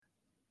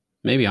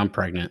Maybe I'm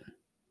pregnant.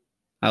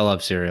 I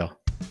love cereal.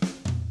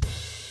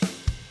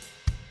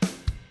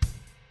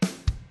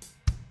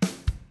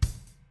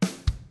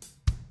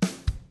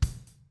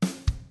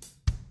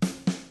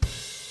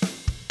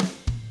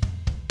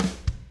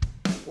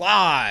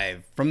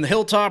 Live from the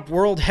Hilltop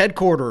World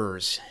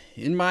headquarters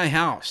in my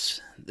house.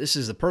 This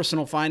is the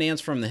Personal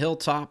Finance from the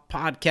Hilltop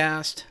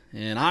podcast,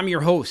 and I'm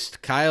your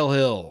host, Kyle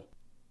Hill.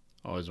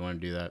 Always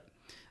wanted to do that.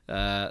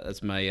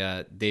 That's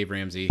my Dave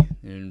Ramsey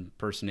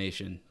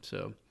impersonation.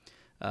 So,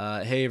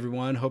 hey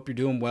everyone, hope you're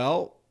doing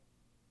well.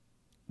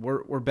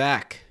 We're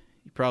back.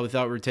 You probably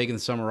thought we were taking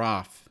the summer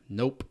off.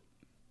 Nope.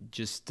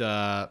 Just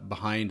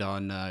behind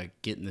on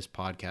getting this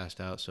podcast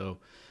out. So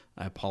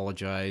I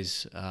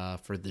apologize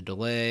for the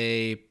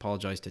delay.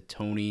 Apologize to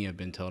Tony. I've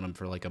been telling him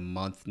for like a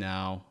month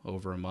now,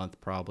 over a month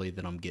probably,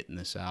 that I'm getting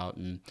this out,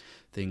 and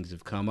things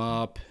have come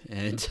up.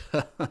 And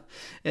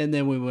and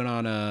then we went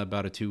on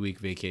about a 2-week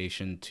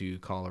vacation to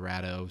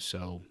Colorado.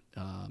 So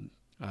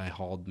I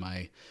hauled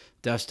my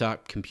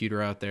desktop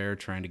computer out there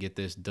trying to get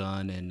this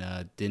done,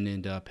 and didn't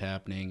end up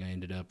happening. I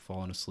ended up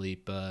falling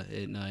asleep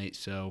at night.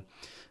 So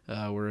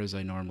whereas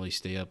I normally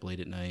stay up late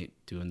at night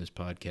doing this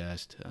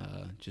podcast,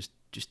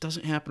 just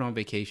doesn't happen on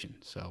vacation.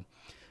 So,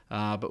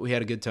 but we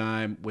had a good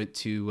time. Went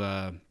to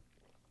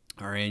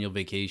our annual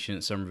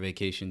vacation, summer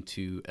vacation,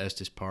 to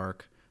Estes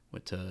Park.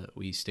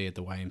 We stay at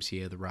the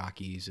YMCA of the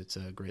Rockies. It's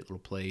a great little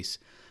place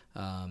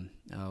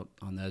out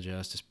on the edge of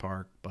Estes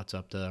Park. Butts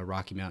up to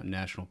Rocky Mountain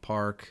National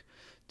Park.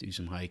 Do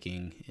some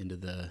hiking into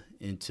the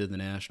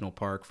national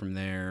park from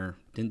there.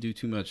 Didn't do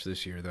too much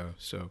this year though,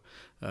 so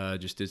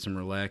just did some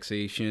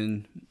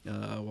relaxation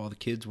while the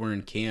kids were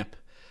in camp,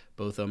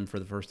 both of them for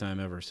the first time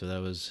ever. So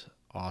that was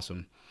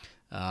awesome.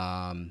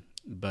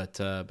 But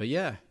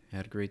yeah,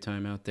 had a great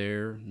time out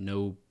there.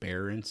 No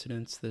bear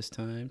incidents this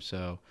time,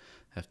 so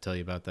I have to tell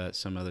you about that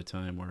some other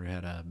time where we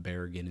had a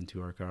bear get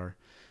into our car.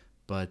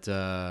 But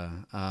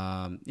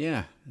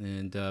yeah,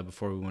 and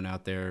before we went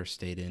out there,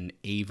 stayed in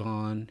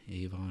Avon,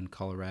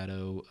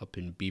 Colorado, up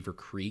in Beaver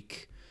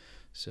Creek,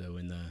 so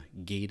in the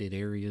gated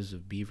areas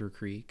of Beaver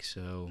Creek.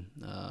 So,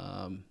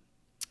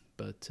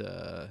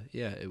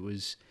 yeah, it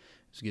was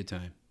a good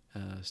time.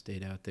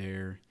 Stayed out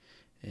there,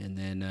 and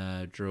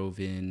then drove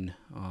in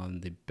on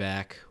the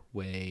back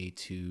way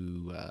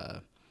to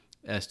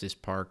Estes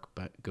Park,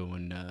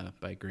 going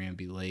by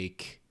Granby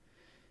Lake,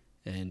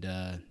 and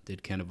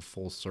did kind of a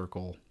full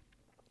circle.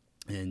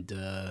 And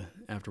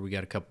after we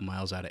got a couple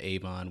miles out of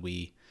Avon,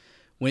 we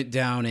went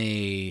down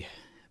a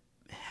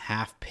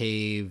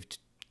half-paved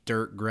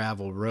dirt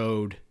gravel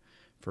road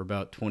for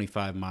about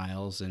 25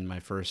 miles. And my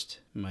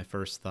first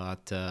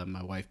thought,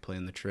 my wife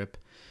planned the trip,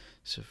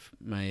 so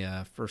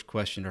my first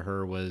question to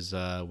her was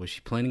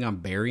she planning on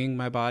burying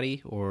my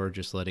body or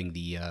just letting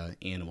the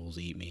animals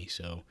eat me?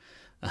 So,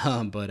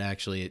 but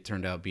actually, it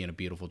turned out being a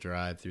beautiful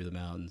drive through the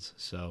mountains.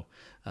 So,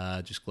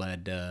 just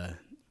glad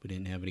we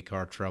didn't have any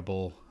car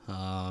trouble,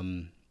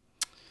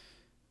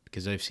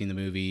 because I've seen the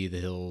movie The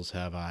Hills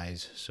Have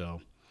Eyes.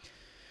 So,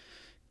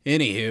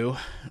 anywho,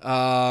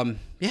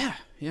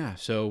 yeah.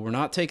 So we're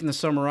not taking the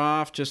summer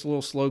off. Just a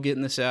little slow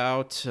getting this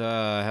out.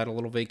 Had a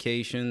little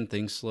vacation.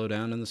 Things slow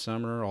down in the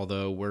summer,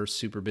 although we're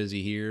super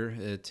busy here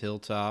at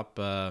Hilltop,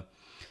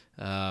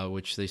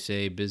 which they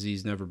say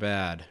busy's never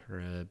bad,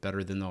 or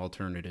better than the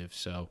alternative.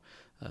 So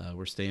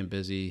we're staying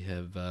busy,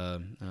 have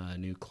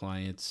new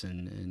clients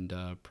and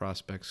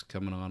prospects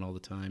coming on all the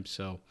time.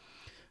 So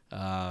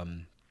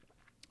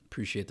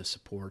appreciate the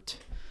support.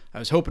 I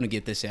was hoping to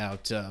get this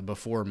out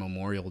before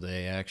Memorial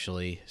Day,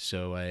 actually,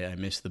 so I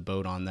missed the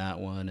boat on that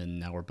one, and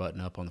now we're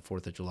butting up on the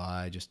 4th of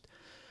July. Just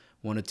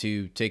wanted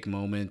to take a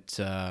moment,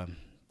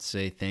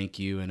 say thank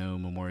you. I know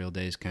Memorial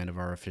Day is kind of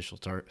our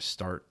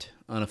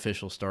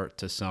unofficial start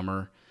to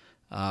summer.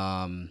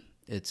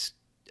 It's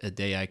a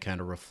day I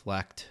kind of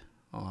reflect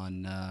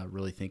on,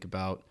 really think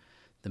about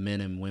the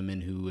men and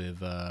women who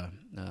have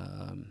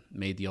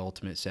made the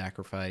ultimate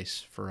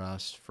sacrifice for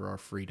us, for our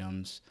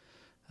freedoms.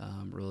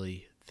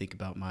 Really think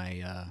about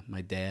my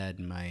dad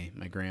and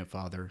my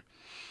grandfather,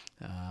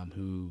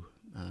 who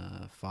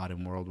fought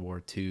in World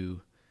War II.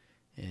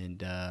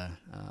 And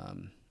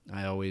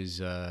I always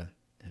have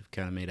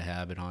kind of made a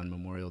habit on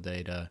Memorial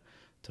Day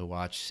to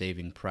watch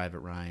Saving Private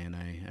Ryan.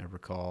 I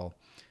recall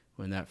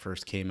when that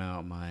first came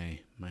out, my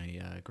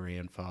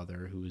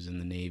grandfather, who was in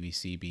the Navy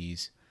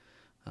Seabees,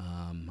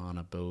 on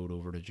a boat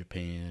over to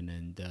Japan,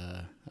 and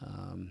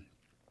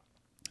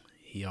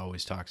he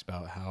always talks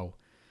about how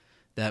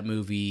that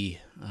movie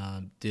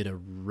did a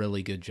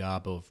really good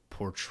job of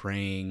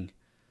portraying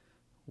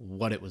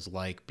what it was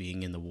like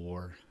being in the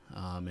war,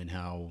 and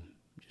how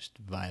just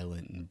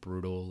violent and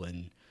brutal,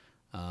 and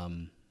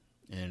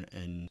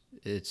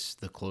it's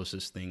the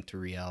closest thing to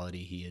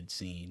reality he had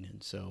seen.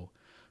 And so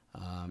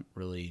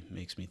really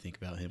makes me think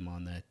about him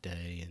on that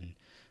day,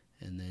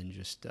 and then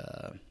just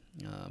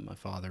my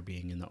father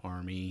being in the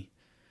Army.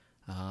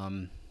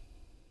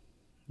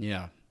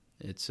 Yeah,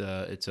 it's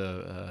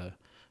a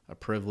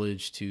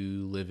privilege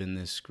to live in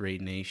this great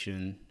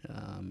nation.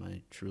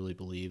 I truly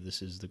believe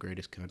this is the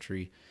greatest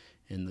country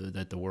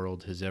that the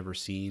world has ever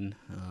seen.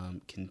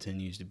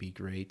 Continues to be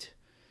great,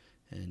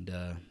 and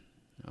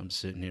I'm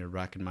sitting here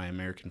rocking my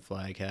American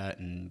flag hat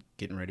and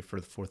getting ready for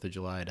the 4th of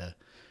July to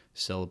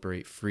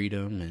celebrate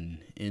freedom and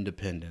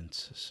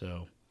independence.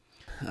 So,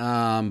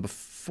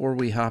 before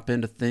we hop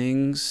into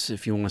things,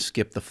 if you want to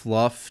skip the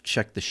fluff,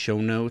 check the show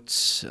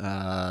notes,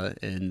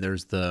 and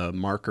there's the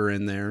marker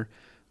in there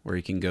where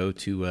you can go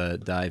to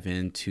dive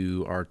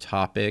into our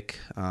topic.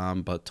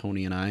 But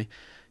Tony and I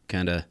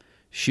kind of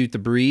shoot the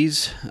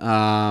breeze,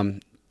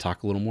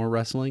 talk a little more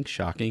wrestling,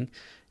 shocking,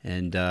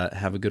 and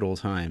have a good old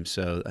time.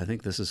 So I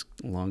think this is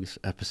the longest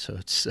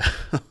episode. So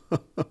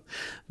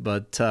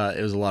but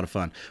it was a lot of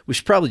fun. We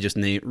should probably just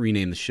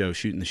rename the show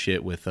Shooting the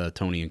Shit with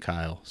Tony and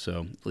Kyle.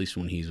 So at least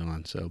when he's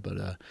on. So, but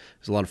it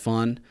was a lot of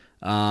fun.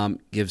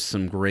 Gives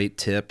some great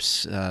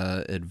tips,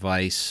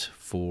 advice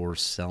for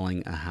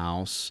selling a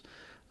house.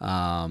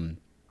 And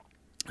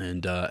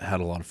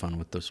had a lot of fun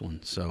with this one.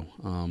 So,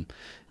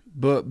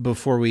 but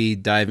before we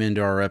dive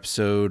into our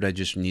episode, I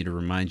just need to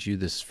remind you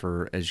this is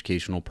for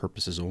educational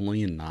purposes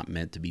only and not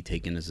meant to be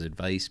taken as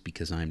advice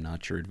because I'm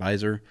not your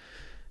advisor.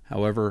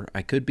 However,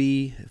 I could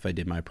be if I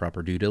did my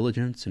proper due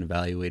diligence and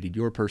evaluated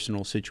your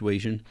personal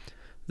situation.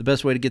 The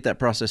best way to get that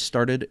process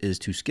started is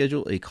to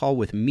schedule a call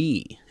with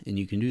me, and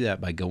you can do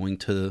that by going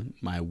to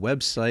my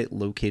website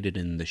located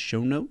in the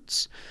show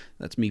notes.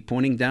 That's me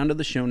pointing down to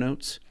the show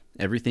notes.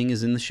 Everything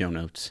is in the show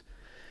notes.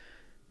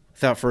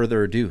 Without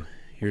further ado,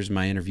 here's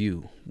my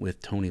interview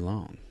with Tony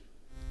Long.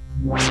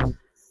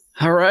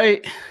 All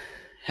right.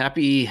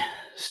 Happy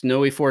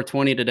snowy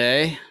 420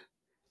 today.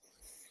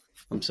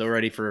 I'm so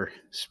ready for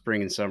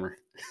spring and summer.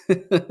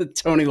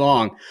 Tony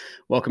Long,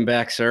 welcome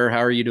back, sir. How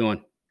are you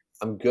doing?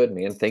 I'm good,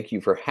 man. Thank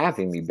you for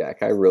having me back.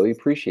 I really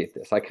appreciate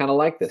this. I kind of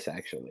like this,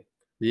 actually.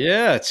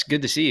 Yeah, it's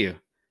good to see you.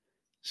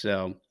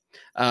 So,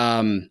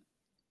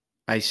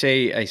 I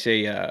say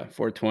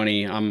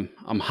 420. I'm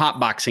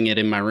hotboxing it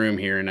in my room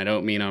here, and I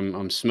don't mean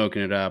I'm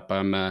smoking it up.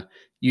 I'm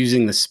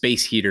using the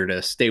space heater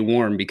to stay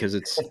warm because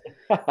it's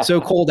so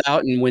cold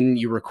out. And when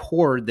you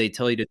record, they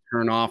tell you to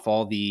turn off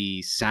all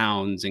the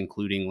sounds,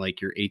 including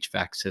like your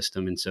HVAC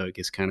system, and so it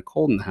gets kind of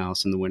cold in the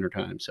house in the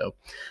wintertime. So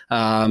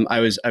I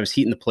was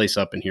heating the place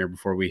up in here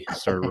before we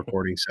started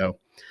recording. So.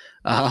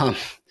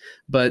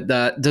 But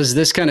does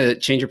this kind of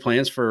change your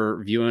plans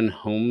for viewing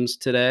homes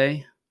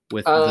today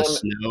with the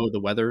snow, the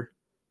weather?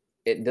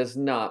 It does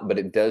not, but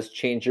it does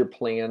change your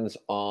plans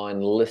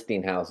on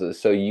listing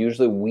houses. So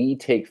usually we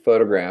take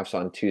photographs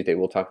on Tuesday.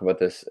 We'll talk about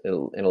this in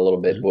a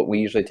little bit, but we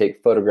usually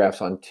take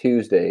photographs on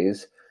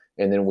Tuesdays,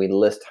 and then we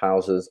list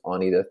houses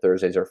on either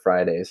Thursdays or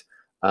Fridays.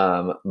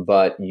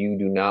 But you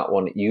do not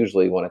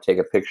usually want to take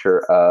a picture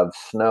of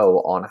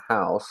snow on a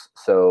house.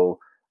 So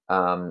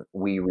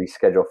we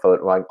reschedule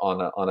like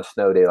on a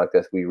snow day like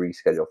this. We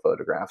reschedule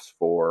photographs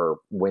for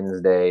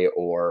Wednesday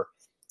or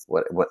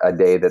what a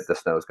day that the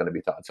snow is going to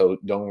be thawed. So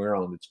don't get me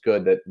wrong, it's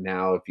good that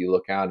now if you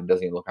look out, it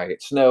doesn't even look like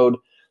it snowed.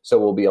 So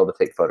we'll be able to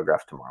take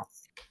photographs tomorrow.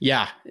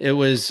 Yeah, it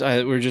was.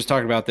 We were just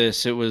talking about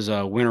this. It was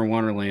winter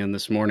wonderland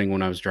this morning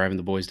when I was driving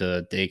the boys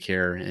to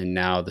daycare, and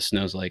now the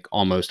snow's like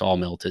almost all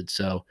melted.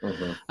 So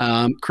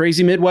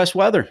crazy Midwest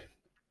weather.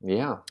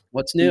 Yeah.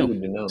 What's new?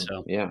 Good to know.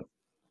 So yeah.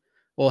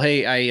 Well,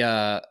 hey,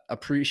 I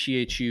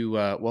appreciate you.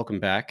 Welcome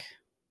back.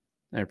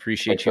 I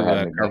appreciate Thanks you for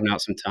having me carving back.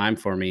 out some time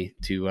for me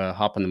to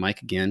hop on the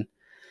mic again.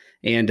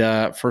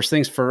 And first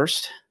things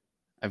first,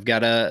 I've got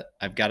to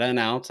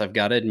announce, I've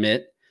got to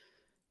admit,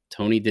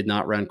 Tony did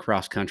not run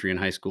cross country in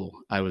high school.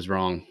 I was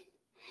wrong.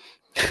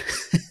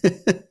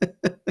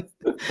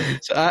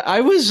 So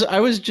I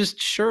was just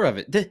sure of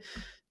it.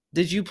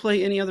 Did you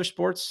play any other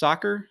sports?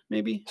 Soccer,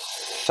 maybe?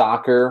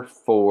 Soccer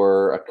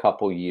for a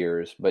couple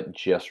years, but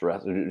just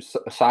wrestling.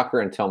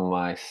 Soccer until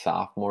my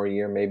sophomore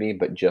year, maybe,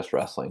 but just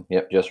wrestling.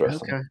 Yep, just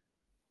wrestling.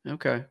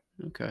 Okay.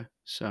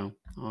 So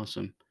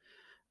awesome.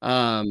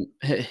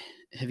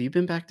 Have you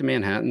been back to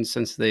Manhattan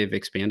since they've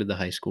expanded the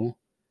high school?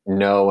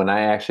 No, and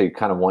I actually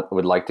kind of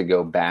would like to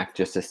go back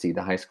just to see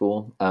the high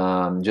school,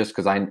 just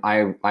because I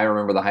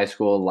remember the high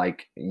school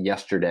like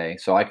yesterday,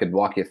 so I could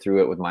walk you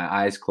through it with my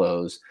eyes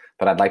closed.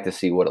 But I'd like to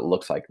see what it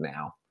looks like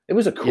now. It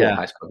was a cool Yeah.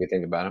 high school if you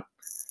think about it.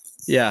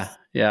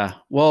 Yeah.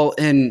 Well,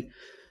 and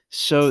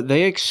so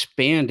they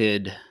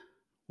expanded.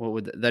 What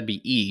would that'd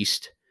be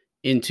east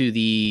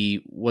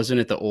into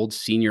wasn't it the old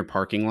senior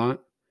parking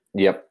lot?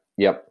 Yep.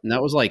 And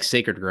that was like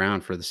sacred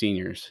ground for the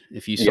seniors.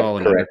 If you saw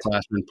Yep, an correct.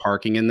 underclassman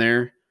parking in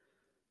there,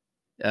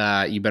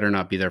 you better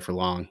not be there for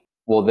long.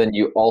 Well, then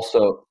you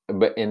also,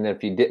 and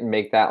if you didn't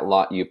make that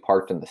lot, you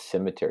parked in the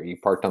cemetery. You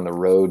parked on the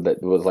road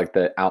that was like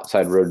the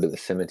outside road to the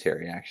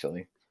cemetery,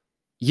 actually.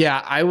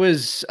 Yeah, I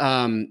was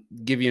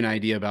give you an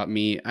idea about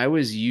me. I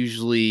was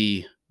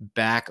usually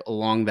back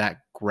along that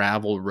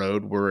gravel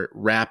road where it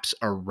wraps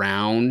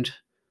around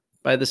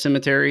by the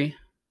cemetery.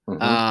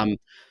 Mm-hmm.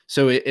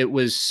 So it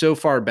was so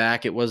far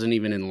back, it wasn't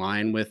even in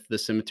line with the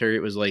cemetery.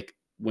 It was like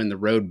when the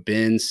road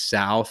bends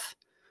south.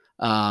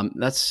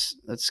 That's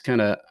kind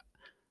of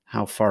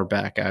how far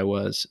back I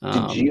was.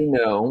 Did you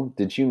know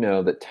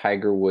that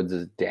Tiger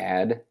Woods'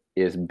 dad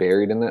is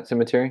buried in that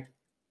cemetery?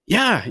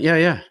 Yeah, yeah,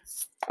 yeah.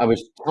 I think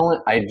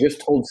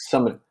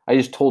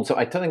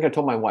I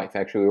told my wife,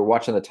 actually, we were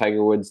watching the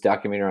Tiger Woods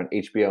documentary on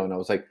HBO, and I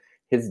was like,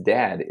 his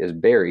dad is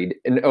buried.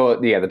 And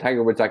oh, yeah, the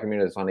Tiger Woods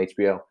documentary that's on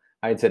HBO.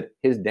 I had said,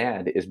 his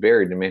dad is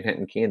buried in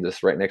Manhattan,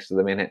 Kansas, right next to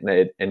the Manhattan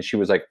Ed. And she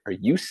was like, are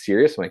you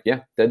serious? I'm like,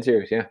 yeah, dead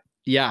serious. Yeah.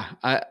 Yeah,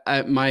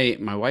 my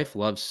wife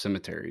loves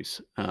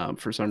cemeteries.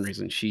 For some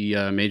reason, she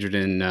majored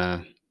in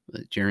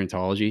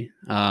gerontology.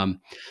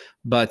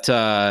 But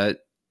that'd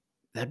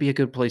be a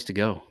good place to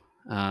go.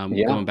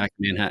 Yeah. Going back to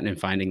Manhattan and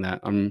finding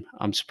that,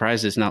 I'm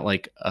surprised it's not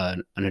like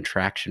an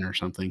attraction or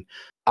something.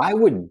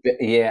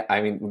 Yeah.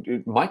 I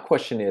mean, my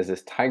question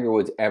is Tiger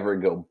Woods ever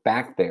go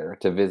back there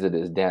to visit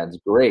his dad's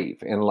grave?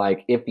 And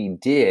like, if he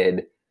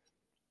did,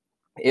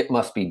 it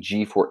must be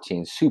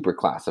G14 super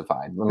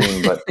classified. I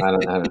mean, but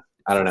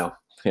I don't know.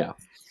 Yeah.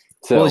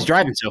 Well, he's So,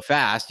 driving so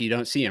fast, you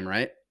don't see him,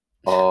 right?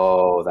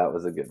 oh, that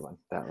was a good one.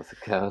 That's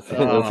a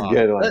Oh,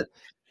 good one.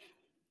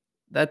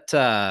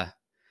 that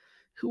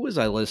who was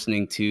I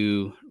listening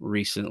to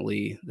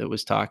recently that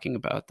was talking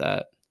about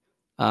that?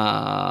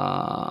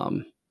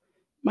 Um,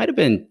 Might have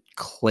been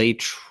Clay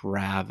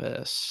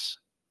Travis,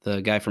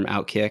 the guy from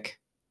Outkick.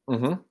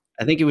 Hmm.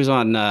 I think he was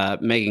on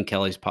Megan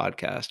Kelly's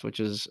podcast, which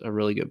is a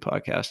really good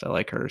podcast. I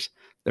like hers.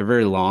 They're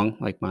very long,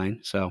 like mine.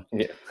 So,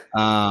 Yeah.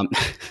 um,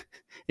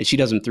 and she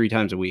does them 3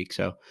 times a week.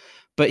 So,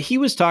 but he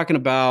was talking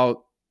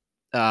about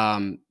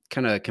kind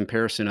of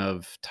comparison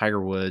of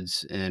Tiger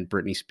Woods and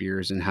Britney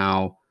Spears and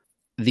how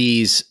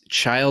these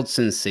child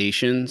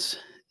sensations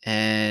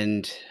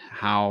and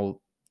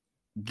how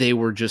they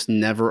were just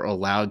never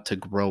allowed to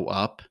grow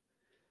up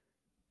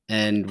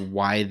and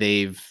why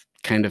they've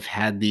kind of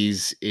had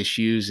these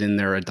issues in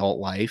their adult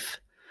life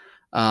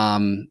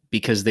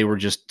because they were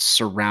just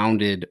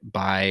surrounded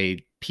by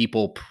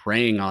people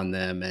preying on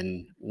them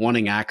and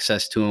wanting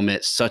access to them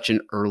at such an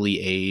early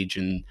age.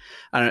 And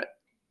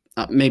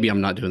maybe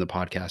I'm not doing the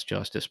podcast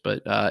justice,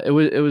 but it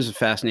was a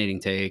fascinating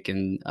take.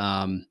 And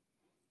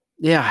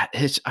yeah,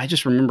 I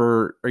just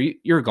remember.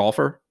 You're a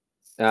golfer?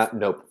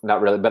 Nope,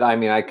 not really. But I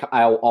mean,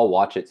 I'll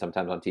watch it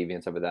sometimes on TV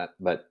and stuff like that.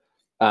 But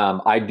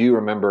I do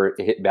remember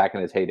it back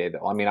in his heyday,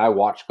 though. I mean, I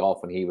watched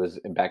golf when he was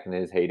back in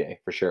his heyday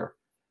for sure.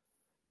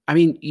 I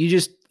mean, you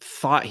just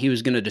thought he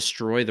was going to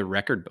destroy the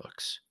record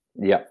books.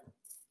 Yep.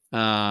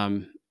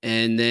 And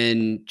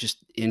then just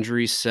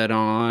injuries set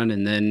on,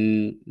 and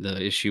then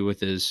the issue with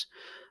his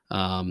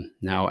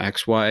now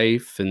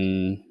ex-wife,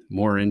 and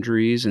more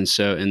injuries, and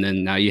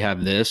then now you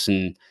have this,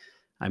 and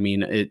I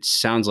mean, it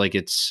sounds like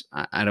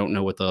I don't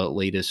know what the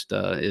latest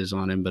is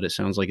on him, but it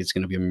sounds like it's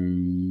going to be a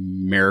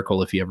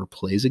miracle if he ever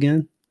plays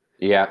again.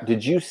 Yeah.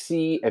 Did you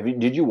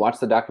watch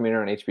the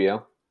documentary on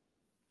HBO?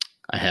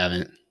 I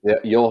haven't. Yeah,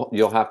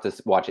 you'll have to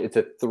watch it. It's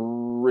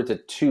a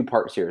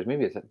two-part series.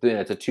 Maybe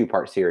it's a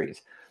two-part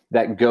series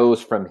that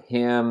goes from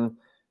him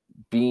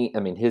being. I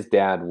mean, his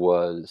dad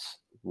was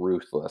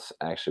ruthless.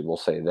 Actually, we'll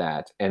say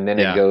that, and then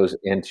it Yeah. goes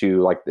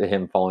into like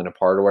him falling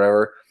apart or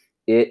whatever.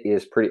 It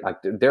is pretty like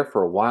there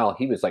for a while.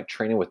 He was like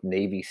training with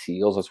Navy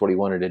SEALs. That's what he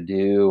wanted to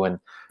do, and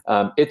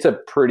it's a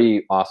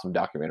pretty awesome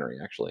documentary,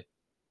 actually.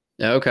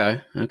 Yeah, okay.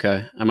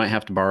 Okay. I might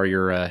have to borrow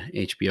your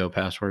HBO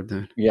password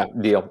then. Yeah,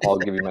 deal. I'll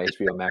give you my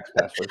HBO Max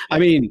password. I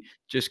Yep. mean,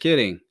 just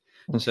kidding.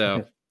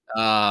 So,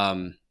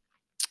 um,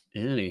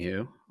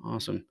 anywho,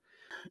 awesome.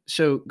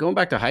 So going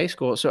back to high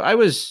school,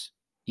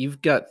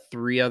 you've got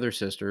 3 other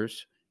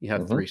sisters. You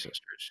have Hmm. 3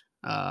 sisters.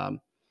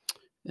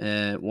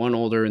 One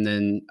older, and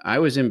then I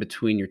was in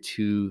between your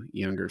 2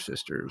 younger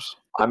sisters.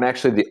 I'm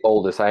actually the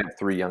oldest. I have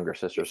three younger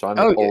sisters, so I'm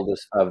the Oh, yeah.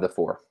 oldest of the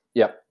four.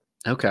 Yep.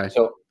 Okay.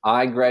 So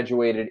I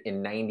graduated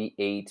in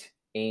 98.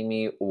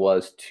 Amy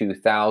was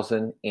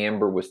 2000.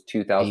 Amber was Amy.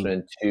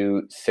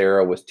 2002.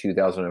 Sarah was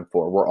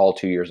 2004. We're all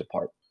 2 years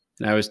apart.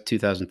 And I was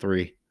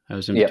 2003. I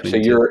was in Yep. between So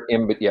the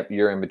two.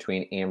 you're in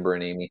between Amber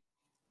and Amy.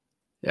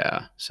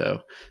 Yeah.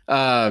 So,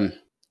 um,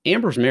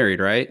 Amber's married,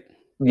 right?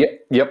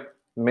 Yep. Yep.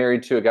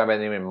 Married to a guy by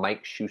the name of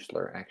Mike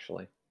Schusler,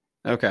 actually.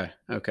 Okay.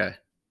 Okay.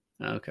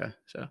 Okay.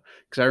 So,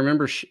 because I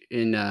remember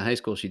in high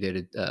school, she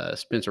dated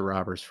Spencer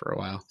Roberts for a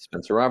while.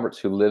 Spencer Roberts,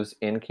 who lives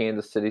in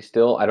Kansas City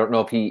still. I don't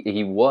know if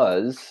he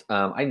was.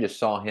 I just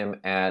saw him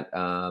at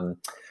a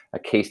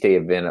K State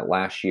event at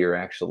last year.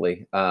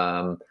 Actually,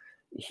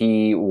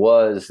 he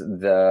was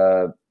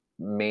the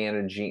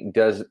managing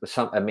does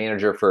some a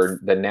manager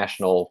for the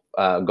national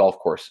golf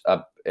course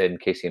up in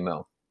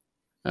KCMO.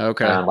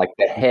 Okay. Like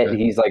the head, Okay.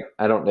 he's like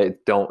I don't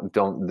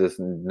this is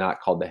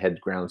not called the head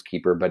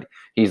groundskeeper, but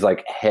he's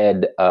like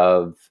head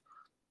of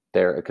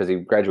there because he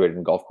graduated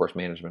in golf course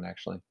management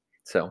actually.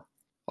 So.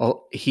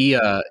 Oh, he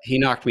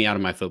knocked me out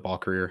of my football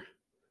career.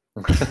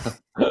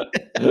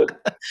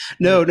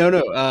 No, no,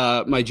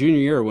 no. My junior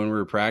year when we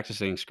were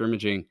practicing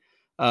scrimmaging,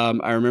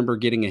 I remember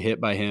getting a hit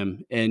by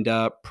him, and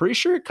pretty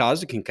sure it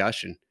caused a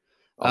concussion.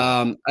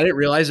 Oh, I didn't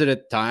realize it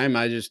at the time.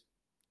 I just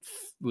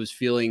was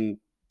feeling,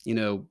 you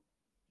know,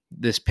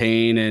 this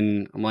pain,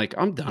 and I'm like,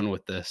 I'm done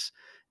with this.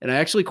 And I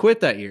actually quit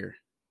that year,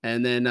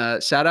 and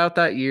then sat out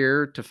that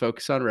year to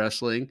focus on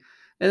wrestling.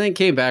 and then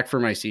came back for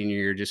my senior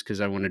year just because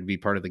I wanted to be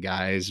part of the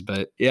guys.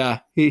 But yeah,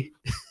 he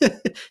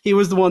he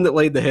was the one that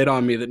laid the hit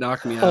on me that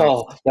knocked me out.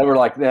 Oh, they were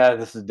like, "Yeah,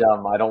 this is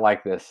dumb. I don't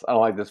like this. I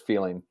don't like this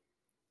feeling."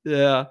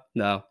 Yeah,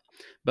 no,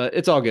 but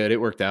it's all good.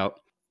 It worked out.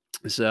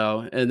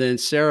 So, and then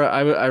Sarah,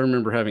 I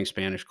remember having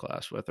Spanish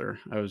class with her.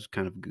 I was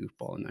kind of a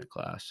goofball in that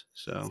class.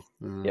 So,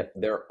 Yep,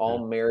 they're yeah.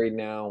 all married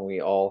now.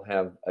 We all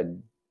have a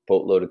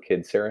boatload of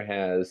kids. Sarah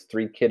has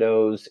 3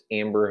 kiddos,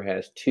 Amber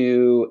has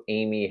 2,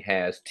 Amy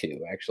has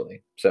 2,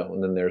 actually. So,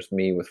 and then there's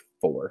me with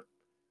 4.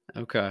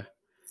 Okay.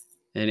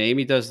 And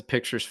Amy does the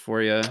pictures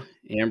for you.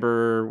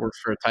 Amber works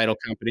for a title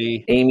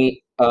company.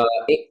 Amy,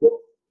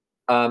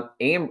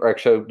 Amber,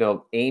 actually,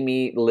 no,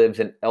 Amy lives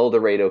in El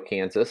Dorado,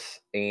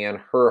 Kansas, and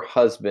her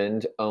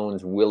husband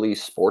owns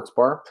Willie's Sports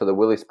Bar. So the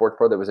Willie's Sports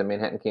Bar that was in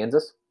Manhattan,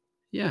 Kansas.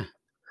 Yeah.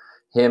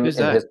 Him Who's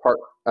and that?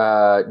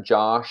 his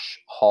Josh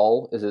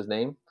Hall is his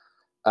name.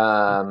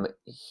 Okay.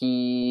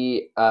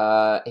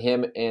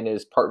 Him and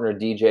his partner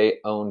DJ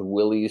owned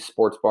Willie's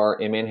Sports Bar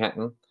in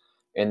Manhattan,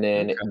 and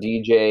then Okay.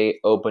 DJ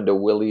opened a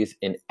Willie's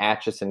in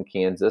Atchison,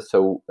 Kansas.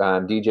 So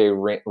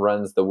DJ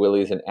runs the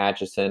Willie's in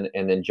Atchison,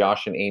 and then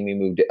Josh and Amy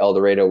moved to El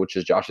Dorado, which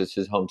is Josh's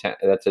his hometown.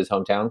 That's his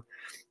hometown,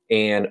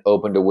 and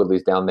opened a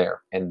Willie's down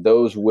there. And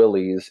those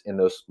Willie's in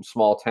those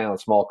small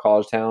towns, small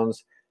college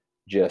towns,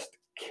 just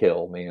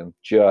kill, man,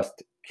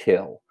 just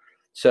kill.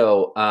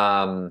 So,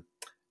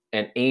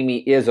 and Amy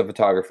is a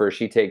photographer.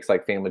 She takes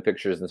like family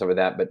pictures and stuff like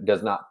that, but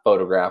does not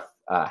photograph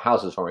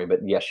houses for me. But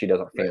yes, she does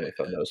our Right. family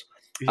photos.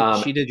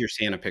 She did your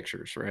Santa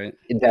pictures, right?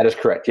 That is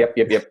correct. Yep,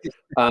 yep, yep.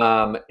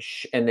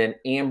 And then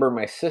Amber,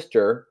 my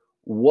sister,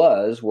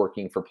 was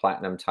working for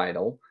Platinum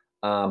Title,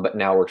 but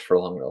now works for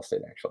Long Real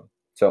Estate actually.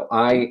 So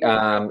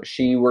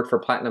she worked for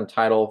Platinum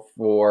Title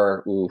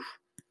for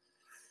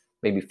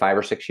maybe 5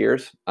 or 6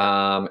 years,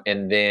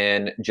 and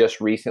then just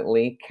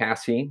recently,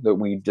 Cassie, that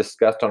we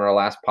discussed on our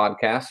last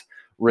podcast,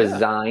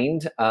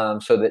 resigned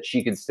so that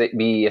she could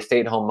be a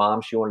stay-at-home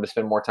mom. She wanted to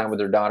spend more time with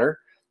her daughter.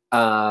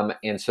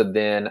 And so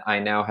then I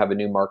now have a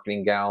new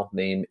marketing gal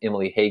named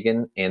Emily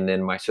Hagan. And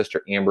then my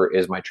sister Amber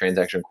is my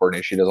transaction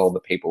coordinator. She does all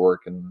the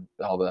paperwork and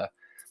all the,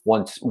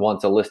 once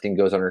a listing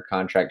goes under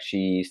contract,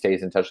 she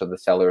stays in touch with the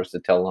sellers to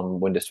tell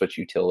them when to switch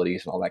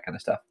utilities and all that kind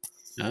of stuff.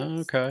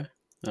 Okay.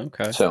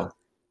 Okay. So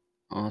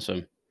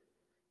Awesome.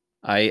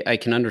 I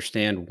can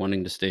understand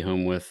wanting to stay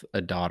home with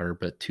a daughter,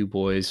 but 2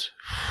 boys.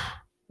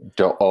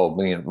 oh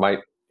man,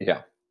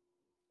 yeah.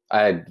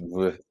 I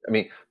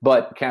mean,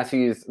 but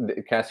Cassie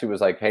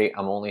was like, "Hey,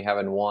 I'm only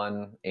having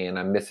one, and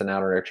I'm missing out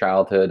on her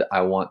childhood.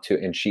 I want to,"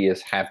 and she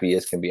is happy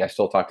as can be. I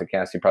still talk to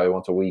Cassie probably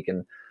once a week,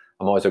 and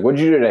I'm always like, "What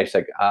did you do today?" She's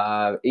like,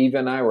 Eva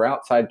and I were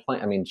outside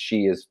playing." I mean,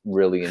 she is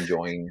really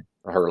enjoying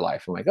her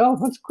life. I'm like, "Oh,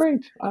 that's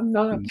great. I'm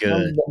not. I'm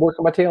Good.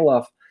 working my tail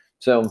off."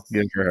 So,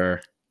 Good for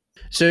her.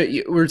 So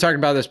we were talking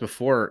about this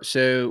before.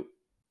 So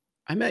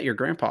I met your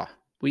grandpa.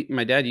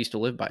 My dad used to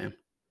live by him.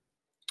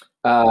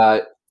 uh,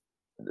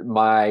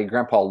 my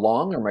grandpa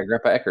Long or my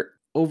grandpa Eckert?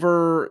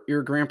 Over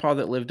your grandpa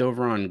that lived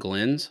over on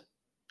Glenn's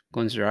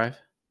Drive?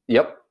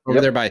 Yep, Over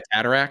there yep, by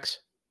Tataracks?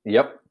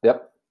 yep,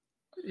 yep.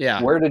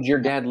 Yeah. Where did your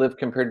dad live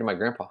compared to my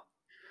grandpa?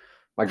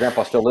 My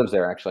grandpa still lives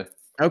there, actually.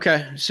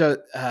 Okay. So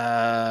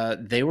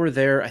they were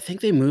there. I think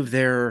they moved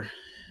there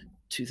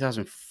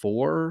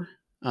 2004.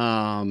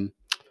 I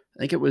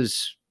think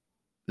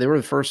they were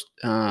the first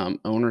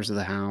owners of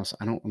the house.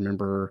 I don't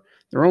remember.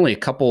 There were only a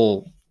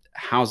couple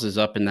houses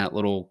up in that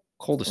little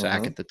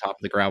cul-de-sac Mhm. at the top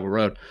of the gravel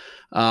road.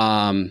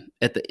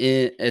 At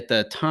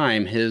the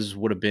time, his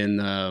would have been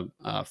the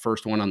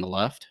first one on the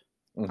left.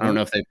 I don't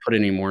know Mhm. if they put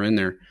any more in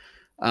there,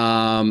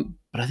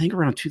 but I think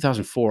around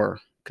 2004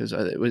 because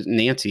it was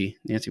Nancy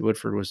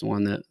Woodford was the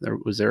one that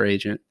was their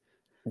agent.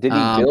 Did he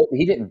Um, build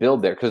he didn't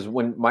build there because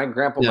when my no,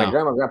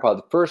 grandpa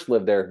first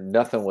lived there,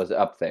 nothing was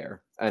up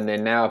there, and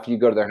then now if you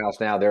go to their house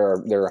now, there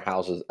are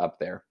houses up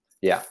there.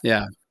 Yeah.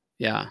 yeah,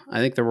 yeah. I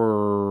think there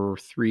were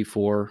 3,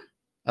 4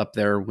 up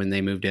there when they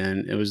moved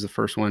in. It was the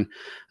first one.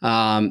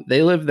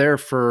 They lived there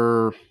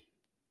for a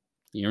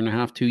year and a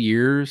half, 2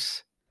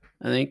 years,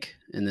 I think,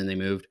 and then they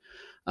moved.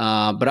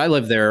 But I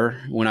lived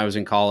there when I was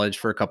in college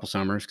for a couple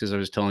summers because I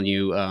was telling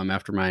you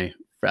after my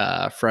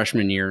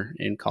freshman year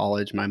in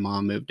college, my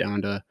mom moved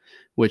down to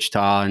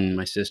Wichita and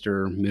my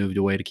sister moved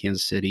away to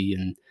Kansas City,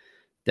 and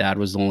dad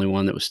was the only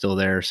one that was still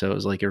there. So it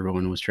was like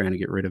everyone was trying to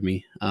get rid of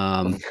me.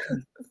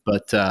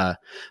 But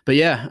but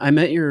yeah, I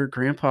met your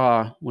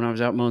grandpa when I was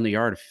out mowing the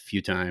yard a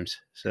few times.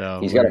 So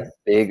He's got a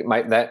big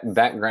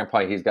that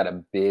grandpa, he's got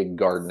a big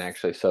garden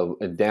actually. So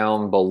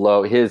down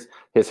below his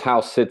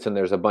house sits and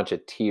there's a bunch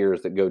of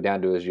tiers that go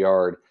down to his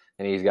yard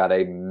and he's got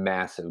a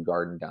massive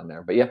garden down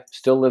there. But yeah,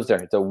 still lives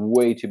there. It's a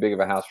way too big of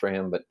a house for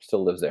him, but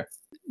still lives there.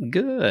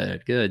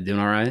 good, doing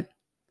all right.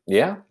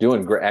 Yeah,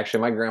 doing great.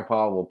 Actually, my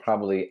grandpa will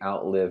probably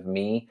outlive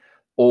me.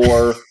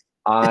 Or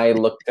I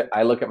look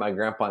at my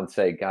grandpa and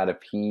say, God, if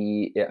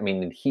I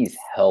mean, he's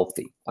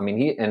healthy. I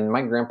mean, and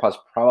my grandpa's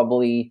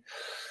probably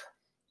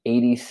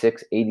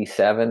 86,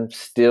 87,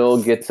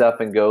 still gets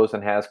up and goes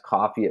and has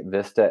coffee at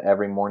Vista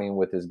every morning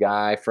with his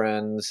guy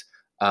friends.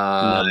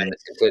 Nice.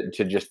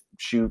 to just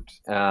shoot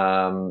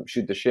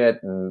the shit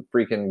and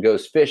freaking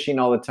goes fishing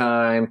all the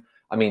time.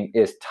 I mean,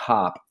 is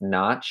top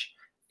notch.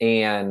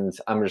 And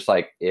I'm just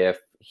like, if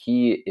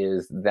he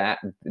is that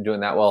doing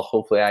that well,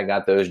 hopefully I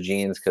got those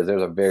genes because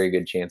there's a very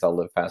good chance I'll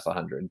live past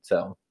 100.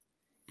 So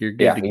You're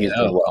good yeah, to he's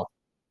doing go. well.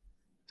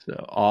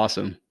 So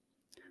awesome.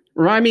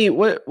 Remind me,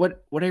 what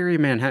area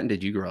of Manhattan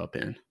did you grow up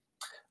in?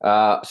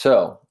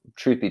 So,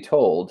 truth be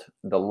told,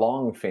 the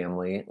Long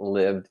family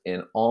lived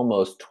in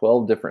almost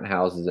 12 different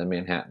houses in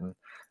Manhattan.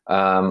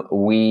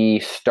 We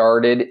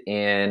started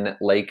in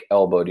Lake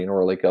Elbow. Do you know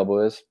where Lake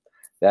Elbow is?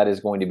 That is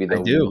going to be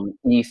I do.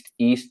 the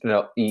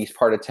east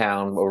part of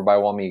town over by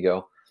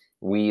Wamego.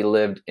 We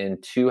lived in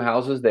two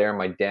houses there.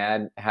 My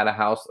dad had a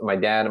house. My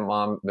dad and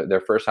mom, their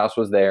first house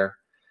was there.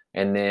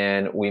 And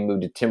then we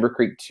moved to Timber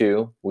Creek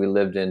 2. We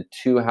lived in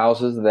two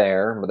houses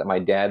there that my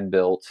dad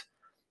built.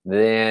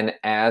 Then,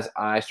 as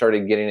I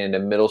started getting into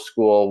middle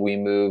school, we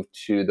moved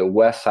to the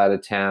west side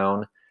of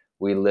town.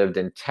 We lived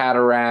in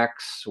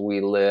Tattarax.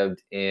 We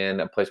lived in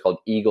a place called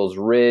Eagles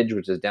Ridge,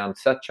 which is down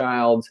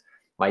Sethchilds.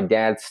 My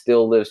dad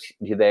still lives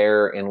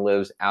there and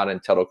lives out in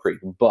Tuttle Creek.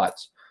 But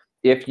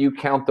if you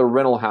count the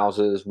rental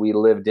houses we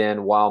lived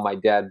in while my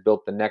dad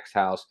built the next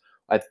house,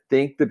 I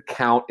think the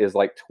count is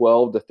like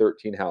 12 to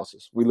 13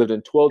 houses. We lived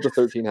in 12 to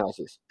 13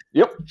 houses.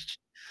 Yep.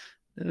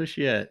 No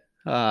shit.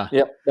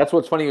 Yep. That's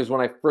what's funny is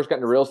when I first got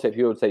into real estate,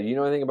 people would say, you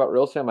know anything about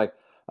real estate? I'm like,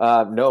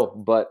 no,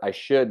 but I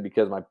should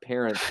because my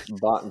parents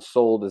bought and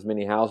sold as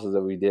many houses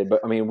that we did.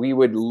 But I mean, we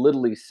would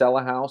literally sell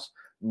a house,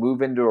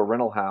 move into a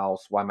rental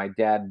house while my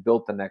dad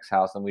built the next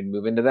house, and we'd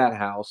move into that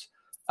house.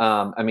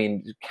 I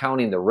mean,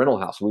 counting the rental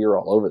house, we were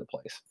all over the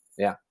place.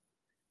 Yeah.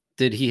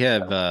 Did he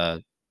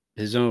have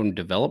his own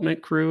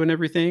development crew and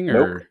everything,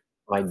 Nope. or?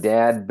 My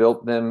dad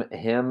built them,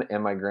 him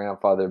and my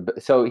grandfather.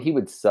 So he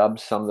would sub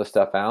some of the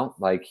stuff out,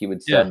 like he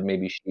would Yeah. sub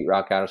maybe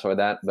sheetrock out or something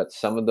like that. But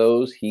some of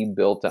those he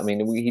built. I mean,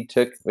 it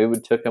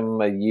would took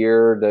him a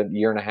year to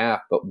year and a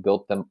half, but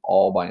built them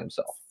all by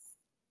himself.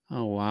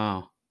 Oh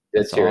wow,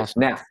 It's that's serious.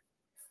 awesome. Now,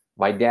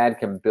 my dad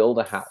can build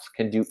a house,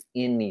 can do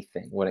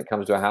anything when it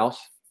comes to a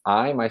house.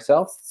 I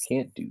myself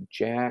can't do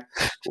jack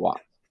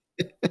squat.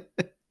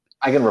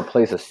 I can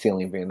replace a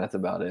ceiling fan. That's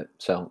about it.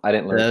 So I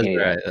didn't learn That's any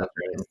of that right. stuff.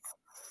 That's right.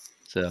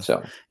 So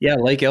So yeah,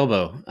 Lake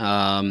Elbow.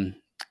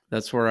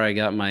 That's where I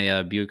got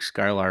my Buick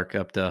Skylark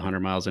up to 100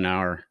 miles an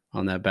hour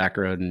on that back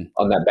road. And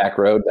on that back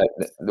road,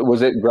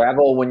 was it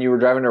gravel when you were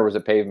driving, or was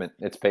it pavement?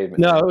 It's pavement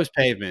no, it now. was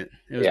pavement.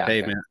 It was Yeah.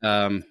 Okay.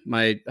 pavement.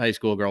 My high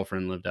school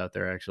girlfriend lived out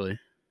there actually.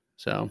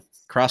 So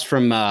across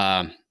from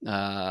the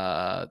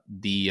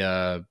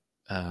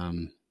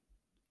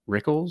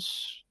Rickles,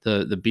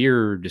 the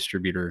beer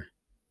distributor.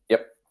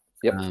 Yep.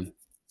 Yep.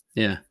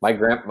 Yeah. My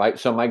grandma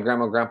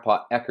and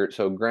grandpa Eckert.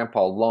 So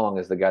Grandpa Long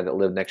is the guy that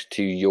lived next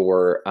to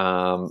your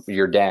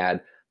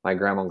dad. My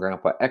grandma and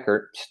grandpa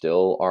Eckert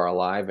still are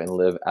alive and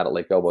live out at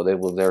Lake Elbow. They've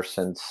lived there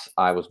since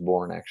I was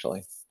born,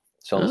 actually.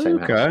 Still in the same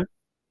house. Okay.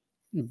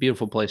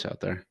 Beautiful place out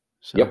there.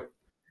 So Yep.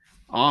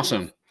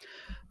 awesome.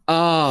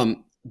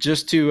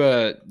 Just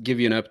to give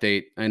you an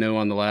update, I know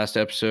on the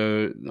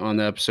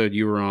episode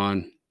you were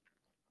on,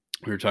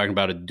 we were talking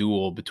about a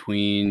duel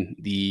between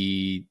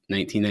the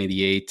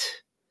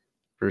 1998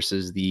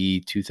 versus the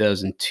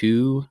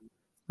 2002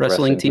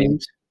 wrestling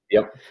teams.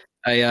 Yep.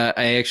 I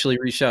actually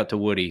reached out to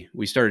Woody.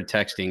 We started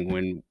texting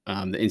when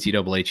the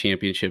NCAA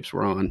championships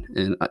were on.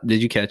 And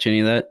did you catch any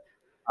of that?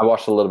 I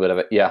watched a little bit of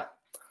it. Yeah.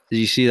 Did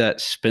you see that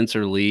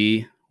Spencer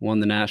Lee won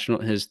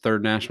his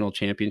third national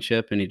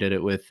championship, and he did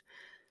it with,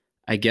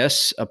 I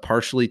guess, a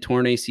partially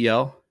torn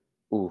ACL?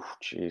 Ooh,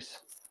 jeez.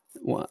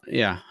 Well,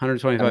 yeah,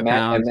 125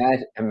 pounds.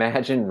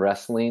 Imagine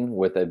wrestling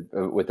with a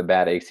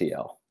bad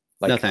ACL.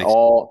 No Like thanks.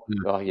 all.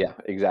 No. Oh yeah,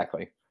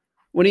 exactly.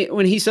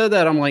 When he said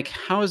that, I'm like,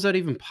 how is that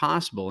even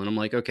possible? And I'm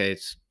like, okay,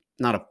 it's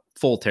not a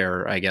full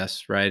tear, I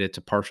guess, right? It's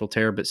a partial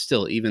tear, but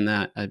still, even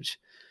that,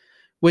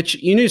 which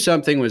you knew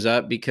something was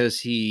up because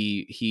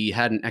he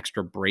had an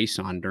extra brace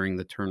on during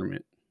the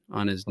tournament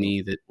on his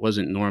knee that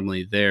wasn't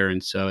normally there,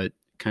 and so it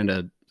kind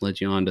of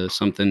led you on to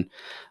something.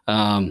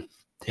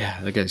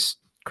 Yeah, that guy's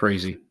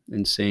crazy,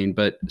 insane.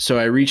 But so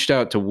I reached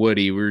out to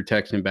Woody. We were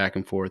texting back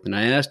and forth, and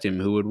I asked him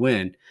who would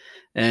win.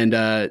 And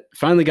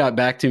finally got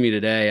back to me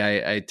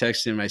today. I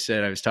texted him. I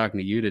said I was talking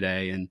to you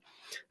today, and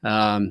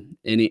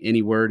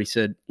any word? He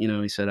said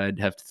I'd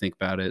have to think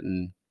about it.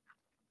 And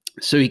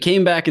so he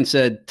came back and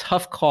said,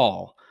 tough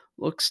call.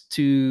 Looks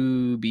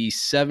to be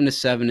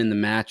 7-7 in the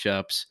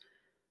matchups.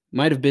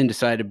 Might have been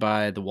decided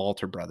by the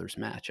Walter brothers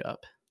matchup.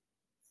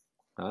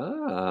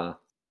 Ah.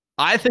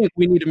 I think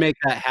we need to make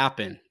that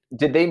happen.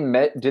 Did they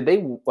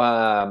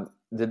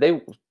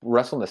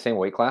wrestle in the same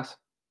weight class?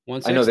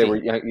 160. I know they were.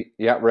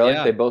 Yeah, really?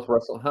 Yeah. They both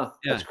wrestled? Huh.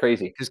 Yeah. That's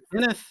crazy. Because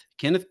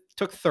Kenneth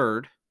took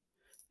third,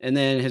 and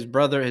then his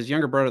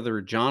younger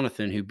brother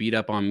Jonathan, who beat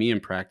up on me in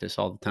practice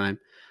all the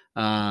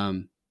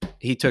time,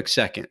 he took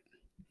second.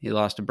 He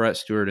lost to Brett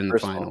Stewart in the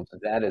First of all, finals.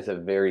 that is a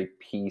very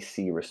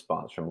PC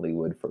response from Lee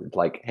Woodford.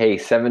 Like, hey,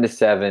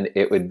 7-7,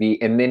 it would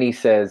be, and then he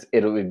says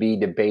it would be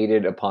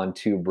debated upon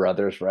two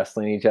brothers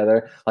wrestling each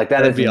other. Like that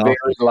That'd is be very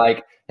awesome.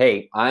 like,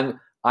 hey,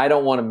 I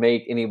don't want to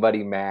make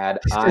anybody mad.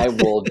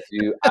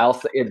 I'll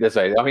say it this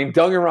way. I mean,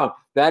 don't get me wrong.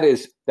 That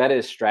is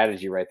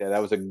strategy right there.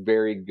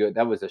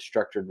 That was a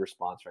structured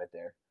response right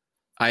there.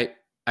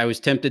 I was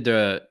tempted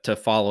to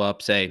follow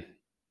up, say,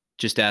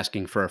 just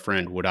asking for a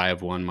friend, would I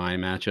have won my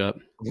matchup?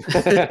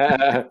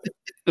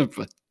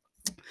 But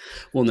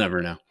we'll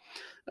never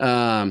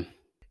know.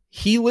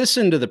 He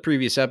listened to the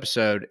previous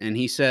episode and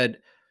he said,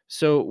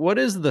 so what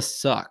is the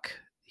suck?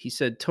 He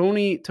said,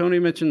 Tony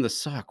mentioned the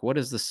suck. What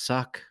is the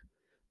suck?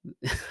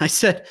 I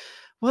said,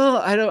 well,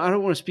 I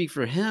don't want to speak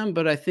for him,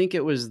 but I think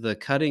it was the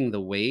cutting the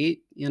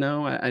weight.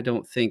 I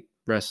don't think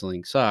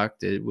wrestling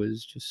sucked. It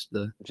was just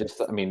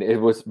I mean, it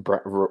was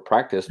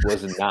practice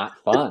was not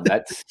fun.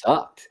 That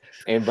sucked.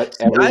 But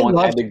See, I everyone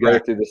had loved to go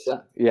practice. through the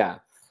sun. Yeah.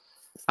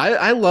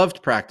 I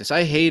loved practice.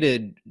 I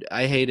hated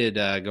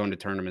going to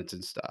tournaments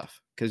and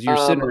stuff because you're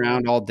sitting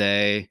around all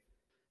day,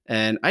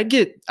 and I'd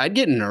get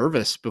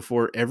nervous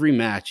before every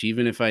match,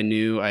 even if I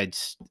knew I'd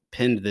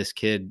pinned this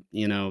kid,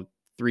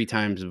 3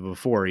 times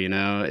before.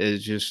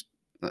 It's just,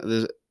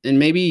 and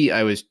maybe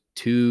I was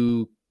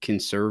too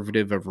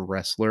conservative of a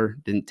wrestler,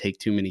 didn't take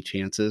too many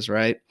chances,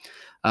 right?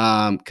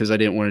 Because I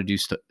didn't want to do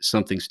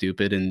something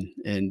stupid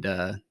and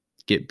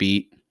get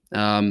beat.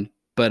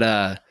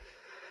 But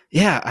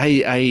yeah,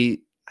 I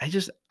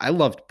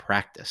loved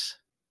practice.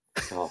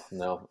 Oh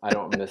no, I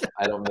don't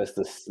miss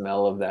the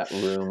smell of that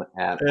room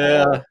at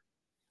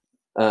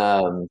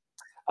all.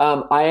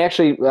 I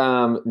actually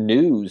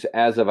news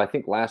as of I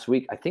think last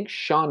week. I think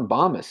Sean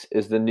Bomas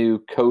is the new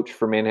coach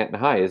for Manhattan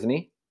High, isn't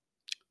he?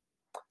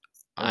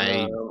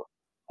 I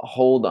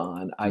Hold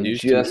on, I News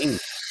to just me.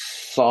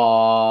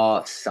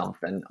 saw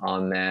something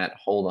on that.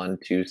 Hold on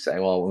to say.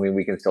 Well, I mean,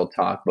 we can still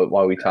talk, but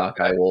while we talk,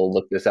 I will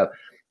look this up.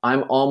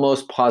 I'm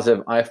almost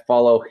positive I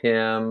follow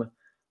him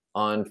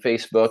on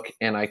Facebook,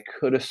 and I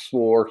could have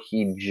swore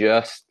he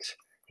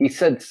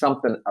said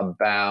something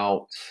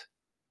about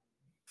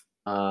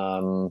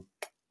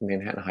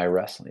Manhattan High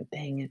Wrestling.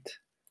 Dang it.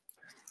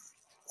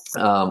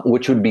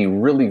 Which would be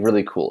really,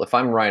 really cool. If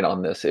I'm right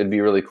on this, it'd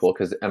be really cool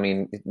because, I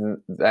mean,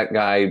 that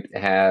guy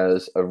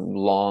has a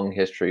long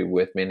history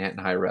with Manhattan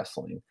High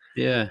Wrestling.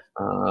 Yeah.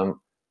 Um,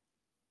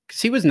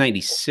 Because he was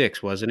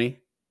 96, wasn't he?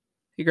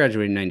 He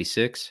graduated in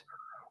 96.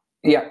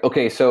 yeah,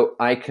 okay, so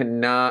I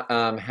cannot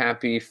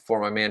happy for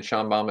my man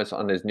Sean Bomas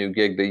on his new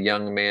gig. The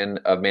young men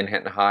of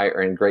Manhattan High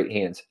are in great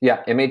hands.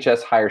 Yeah,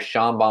 MHS hires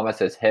Sean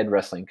Bomas as head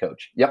wrestling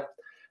coach. Yep.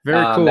 Very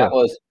That cool.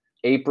 was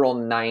April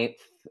 9th.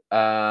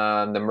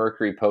 The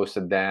Mercury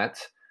posted that.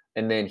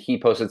 And then he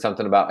posted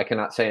something about, I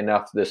cannot say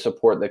enough, the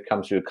support that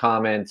comes through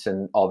comments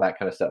and all that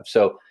kind of stuff.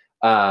 So,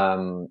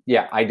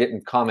 yeah, I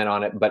didn't comment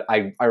on it, but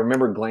I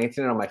remember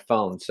glancing on my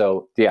phone.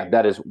 So, yeah,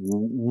 that is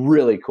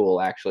really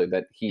cool, actually,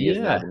 that he is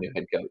now Yeah. the new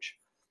head coach.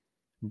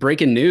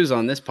 Breaking news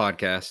on this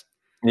podcast.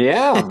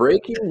 Yeah,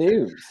 breaking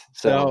news.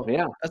 So,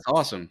 yeah. That's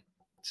awesome.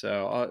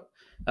 So,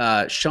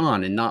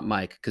 Sean and not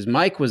Mike, because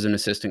Mike was an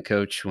assistant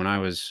coach when I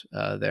was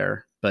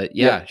there. But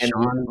yeah, Yep, and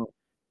Sean.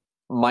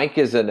 Mike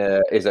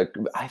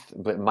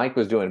but Mike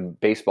was doing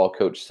baseball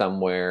coach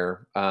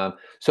somewhere. But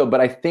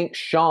I think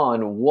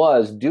Sean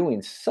was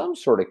doing some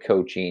sort of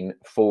coaching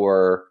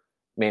for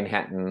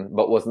Manhattan,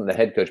 but wasn't the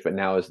head coach, but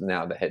now is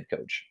the head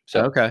coach.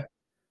 So, Okay.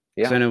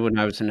 Because yeah. I know when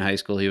I was in high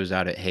school, he was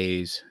out at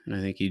Hayes, and I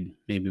think he'd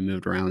maybe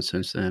moved around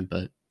since then.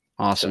 But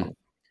awesome. So,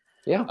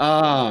 yeah.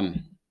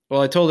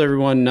 Well, I told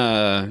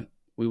everyone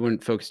we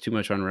wouldn't focus too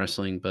much on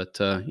wrestling, but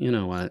you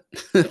know what?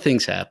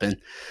 Things happen.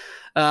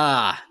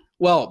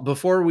 Well,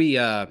 before we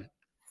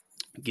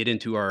get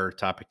into our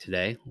topic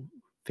today,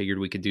 figured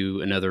we could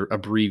do another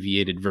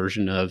abbreviated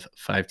version of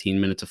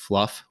 15 minutes of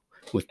fluff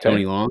with Okay.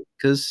 Tony Long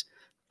because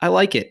I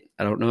like it.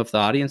 I don't know if the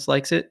audience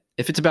likes it.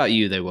 If it's about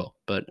you, they will,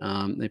 but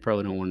they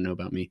probably don't want to know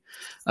about me.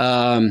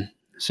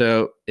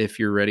 So if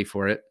you're ready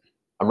for it,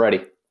 I'm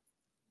ready.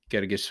 got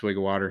to get a swig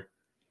of water.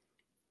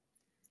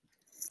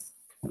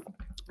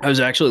 I was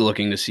actually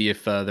looking to see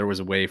if there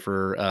was a way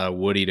for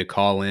Woody to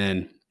call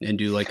in and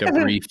do like a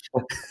brief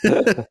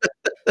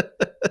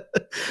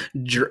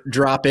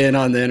drop in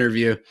on the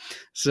interview.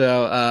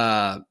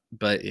 So,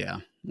 but yeah,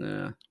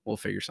 we'll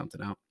figure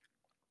something out.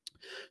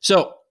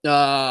 So,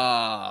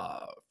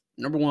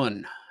 number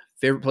one,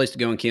 favorite place to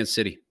go in Kansas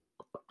City?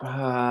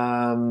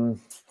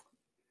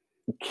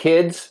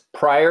 Kids,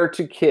 prior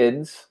to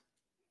kids,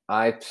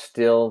 I'm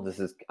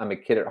a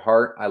kid at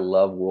heart. I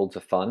love Worlds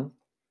of Fun.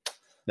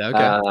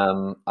 Okay.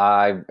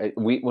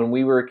 When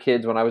we were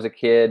kids, when I was a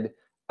kid,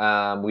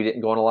 we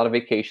didn't go on a lot of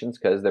vacations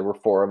because there were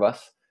 4 of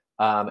us.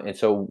 And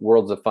so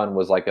Worlds of Fun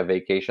was like a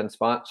vacation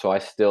spot. So I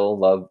still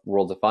love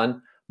Worlds of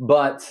Fun.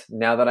 But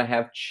now that I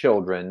have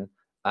children,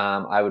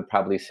 I would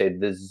probably say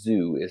the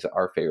zoo is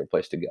our favorite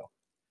place to go.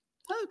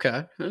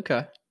 Okay.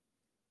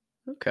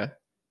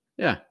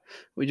 Yeah.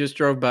 We just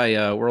drove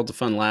by Worlds of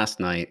Fun last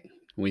night.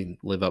 We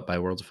live up by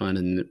Worlds of Fun,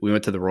 and we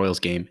went to the Royals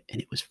game,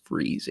 and it was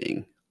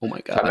freezing. Oh my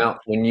Time God. out.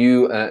 When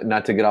you,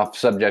 not to get off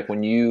subject,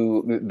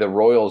 the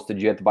Royals, did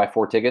you have to buy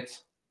 4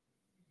 tickets?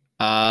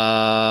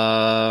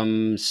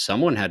 Someone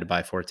had to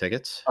buy 4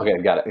 tickets. Okay,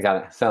 got it,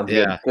 got it. Sounds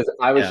good. Yeah. Because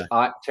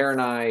Yeah. Tara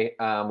and I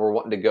were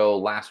wanting to go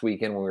last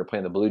weekend when we were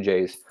playing the Blue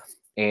Jays,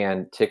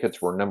 and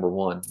tickets were number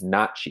one,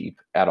 not cheap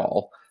at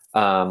all.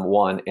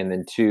 One, and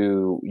then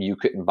two, you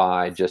couldn't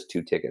buy just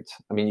 2 tickets.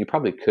 I mean, you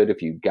probably could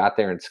if you got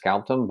there and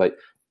scalped them, but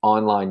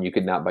online you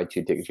could not buy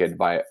 2 tickets. You had to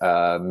buy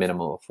a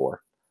minimum of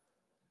four.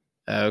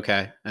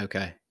 Okay.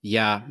 Okay.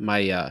 Yeah.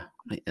 My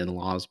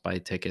in-laws buy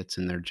tickets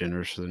and they're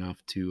generous enough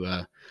to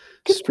Good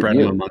for spread them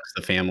you. amongst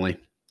the family. Yeah,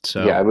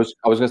 So I was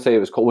gonna say it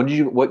was cool.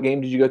 What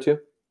game did you go to?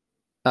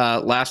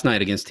 last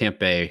night against Tampa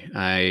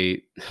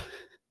Bay,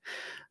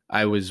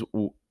 I was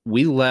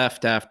we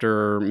left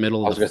after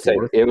middle I of was the gonna say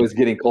fourth. it was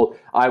getting cold. It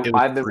was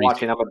I've been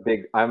freezing. watching.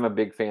 I'm a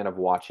big fan of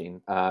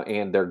watching,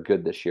 and they're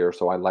good this year,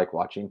 so I like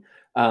watching.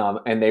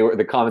 And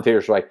the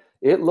commentators were like,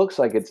 "It looks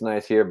like it's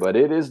nice here, but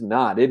it is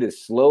not. It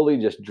is slowly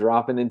just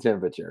dropping in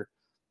temperature."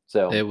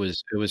 So It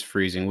was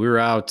freezing. We were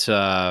out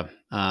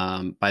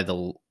by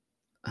the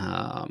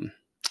um,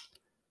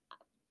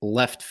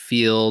 left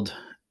field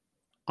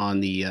on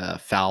the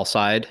foul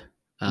side,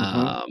 mhm.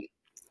 um,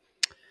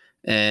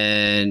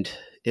 and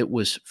it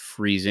was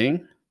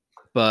freezing.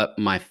 But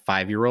my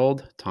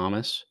 5-year-old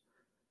Thomas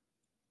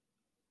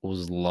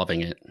was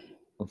loving it.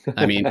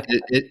 I mean,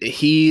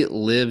 he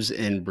lives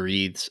and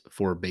breathes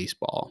for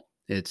baseball.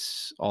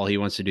 It's all he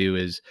wants to do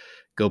is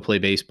go play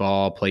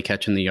baseball, play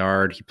catch in the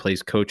yard. He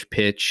plays coach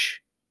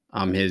pitch.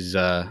 I'm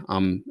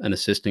an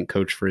assistant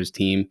coach for his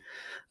team,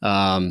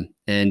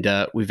 and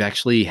we've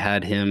actually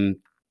had him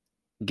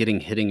getting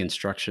hitting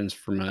instructions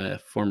from a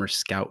former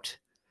scout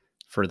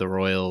for the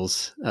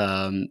Royals.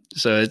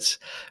 So it's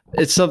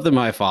something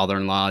my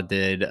father-in-law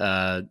did.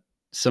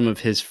 Some of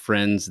his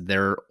friends,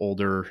 their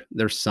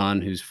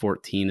son who's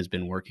 14 has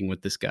been working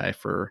with this guy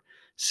for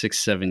 6,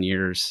 7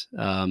 years.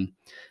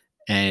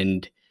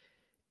 And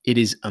it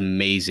is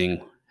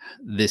amazing.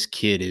 This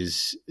kid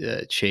is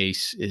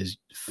Chase is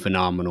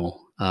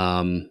phenomenal.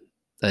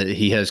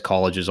 He has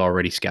colleges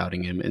already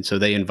scouting him, and so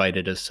they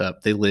invited us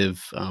up. They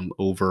live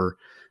over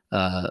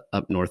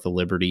up north of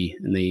Liberty,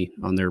 and they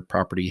on their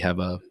property have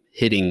a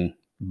hitting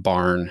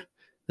barn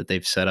that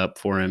they've set up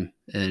for him,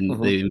 and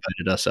Mhm. they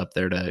invited us up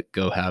there to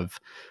go have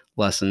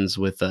lessons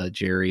with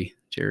Jerry.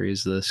 Jerry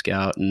is the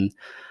scout, and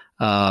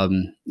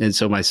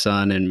so my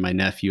son and my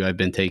nephew, I've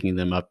been taking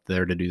them up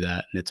there to do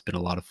that, and it's been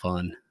a lot of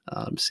fun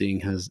seeing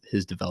his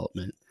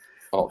development.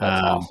 Oh,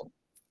 that's Um, awesome.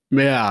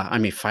 yeah, I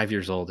mean, 5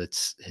 years old.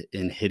 It's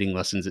in hitting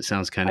lessons. It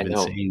sounds kind I of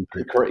know. insane,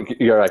 but Correct.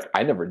 You're like,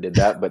 I never did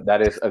that, but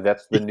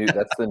that's the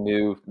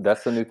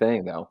new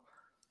thing though.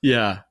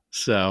 yeah.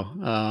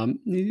 So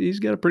he's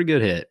got a pretty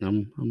good hit.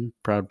 I'm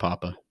proud,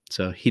 Papa.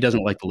 So he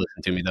doesn't like to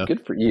listen to me though.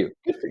 Good for you.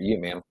 Good for you,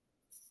 man.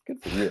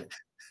 Good for you.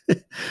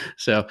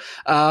 So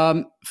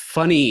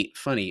funny.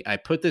 I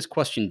put this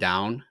question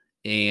down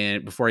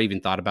and before I even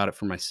thought about it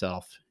for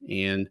myself,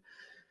 and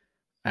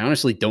I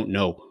honestly don't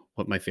know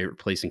what my favorite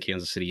place in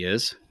Kansas City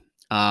is.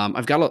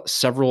 I've got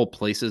several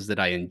places that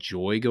I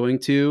enjoy going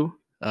to.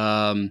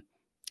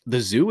 The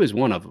zoo is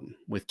one of them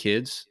with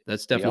kids.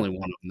 That's definitely Yep.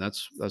 one of them.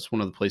 That's one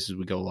of the places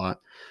we go a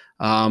lot.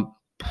 Um,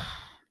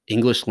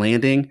 English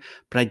Landing,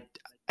 but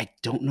I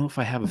don't know if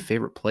I have a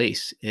favorite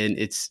place, and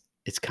it's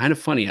kind of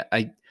funny.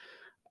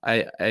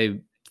 I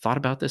thought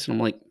about this, and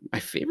I'm like, my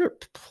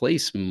favorite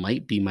place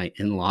might be my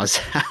in laws'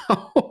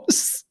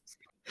 house.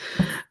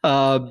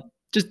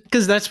 Just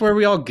because that's where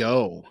we all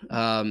go.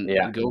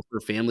 Yeah. We go for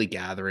family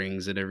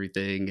gatherings and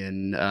everything,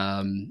 and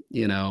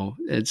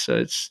it's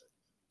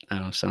I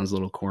don't know, sounds a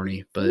little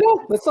corny, but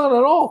No, that's not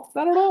at all.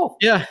 Not at all.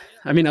 yeah,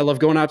 I mean, I love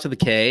going out to the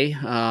K.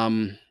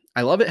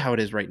 I love it how it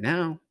is right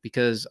now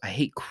because I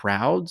hate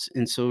crowds,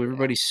 and so Yeah.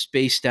 everybody's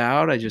spaced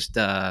out. I just,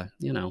 but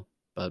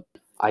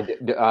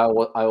I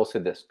will say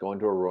this: going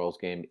to a Royals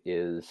game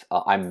is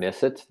I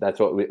miss it.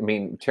 That's what I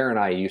mean. Tara and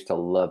I used to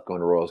love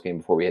going to Royals game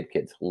before we had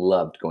kids.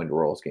 Loved going to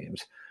Royals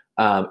games,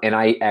 and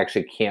I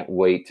actually can't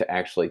wait to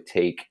actually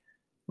take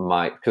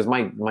because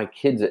my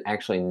kids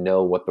actually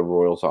know what the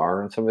Royals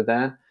are and some of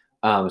that.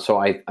 So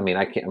I mean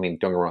I can't I mean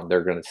don't get me wrong,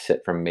 they're going to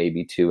sit for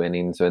maybe 2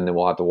 innings and then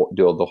we'll have to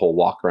do the whole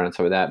walk around and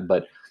some of that.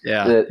 But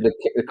yeah,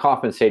 the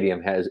Kauffman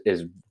Stadium has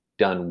is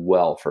done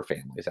well for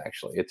families.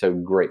 Actually, it's a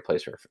great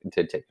place to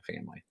take a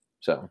family.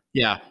 So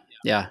yeah,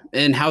 yeah,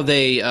 and how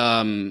they,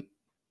 uh,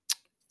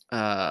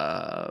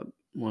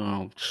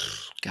 well,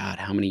 God,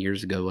 how many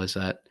years ago was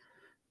that?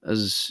 That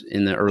was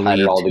in the tied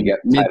it early all to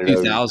together, mid tied it two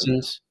over.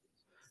 thousands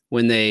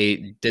when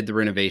they did the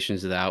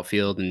renovations of the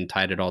outfield and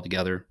tied it all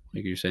together,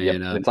 like you're Yep,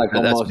 saying. and it's like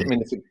That's almost. I big.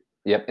 mean,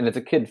 yep, and it's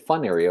a kid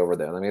fun area over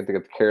there. I mean, they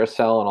got the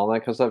carousel and all that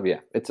kind of stuff. Yeah,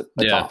 it's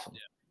Yeah, awesome.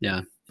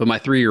 yeah. But my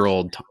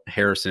 3-year-old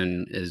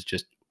Harrison is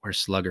just where's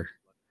Slugger,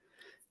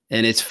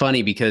 and it's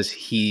funny because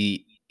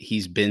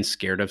he's been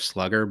scared of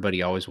Slugger, but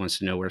he always wants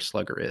to know where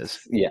Slugger is.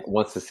 Yeah,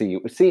 wants to see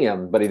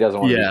him, but he doesn't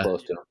want to be Yeah,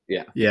 close to him.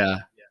 Yeah. yeah,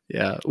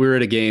 yeah. We were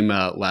at a game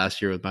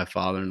last year with my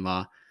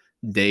father-in-law,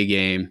 day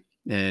game,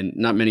 and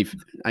not many.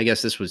 I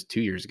guess this was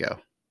 2 years ago.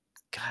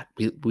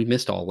 God, we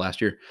missed all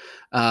last year.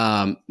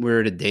 We were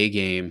at a day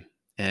game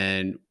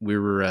and we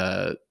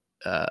were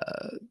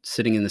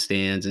sitting in the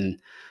stands and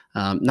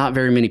not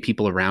very many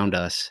people around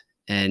us.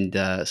 And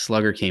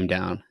Slugger came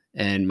down,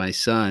 and my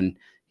son,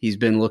 he's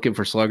been looking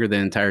for Slugger the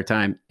entire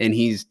time, and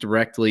he's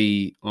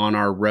directly on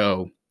our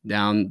row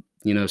down,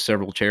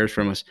 several chairs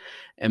from us.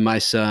 And my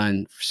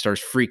son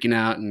starts freaking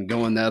out and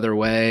going the other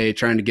way,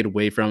 trying to get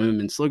away from him.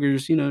 And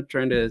Slugger's,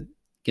 trying to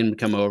get him to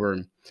come over.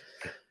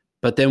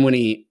 But then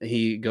when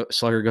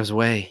Slugger goes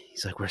away,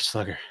 he's like, "Where's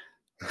Slugger?"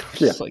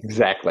 Yeah, like,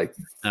 exactly.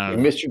 You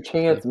missed your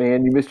chance,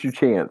 man. You missed your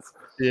chance.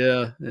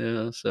 Yeah.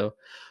 So,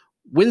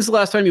 when's the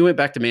last time you went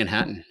back to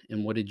Manhattan,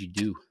 and what did you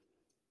do?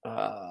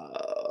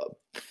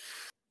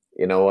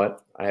 You know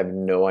what? I have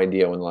no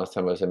idea when the last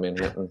time I was in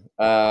Manhattan.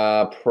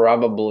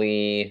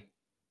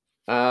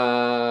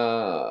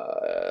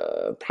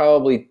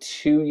 Probably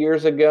 2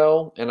 years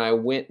ago, and I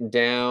went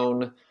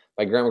down.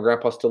 My grandma and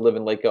grandpa still live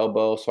in Lake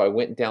Elbow, so I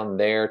went down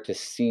there to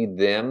see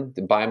them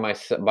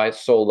by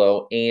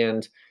solo.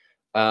 And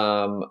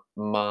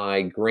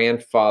my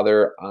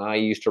grandfather, I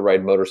used to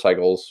ride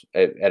motorcycles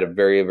at a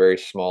very, very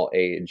small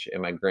age,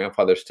 and my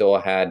grandfather still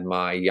had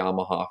my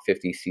Yamaha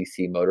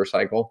 50cc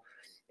motorcycle,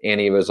 and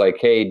he was like,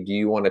 "Hey, do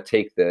you want to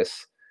take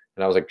this?"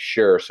 And I was like,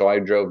 "Sure." So I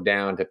drove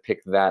down to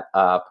pick that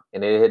up,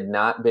 and it had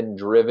not been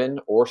driven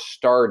or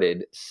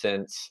started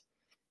since,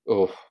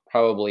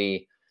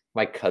 probably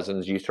my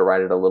cousins used to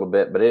ride it a little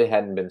bit, but it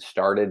hadn't been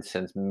started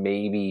since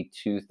maybe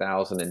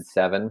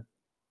 2007.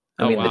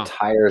 I mean, wow.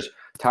 the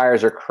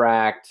tires are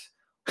cracked,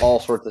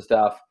 all sorts of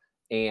stuff.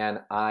 And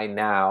I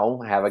now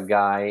have a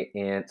guy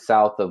in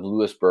south of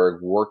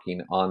Lewisburg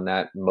working on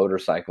that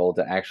motorcycle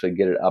to actually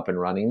get it up and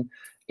running.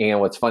 And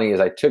what's funny is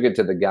I took it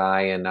to the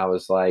guy and I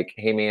was like,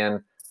 "Hey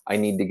man, I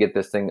need to get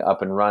this thing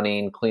up and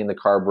running, clean the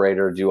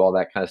carburetor, do all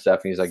that kind of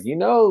stuff." And he's like,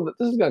 "That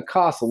this is going to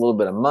cost a little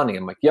bit of money."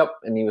 I'm like, "Yep."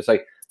 And he was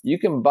like, "You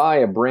can buy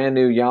a brand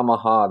new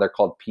Yamaha." They're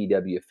called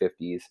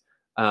PW50s.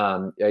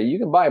 You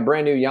can buy a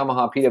brand new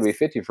Yamaha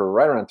PW50 for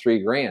right around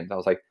 $3,000. I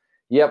was like,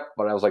 "Yep."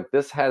 But I was like,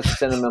 "This has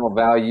sentimental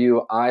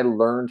value. I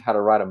learned how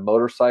to ride a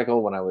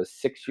motorcycle when I was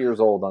 6 years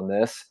old on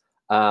this.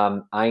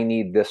 I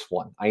need this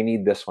one. I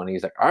need this one."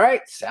 He's like, "All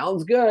right,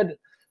 sounds good."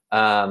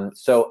 And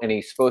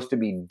he's supposed to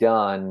be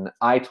done.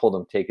 I told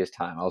him take his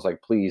time. I was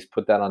like, "Please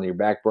put that on your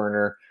back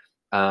burner.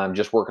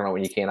 Just working on it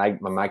when you can."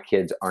 My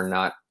kids are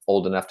not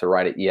old enough to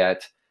ride it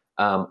yet.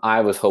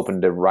 I was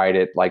hoping to ride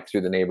it like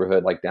through the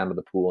neighborhood, like down to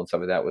the pool and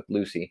stuff like that with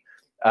Lucy.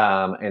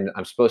 And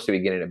I'm supposed to be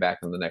getting it back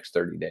in the next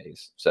 30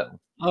 days. So,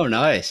 Oh,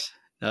 nice.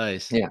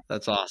 yeah.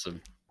 That's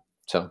awesome.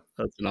 So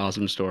That's an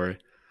awesome story.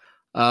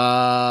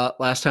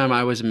 Last time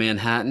I was in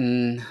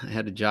Manhattan, I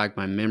had to jog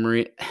my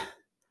memory.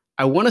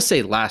 I want to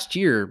say last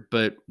year,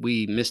 but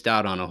we missed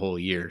out on a whole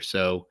year.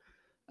 So,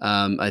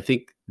 I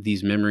think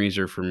these memories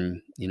are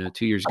from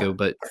 2 years ago.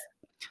 But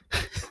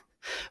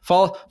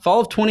fall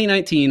of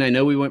 2019, I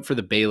know we went for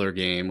the Baylor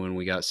game when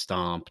we got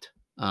stomped.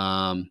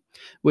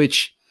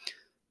 Which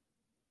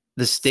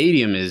the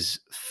stadium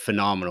is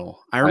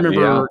phenomenal. I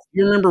remember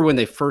You remember when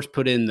they first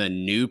put in the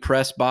new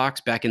press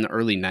box back in the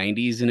early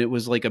 90s, and it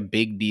was like a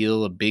big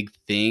deal, a big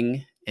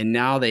thing. And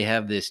now they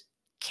have this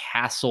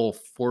castle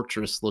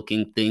fortress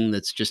looking thing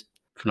that's just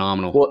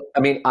phenomenal. Well, I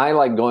mean, I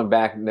like going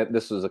back.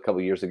 This was a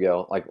couple years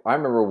ago. Like I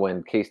remember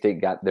when K-State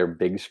got their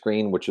big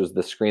screen, which was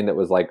the screen that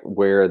was like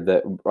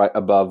right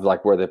above,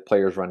 like where the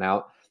players run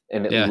out,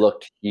 and it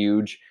looked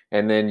huge.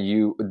 And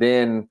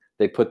then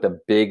they put the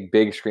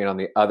big screen on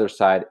the other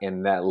side,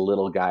 and that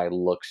little guy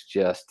looks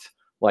just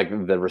like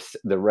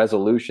the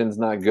resolution's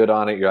not good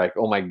on it. You're like,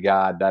 "Oh my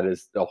God, that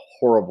is a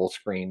horrible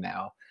screen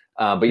now."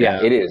 But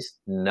yeah, it is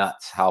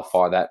nuts how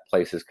far that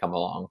place has come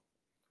along.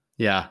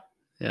 Yeah,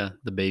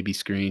 the baby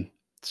screen.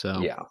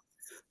 So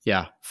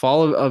yeah,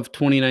 fall of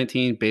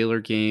 2019 Baylor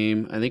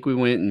game. I think we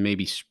went in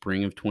maybe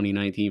spring of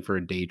 2019 for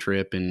a day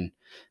trip, and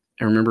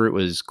I remember it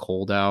was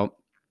cold out,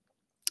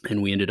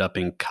 and we ended up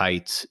in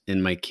kites.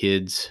 And my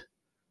kids,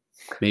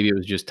 maybe it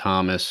was just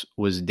Thomas,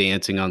 was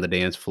dancing on the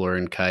dance floor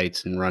in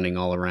kites and running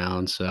all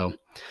around. So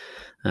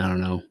I don't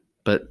know,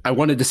 but I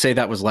wanted to say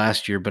that was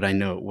last year, but I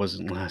know it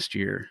wasn't last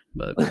year.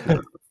 But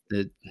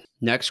the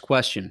next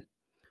question.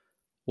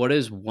 What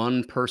is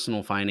one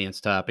personal finance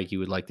topic you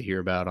would like to hear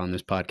about on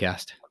this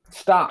podcast?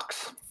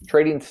 Stocks,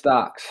 trading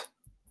stocks.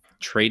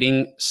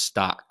 Trading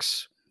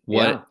stocks.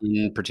 What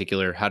in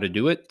particular? How to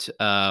do it?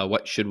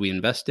 What should we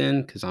invest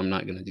in? Because I'm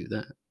not going to do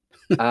that.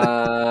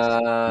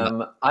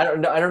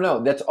 I don't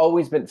know. That's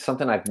always been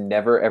something I've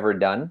never ever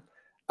done,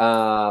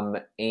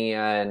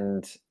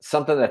 and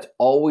something that's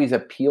always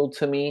appealed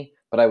to me,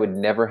 but I would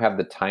never have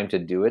the time to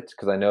do it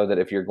because I know that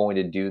if you're going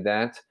to do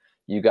that,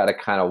 you got to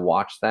kind of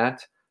watch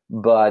that.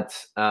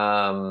 But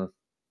I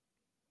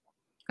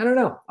don't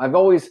know. I've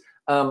always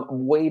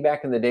way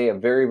back in the day, a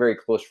very, very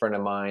close friend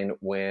of mine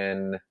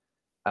who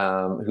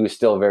is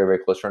still a very, very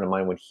close friend of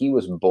mine, when he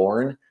was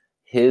born,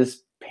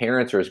 his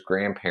parents or his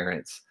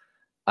grandparents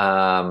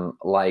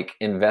like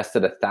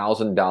invested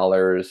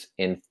 $1,000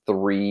 in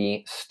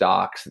 3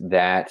 stocks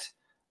that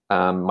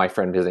my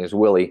friend, his name is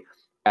Willie,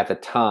 at the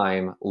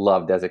time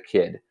loved as a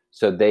kid.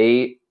 So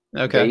they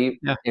Okay. they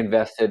Yeah.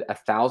 invested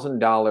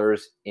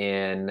 $1,000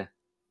 in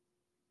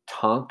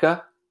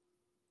Tonka,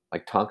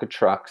 like Tonka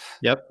trucks,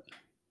 Yep.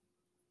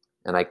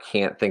 and I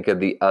can't think of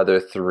the other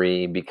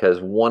three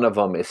because one of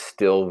them is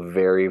still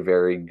very,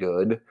 very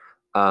good.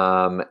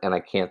 And I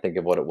can't think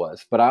of what it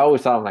was, but I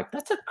always thought, I'm like,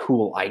 that's a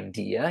cool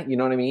idea. You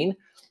know what I mean?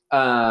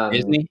 Um,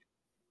 Disney.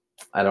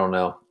 I don't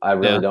know. I Yeah.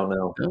 really don't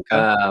know.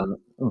 Okay.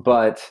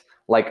 But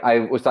like I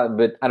was thought,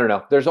 but I don't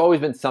know. There's always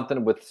been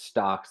something with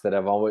stocks that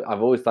I've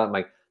always thought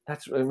like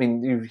that's. I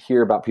mean, you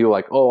hear about people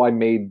like, oh, I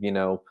made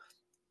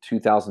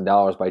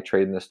 $2,000 by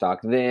trading the stock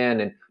then.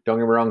 And don't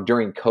get me wrong,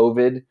 during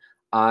COVID,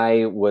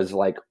 I was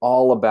like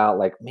all about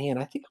like, man,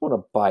 I think I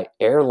want to buy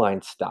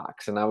airline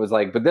stocks. And I was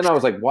like, but then I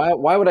was like, why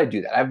would I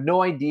do that? I have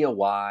no idea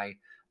why.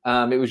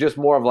 It was just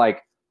more of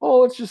like, oh,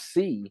 let's just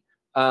see.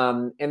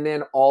 And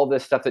then all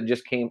this stuff that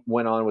just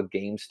went on with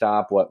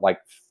GameStop, like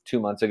 2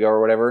 months ago or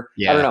whatever.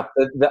 I don't Yeah.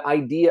 know. The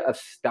idea of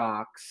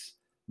stocks,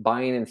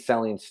 buying and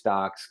selling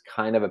stocks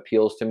kind of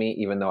appeals to me,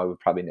 even though I would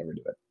probably never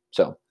do it.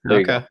 So there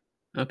you go. Okay.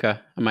 Okay.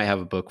 I might have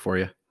a book for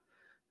you.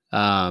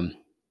 Um,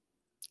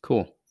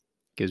 cool.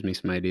 Gives me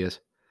some ideas.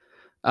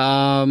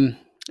 All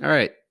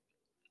right.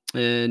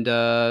 And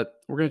we're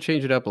gonna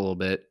change it up a little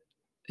bit.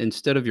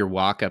 Instead of your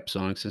walk-up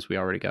song, since we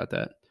already got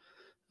that,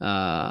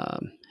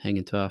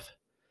 Hanging Tough.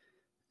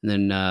 And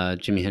then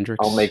Jimi I'll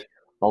Hendrix. make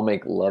I'll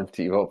make love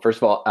to you. Well, first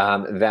of all,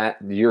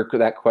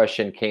 that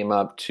question came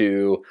up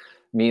to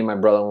me and my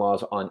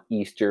brother-in-laws on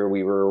Easter.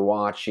 We were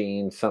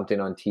watching something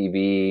on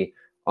TV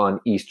on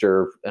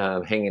Easter,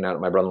 hanging out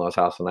at my brother-in-law's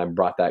house, and I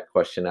brought that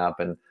question up,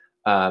 and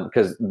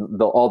because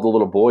all the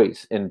little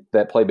boys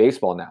that play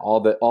baseball now,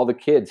 all the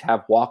kids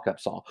have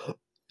walk-up songs.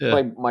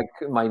 Yeah.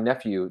 My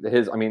nephew,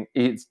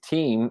 his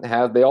team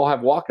they all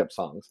have walk-up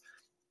songs,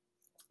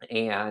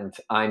 and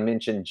I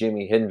mentioned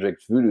Jimi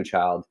Hendrix Voodoo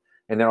Child,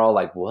 and they're all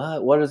like,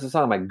 "What? What is the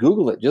song?" I'm like,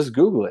 "Google it, just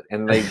Google it."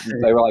 And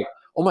they were like,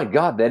 "Oh my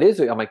God, that is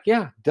it." I'm like,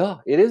 "Yeah, duh,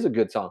 it is a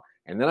good song."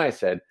 And then I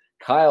said,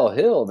 Kyle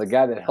Hill, the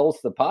guy that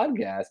hosts the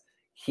podcast,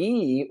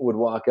 he would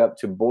walk up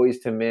to Boys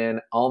to Men,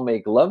 "I'll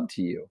Make Love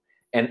to You,"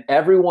 and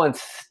everyone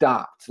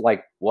stopped,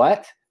 like,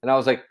 "What?" And I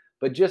was like,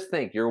 "But just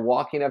think, you're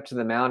walking up to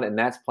the mound and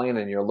that's playing,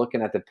 and you're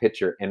looking at the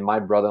picture." And my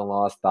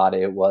brother-in-laws thought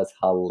it was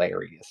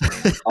hilarious,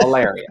 man,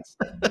 hilarious.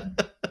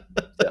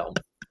 So.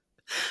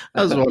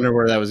 I was wondering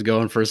where that was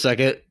going for a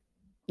second.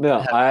 No,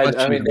 Had I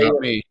questions mean about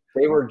me.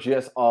 they were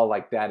just all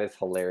like, "That is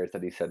hilarious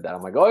that he said that."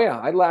 I'm like, "Oh yeah,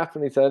 I laughed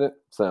when he said it."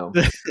 So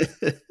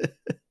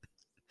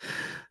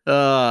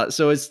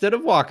So instead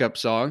of walk-up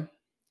song,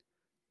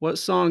 what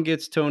song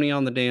gets Tony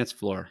on the dance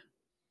floor?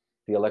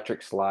 the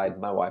electric slide,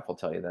 my wife will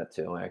tell you that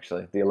too.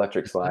 Actually, the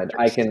electric slide.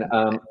 Electric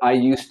I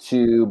used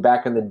to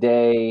back in the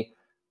day.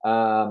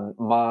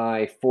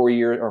 My 4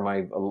 years or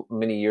my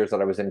many years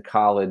that I was in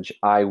college,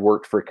 I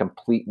worked for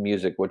Complete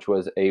Music, which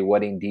was a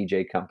wedding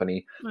DJ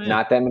company. Oh, yeah.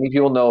 Not that many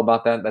people know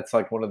about that. That's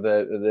like one of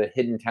the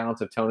hidden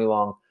talents of Tony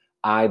Long.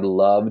 I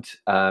loved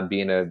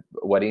being a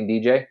wedding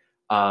DJ.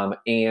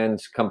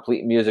 And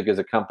Complete Music is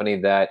a company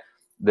that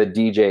the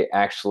DJ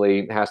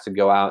actually has to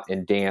go out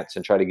and dance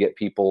and try to get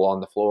people on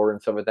the floor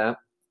and stuff like that.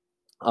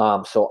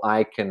 So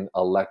I can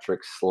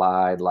electric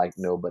slide like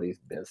nobody's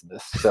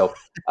business. So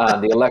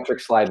the electric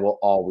slide will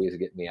always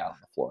get me out on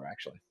the floor,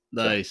 actually.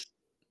 So Nice.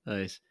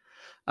 Nice.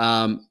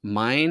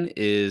 Mine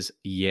is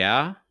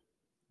Yeah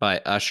by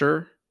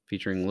Usher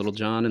featuring Little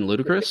John and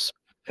Ludacris.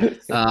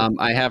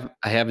 I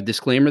have a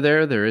disclaimer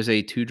there. There is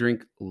a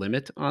 2-drink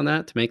limit on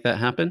that to make that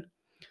happen.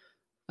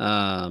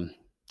 Um,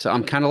 so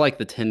I'm kind of like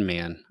the Tin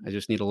Man. I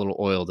just need a little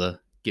oil to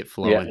get yeah,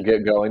 flowing.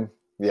 get going.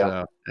 Yeah.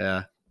 So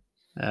yeah,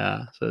 yeah.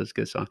 So it's a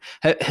good song.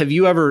 Have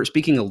you ever,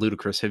 speaking of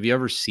Ludacris, have you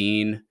ever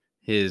seen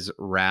his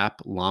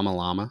rap Llama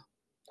Llama?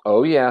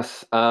 Oh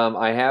yes,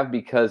 I have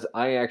because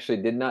I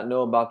actually did not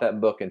know about that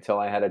book until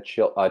I had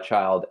a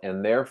child,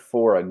 and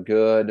therefore a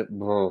good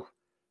 4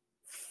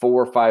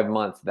 or 5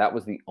 months. That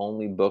was the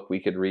only book we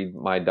could read.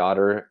 My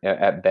daughter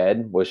at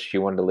bed was she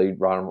wanted to read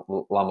Llama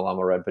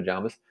Llama Red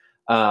Pajamas,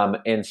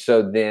 and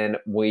so then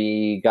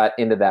we got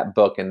into that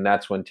book, and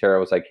that's when Tara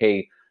was like,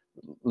 "Hey,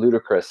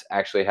 Ludacris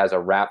actually has a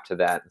rap to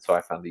that," and so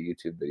I found the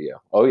YouTube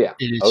video. Oh yeah,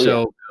 It is oh yeah,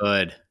 so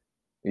good.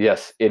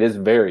 yes, it is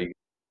very.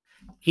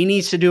 He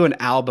needs to do an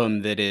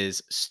album that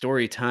is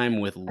story time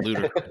with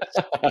Ludacris.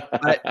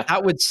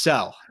 That would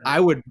sell. I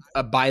would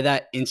buy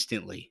that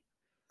instantly.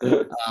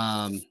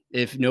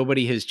 If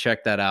nobody has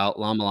checked that out,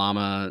 Llama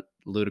Llama,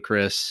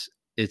 Ludacris,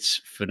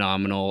 it's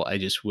phenomenal. I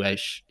just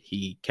wish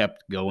he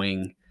kept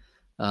going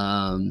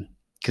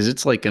because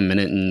it's like a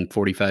minute and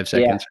 45 Yeah,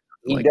 seconds, or something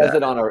he like does that.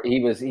 it on a. He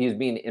was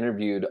being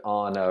interviewed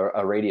on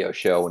a radio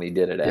show when he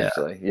did it. Yeah,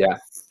 Actually, yeah,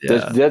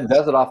 yeah,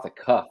 does it off the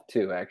cuff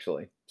too.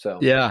 Actually, so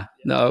yeah.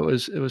 No, it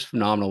was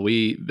phenomenal.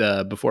 We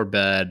before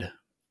bed,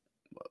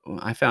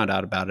 I found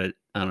out about it.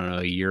 I don't know,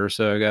 a year or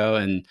so ago,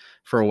 and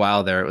for a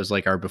while there, it was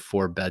like our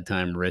before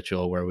bedtime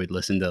ritual where we'd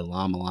listen to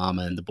Llama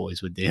Llama and the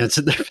boys would dance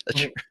in their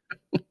bedroom.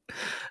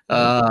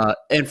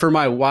 And for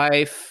my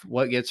wife,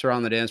 what gets her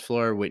on the dance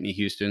floor? Whitney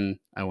Houston.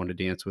 I want to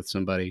dance with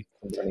somebody.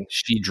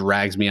 She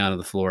drags me onto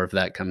the floor if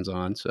that comes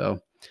on. So,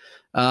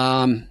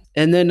 and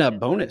then a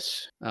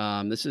bonus.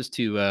 This is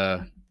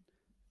to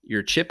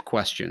your chip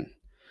question.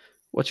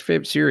 What's your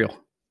favorite cereal?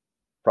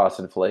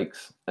 Frosted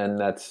Flakes,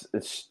 and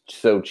it's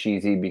so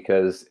cheesy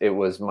because it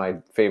was my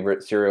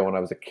favorite cereal when I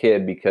was a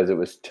kid because it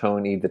was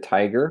Tony the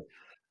Tiger.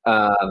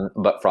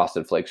 But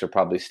Frosted Flakes are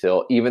probably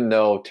still, even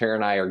though Tara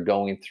and I are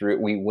going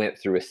through, we went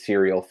through a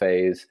cereal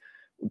phase.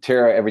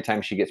 Tara, every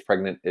time she gets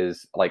pregnant,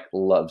 is like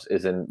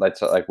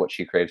that's like what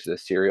she craves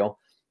is cereal,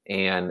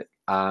 and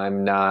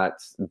I'm not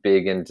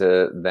big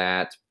into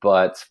that.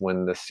 But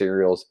when the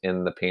cereal's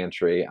in the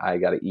pantry, I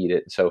got to eat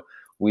it. So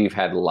we've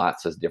had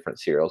lots of different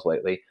cereals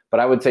lately.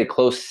 But I would say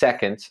close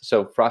second.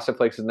 So Frosted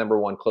Flakes is number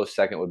one. Close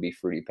second would be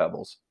Fruity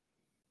Pebbles.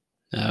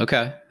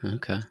 Okay.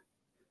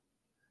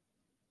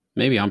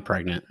 Maybe I'm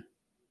pregnant.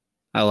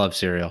 I love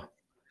cereal.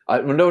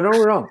 No,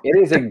 we're wrong. It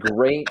is a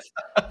great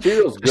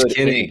cereal's Just good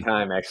kidding.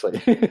 anytime,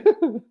 actually.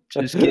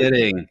 Just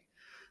kidding.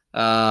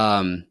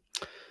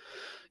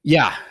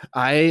 Yeah,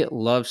 I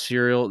love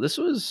cereal. This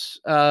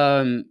was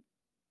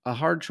a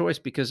hard choice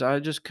because I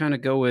just kind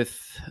of go with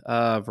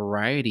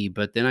variety,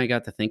 but then I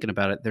got to thinking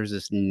about it. There's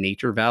this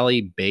Nature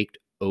Valley baked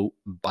oat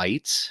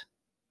bites.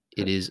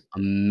 It is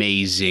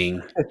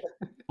amazing.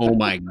 Oh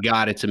my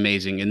God, it's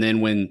amazing. And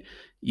then when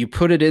you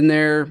put it in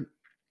there,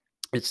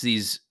 it's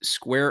these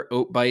square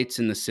oat bites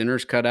and the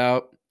center's cut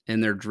out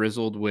and they're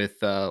drizzled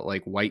with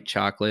like white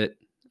chocolate.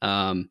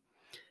 And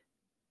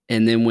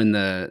then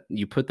when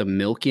you put the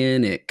milk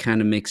in, it kind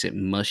of makes it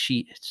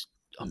mushy. It's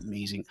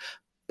amazing.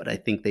 But I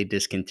think they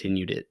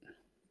discontinued it.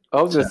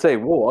 I was going to say,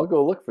 whoa, I'll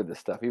go look for this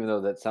stuff, even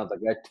though that sounds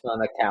like a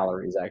ton of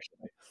calories,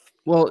 actually.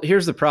 Well,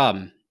 here's the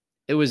problem.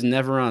 It was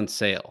never on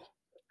sale,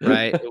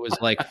 right? It was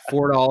like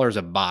 $4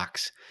 a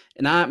box.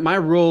 And my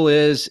rule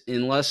is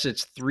unless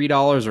it's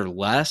 $3 or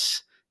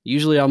less,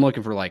 usually I'm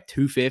looking for like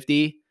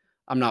 $2.50.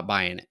 I'm not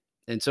buying it.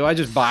 And so I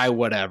just buy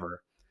whatever's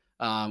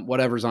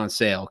on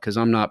sale because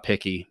I'm not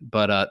picky.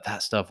 But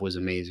that stuff was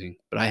amazing.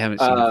 But I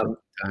haven't seen it for a long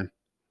time.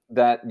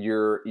 That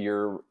your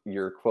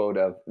quote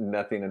of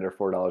nothing under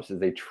 $4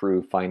 is a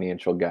true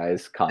financial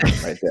guy's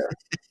comment right there.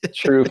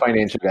 True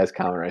financial guy's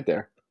comment right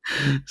there.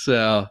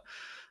 So,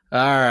 all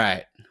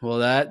right. Well,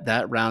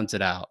 that rounds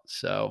it out.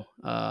 So,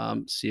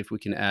 see if we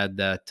can add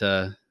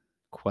that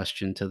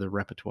question to the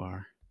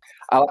repertoire.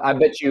 I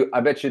bet you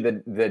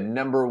the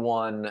number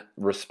one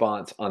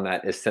response on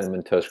that is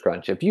Cinnamon Toast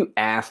Crunch. If you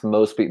ask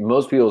most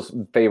people's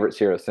favorite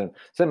cereal,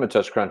 Cinnamon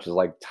Toast Crunch is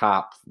like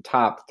top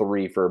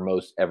three for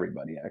most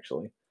everybody,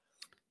 actually.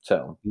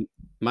 So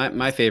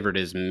my favorite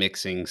is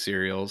mixing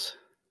cereals.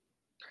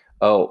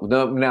 Oh,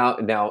 no, now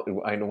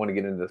I don't want to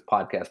get into this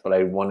podcast, but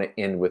I want to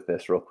end with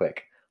this real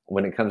quick.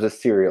 When it comes to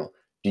cereal,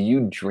 do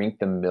you drink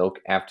the milk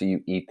after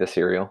you eat the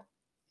cereal?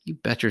 You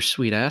bet your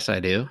sweet ass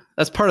I do.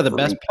 That's part of the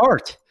best Freak.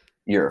 part.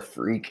 You're a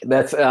freak.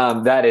 That's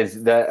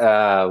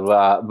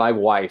my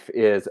wife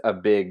is a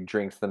big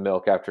drinks the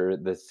milk after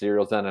the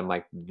cereal's done. I'm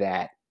like,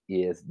 that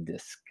is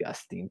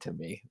disgusting to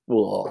me.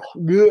 Well,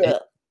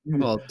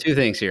 two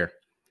things here.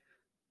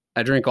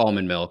 I drink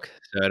almond milk,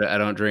 so I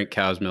don't drink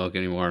cow's milk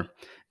anymore.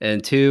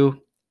 And two,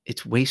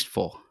 it's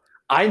wasteful.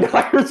 I know.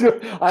 I was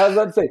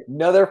about to say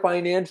another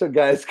financial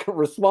guy's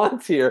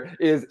response here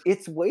is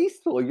it's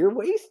wasteful. You're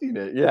wasting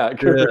it. Yeah,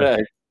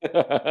 correct.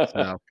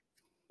 So,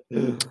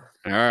 all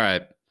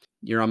right,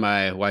 you're on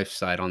my wife's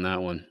side on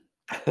that one.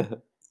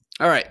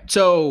 All right.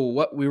 So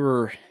what we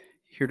were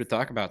here to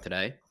talk about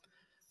today,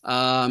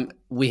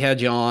 we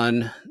had you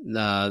on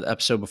the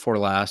episode before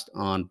last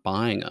on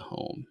buying a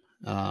home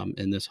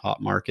in this hot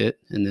market,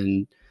 and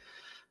then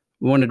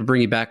we wanted to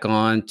bring you back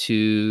on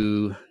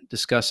to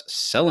discuss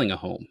selling a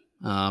home.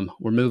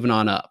 We're moving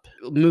on up.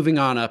 Moving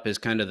on up is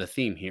kind of the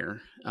theme here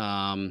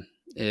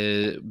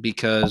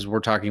because we're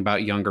talking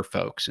about younger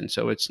folks. And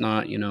so it's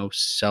not,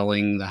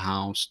 selling the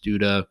house due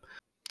to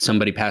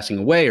somebody passing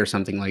away or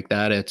something like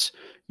that. It's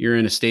you're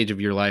in a stage of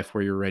your life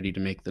where you're ready to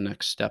make the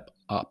next step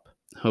up.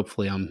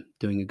 Hopefully I'm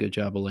doing a good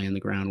job of laying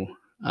the ground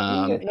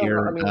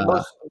here. I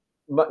mean,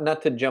 but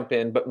not to jump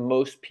in, but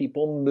most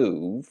people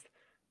move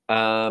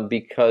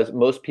because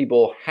most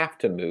people have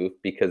to move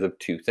because of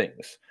two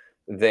things.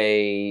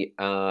 They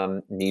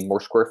need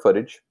more square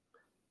footage,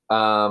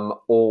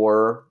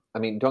 or I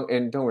mean, don't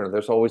worry.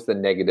 There's always the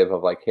negative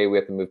of like, hey, we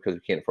have to move because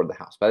we can't afford the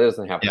house. But that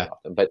doesn't happen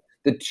often. But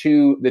the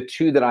two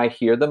that I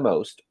hear the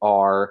most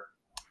are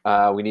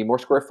we need more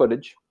square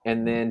footage,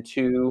 and then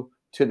two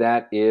to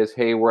that is,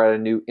 hey, we're at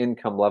a new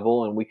income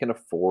level and we can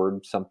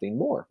afford something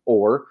more,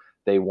 or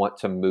they want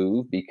to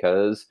move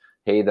because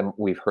hey,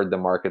 we've heard the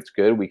market's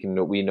good. We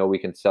know we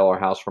can sell our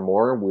house for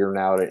more. We're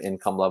now at an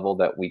income level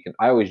that we can.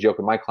 I always joke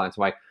with my clients,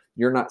 I'm like,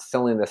 you're not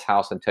selling this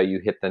house until you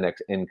hit the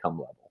next income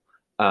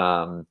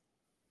level.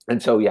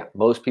 And so, yeah,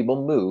 most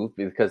people move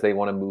because they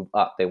want to move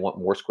up. They want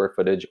more square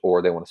footage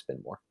or they want to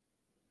spend more.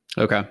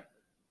 Okay.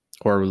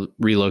 Or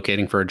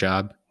relocating for a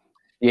job.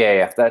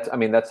 Yeah.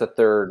 That's a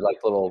third like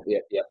little,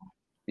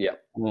 yeah.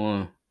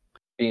 Well,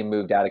 Being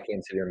moved out of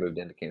Kansas City or moved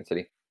into Kansas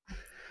City.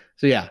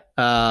 So yeah.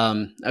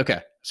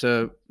 Okay.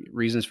 So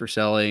reasons for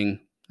selling,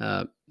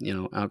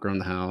 outgrown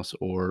the house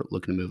or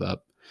looking to move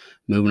up,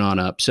 moving on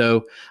up.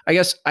 So I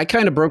guess I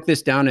kind of broke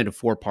this down into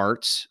 4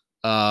 parts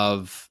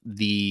of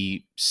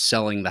the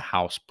selling the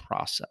house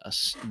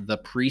process. The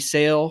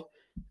pre-sale.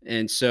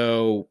 And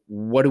so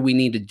what do we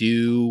need to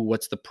do?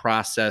 What's the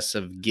process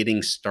of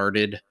getting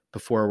started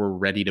before we're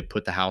ready to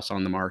put the house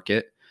on the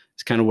market?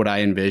 It's kind of what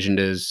I envisioned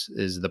is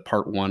the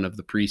part 1 of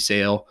the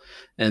pre-sale.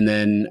 And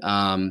then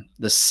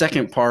the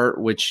second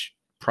part, which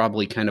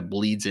probably kind of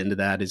bleeds into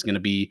that, is going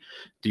to be,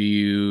 do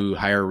you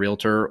hire a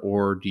realtor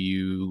or do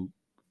you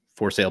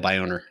for sale by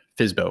owner,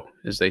 FSBO,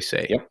 as they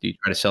say? Yep. Do you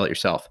try to sell it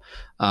yourself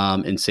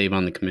and save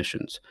on the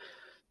commissions?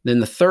 Then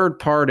the third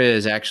part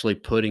is actually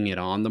putting it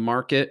on the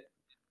market,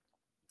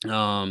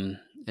 and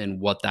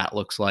what that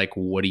looks like.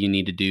 What do you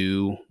need to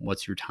do?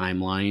 What's your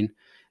timeline?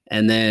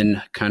 And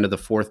then kind of the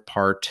fourth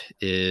part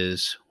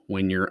is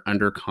when you're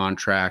under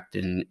contract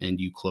and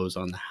you close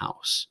on the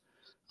house.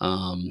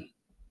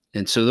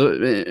 And so,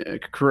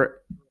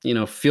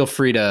 feel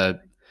free to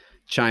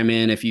chime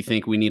in if you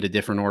think we need a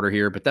different order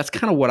here, but that's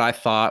kind of what I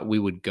thought we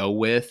would go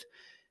with.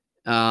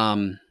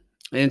 And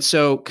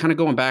so kind of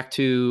going back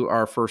to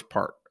our first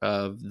part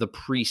of the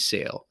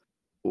pre-sale,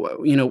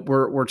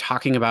 we're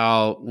talking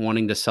about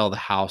wanting to sell the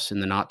house in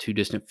the not too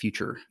distant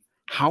future.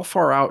 How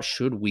far out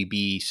should we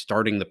be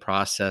starting the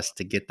process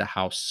to get the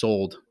house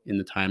sold in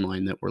the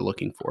timeline that we're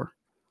looking for?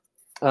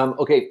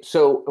 Okay,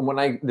 so when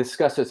I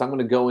discuss this, I'm going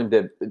to go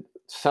into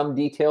some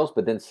details,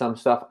 but then some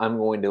stuff I'm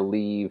going to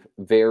leave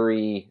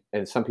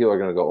and some people are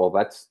going to go, "Oh,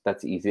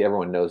 that's easy.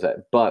 Everyone knows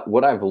that." But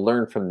what I've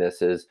learned from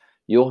this is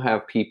you'll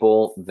have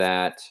people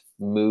that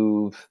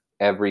move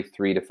every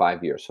 3 to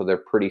 5 years, so they're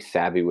pretty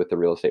savvy with the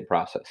real estate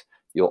process.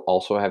 You'll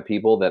also have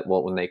people that,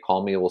 well, when they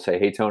call me, will say,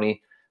 "Hey,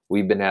 Tony,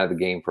 we've been out of the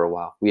game for a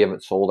while. We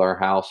haven't sold our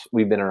house.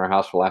 We've been in our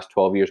house for the last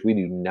 12 years. We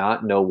do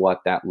not know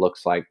what that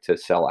looks like to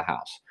sell a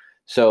house."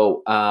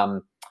 So,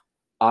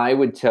 I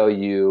would tell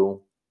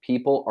you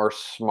people are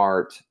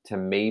smart to,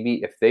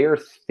 maybe if they are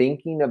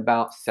thinking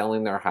about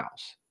selling their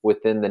house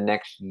within the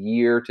next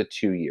year to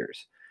 2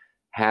 years,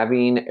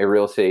 having a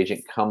real estate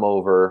agent come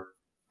over,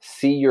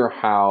 see your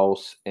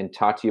house, and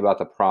talk to you about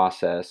the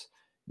process.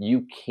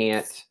 You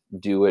can't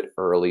do it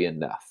early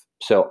enough.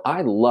 So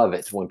I love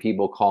it when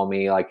people call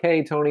me like,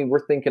 "Hey, Tony,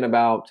 we're thinking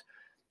about,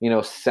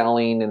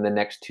 selling in the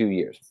next 2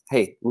 years.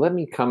 Hey, let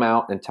me come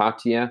out and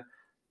talk to you.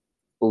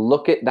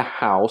 Look at the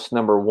house,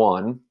 number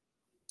one,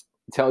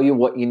 tell you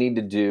what you need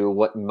to do,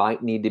 what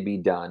might need to be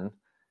done.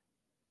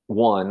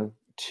 One,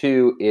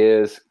 two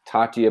is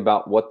talk to you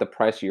about what the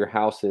price of your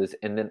house is.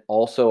 And then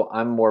also,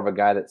 I'm more of a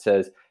guy that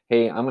says,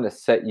 hey, I'm going to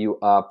set you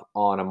up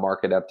on a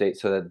market update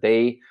so that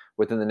they,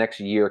 within the next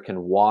year,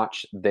 can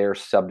watch their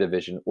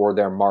subdivision or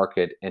their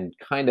market and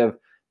kind of,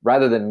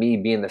 rather than me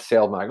being the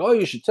salesman, like, oh,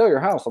 you should sell your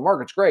house. The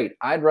market's great.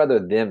 I'd rather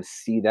them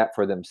see that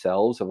for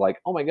themselves of like,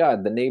 oh my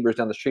God, the neighbors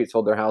down the street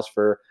sold their house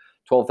for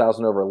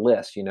 12,000 over a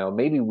list.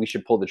 Maybe we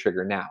should pull the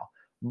trigger now.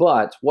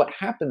 But what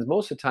happens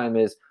most of the time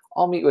is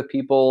I'll meet with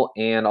people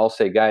and I'll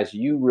say, guys,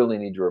 you really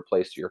need to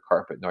replace your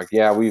carpet. And they're like,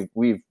 yeah,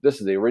 we've this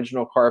is the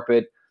original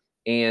carpet.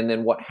 And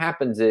then what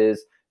happens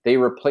is they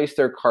replace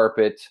their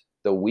carpet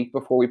the week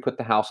before we put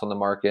the house on the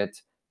market.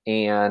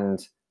 And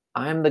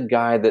I'm the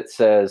guy that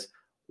says,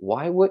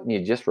 why wouldn't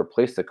you just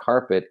replace the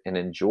carpet and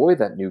enjoy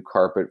that new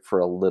carpet for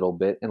a little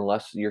bit,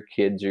 unless your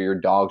kids or your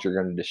dogs are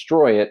going to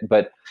destroy it?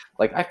 But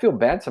like, I feel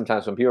bad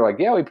sometimes when people are like,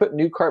 yeah, we put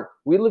new carpet.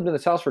 We lived in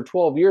this house for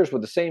 12 years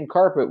with the same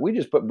carpet. We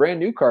just put brand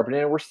new carpet in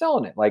and we're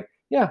selling it. Like,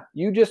 yeah,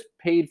 you just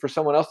paid for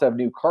someone else to have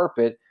new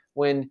carpet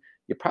when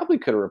you probably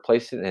could have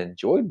replaced it and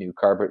enjoyed new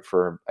carpet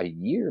for a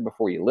year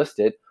before you list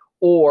it.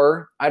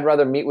 Or I'd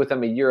rather meet with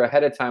them a year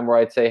ahead of time where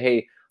I'd say,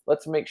 hey,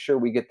 let's make sure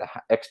we get the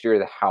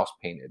exterior of the house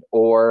painted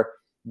or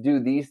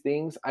do these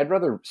things. I'd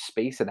rather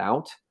space it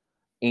out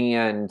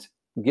and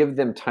give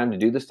them time to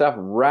do the stuff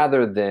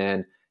rather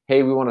than,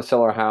 hey, we want to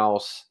sell our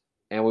house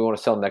and we want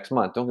to sell next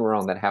month. Don't get me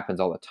wrong, that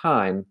happens all the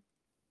time.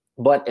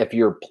 But if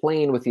you're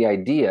playing with the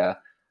idea,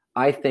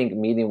 I think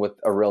meeting with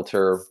a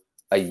realtor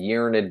a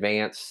year in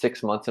advance,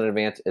 6 months in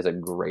advance is a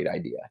great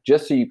idea.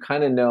 Just so you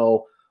kind of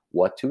know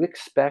what to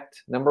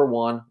expect, number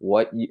one,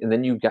 and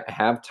then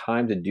have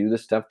time to do the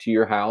stuff to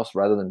your house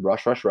rather than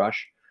rush, rush,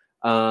 rush.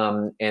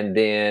 And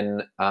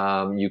then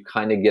you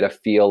kind of get a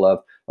feel of,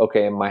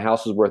 okay, my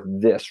house is worth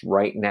this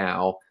right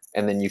now.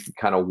 And then you can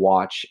kind of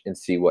watch and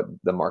see what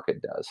the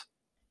market does.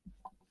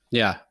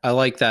 Yeah, I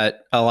like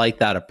that. I like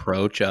that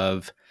approach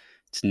of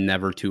it's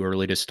never too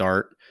early to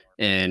start.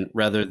 And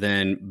rather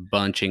than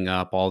bunching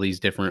up all these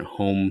different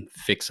home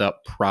fix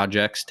up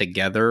projects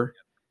together,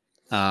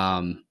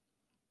 um,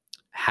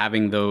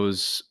 having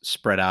those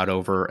spread out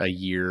over a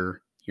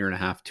year, year and a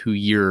half, 2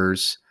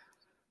 years,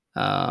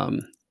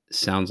 um,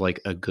 sounds like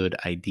a good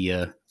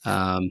idea.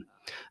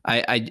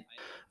 I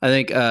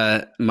think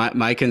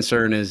my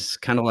concern is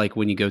kind of like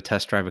when you go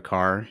test drive a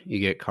car, you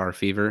get car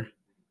fever.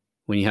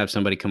 When you have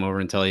somebody come over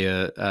and tell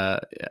you,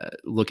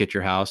 look at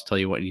your house, tell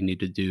you what you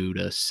need to do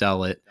to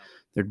sell it,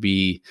 there'd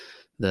be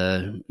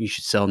the you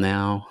should sell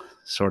now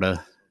sort of.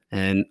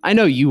 And I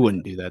know you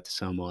wouldn't do that to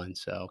someone.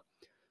 So,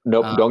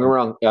 Nope, um, don't get me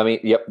wrong. I mean,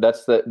 yep,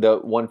 that's the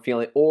one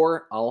feeling.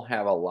 Or I'll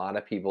have a lot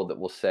of people that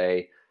will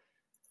say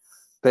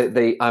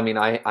that I mean,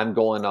 I'm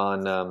going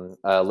on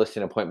a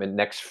listing appointment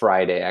next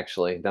Friday,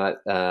 actually. Not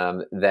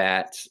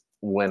that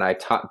when I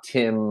talked,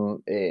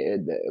 Tim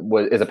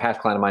is a past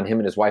client of mine. Him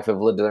and his wife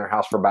have lived in their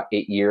house for about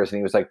 8 years, and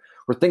he was like,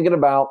 "We're thinking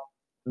about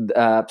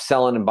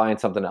selling and buying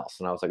something else."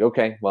 And I was like,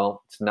 "Okay,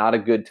 well, it's not a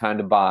good time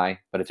to buy,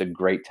 but it's a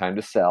great time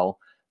to sell."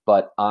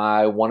 But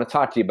I want to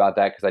talk to you about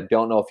that because I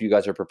don't know if you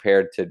guys are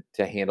prepared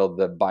to handle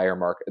the buyer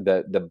market,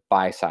 the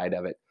buy side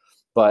of it.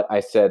 But I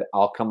said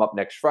I'll come up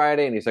next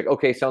Friday, and he's like,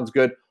 "Okay, sounds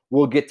good.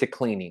 We'll get to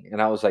cleaning."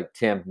 And I was like,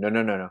 "Tim, no,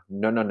 no, no, no,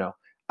 no, no, no.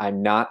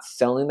 I'm not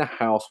selling the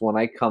house when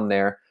I come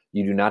there.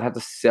 You do not have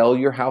to sell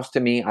your house to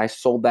me. I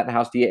sold that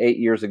house to you 8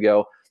 years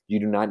ago. You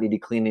do not need to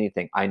clean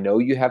anything. I know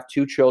you have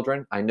 2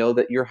 children. I know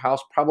that your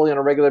house probably on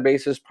a regular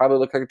basis probably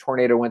looks like a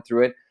tornado went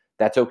through it.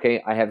 That's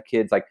okay. I have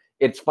kids." Like,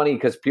 it's funny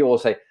because people will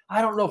say,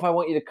 "I don't know if I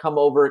want you to come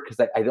over,"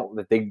 because I don't.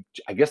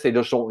 I guess they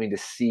just don't want me to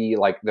see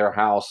like their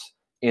house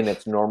in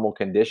its normal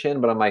condition.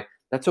 But I'm like,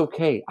 that's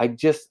okay. Let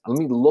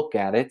me look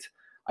at it.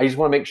 I just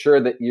want to make sure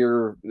that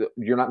you're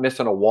not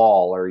missing a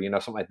wall or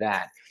something like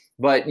that.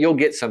 But you'll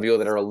get some people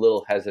that are a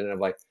little hesitant of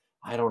like,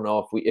 "I don't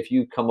know if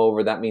you come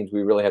over, that means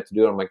we really have to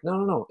do it." I'm like, no,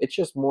 no, no. It's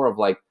just more of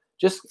like,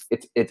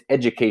 it's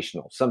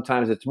educational.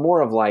 Sometimes it's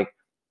more of like,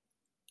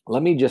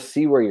 let me just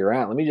see where you're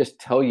at. Let me just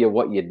tell you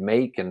what you'd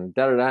make and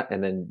da da da,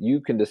 and then you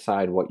can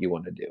decide what you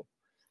want to do.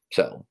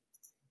 So,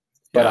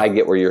 but yeah, I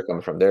get where you're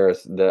coming from.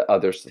 There's the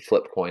other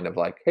flip coin of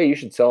like, "Hey, you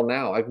should sell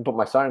now. I can put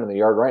my sign in the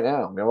yard right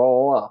now." Blah, blah,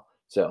 blah, blah.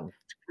 So,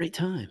 it's a great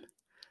time.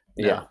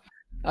 yeah.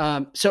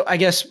 No. So I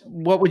guess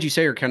what would you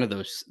say are kind of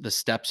the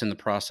steps in the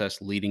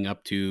process leading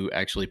up to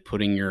actually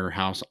putting your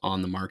house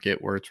on the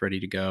market where it's ready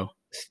to go?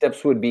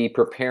 Steps would be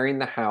preparing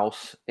the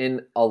house.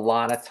 And a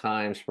lot of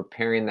times,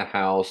 preparing the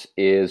house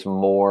is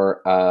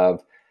more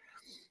of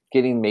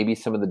getting maybe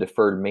some of the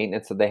deferred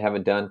maintenance that they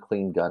haven't done,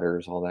 clean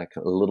gutters, all that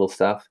kind of little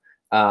stuff.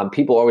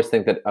 People always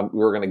think that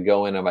we're going to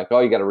go in and I'm like, "Oh,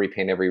 you got to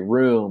repaint every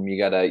room. You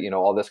got to,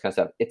 all this kind of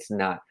stuff." It's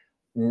not.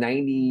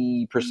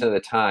 90% of the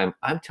time,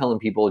 I'm telling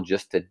people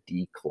just to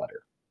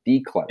declutter,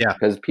 Yeah.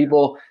 because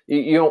people,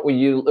 when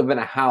you live in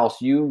a house,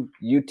 you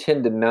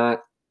tend to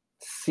not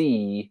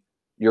see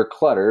your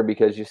clutter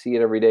because you see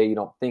it every day. You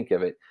don't think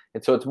of it.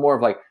 And so it's more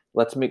of like,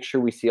 let's make sure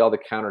we see all the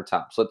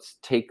countertops. Let's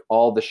take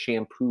all the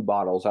shampoo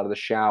bottles out of the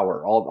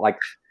shower, all like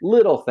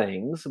little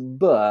things,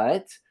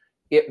 but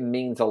it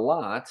means a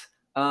lot.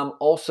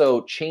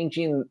 Also,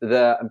 changing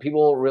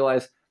people don't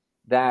realize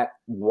that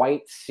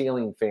white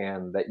ceiling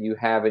fan that you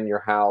have in your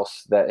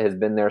house that has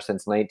been there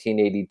since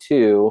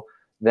 1982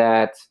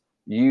 that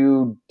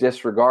you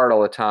disregard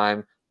all the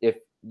time. If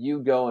you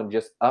go and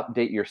just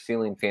update your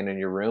ceiling fan in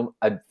your room,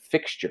 a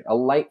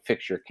light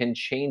fixture can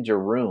change a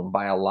room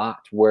by a lot,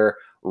 where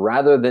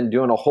rather than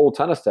doing a whole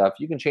ton of stuff,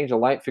 you can change a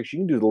light fixture.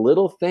 You can do the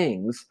little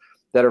things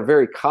that are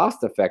very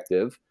cost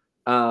effective,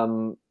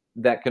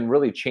 that can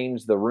really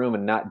change the room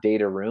and not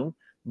date a room.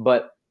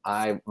 But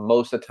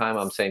most of the time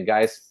I'm saying,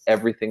 guys,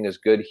 everything is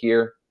good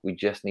here. We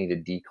just need to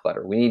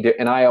declutter. We need to,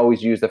 and I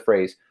always use the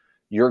phrase,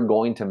 "You're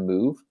going to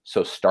move,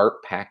 so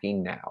start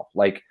packing now."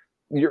 Like,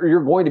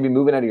 you're going to be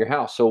moving out of your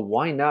house, so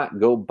why not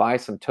go buy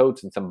some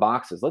totes and some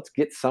boxes? Let's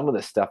get some of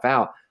this stuff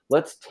out.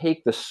 Let's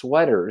take the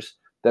sweaters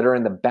that are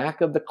in the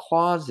back of the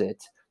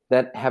closet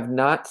that have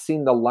not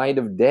seen the light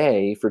of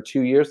day for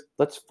 2 years.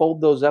 Let's fold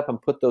those up and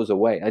put those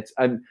away.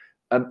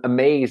 I'm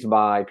amazed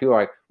by people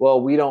are like,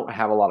 "Well, we don't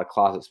have a lot of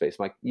closet space."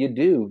 I'm like, you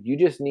do. You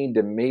just need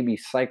to maybe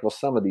cycle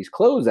some of these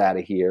clothes out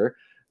of here,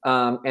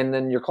 and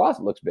then your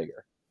closet looks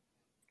bigger.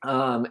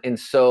 And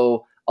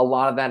so a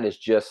lot of that is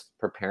just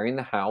preparing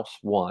the house,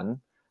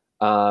 one.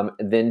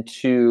 Then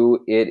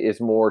two, it is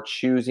more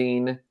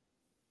choosing.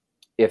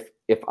 If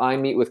I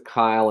meet with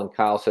Kyle and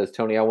Kyle says,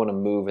 "Tony, I want to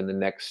move in the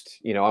next,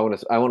 I want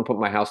to put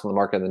my house on the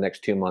market in the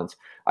next 2 months,"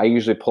 I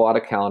usually pull out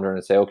a calendar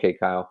and say, "Okay,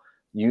 Kyle,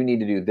 you need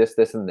to do this,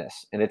 this, and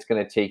this, and it's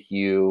going to take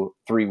you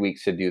 3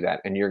 weeks to do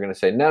that." And you're going to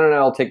say, "No, no, no,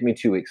 it'll take me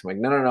 2 weeks." I'm like,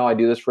 "No, no, no, I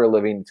do this for a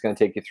living. It's going to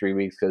take you 3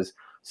 weeks because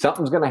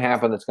something's going to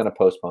happen that's going to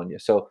postpone you.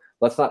 So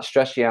let's not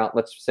stress you out.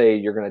 Let's say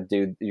you're going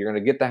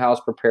to get the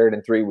house prepared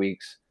in 3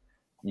 weeks.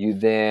 You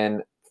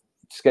then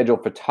schedule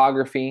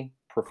photography,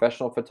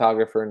 professional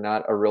photographer,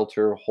 not a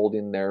realtor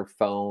holding their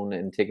phone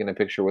and taking a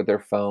picture with their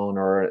phone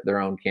or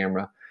their own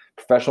camera.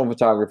 Professional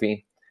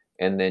photography,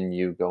 and then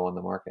you go on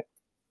the market."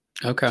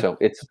 Okay. So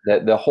it's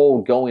the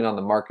whole going on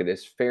the market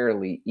is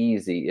fairly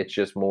easy. It's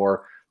just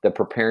more the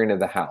preparing of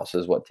the house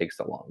is what takes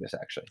the longest.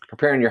 Actually,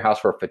 preparing your house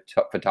for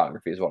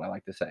photography is what I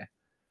like to say.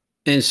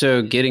 And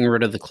so getting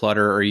rid of the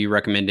clutter, are you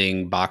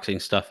recommending boxing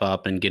stuff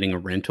up and getting a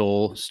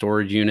rental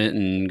storage unit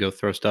and go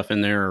throw stuff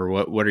in there?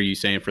 Or what are you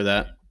saying for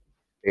that?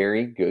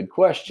 Very good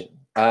question.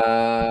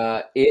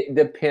 It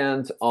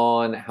depends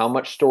on how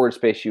much storage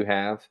space you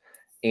have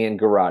and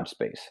garage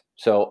space.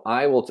 So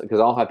I will, because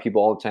I'll have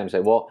people all the time say,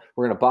 well,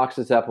 we're going to box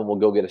this up and we'll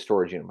go get a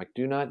storage unit. I'm like,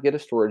 do not get a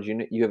storage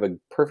unit. You have a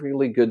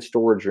perfectly good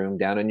storage room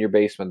down in your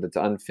basement that's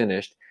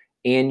unfinished,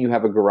 and you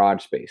have a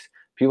garage space.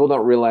 People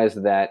don't realize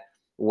that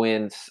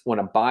when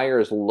a buyer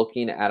is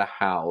looking at a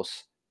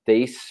house,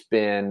 they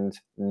spend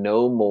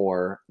no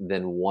more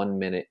than 1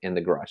 minute in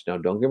the garage. Now,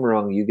 don't get me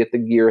wrong, you get the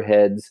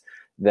gearheads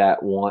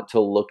that want to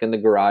look in the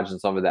garage and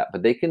some of that,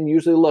 but they can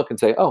usually look and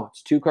say, oh,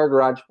 it's a 2-car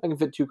garage. I can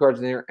fit 2 cars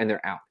in there, and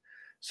they're out.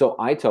 So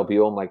I tell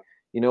people, I'm like,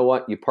 you know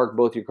what? You park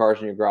both your cars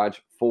in your garage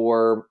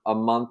for a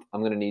month.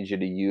 I'm going to need you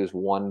to use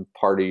one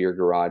part of your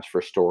garage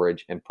for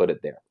storage and put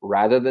it there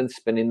rather than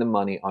spending the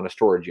money on a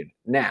storage unit.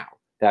 Now,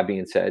 that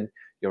being said,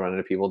 you'll run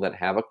into people that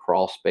have a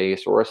crawl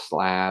space or a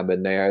slab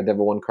and they have a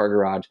 1-car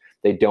garage.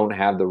 They don't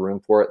have the room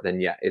for it.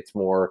 Then, yeah, it's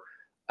more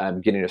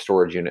getting a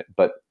storage unit.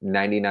 But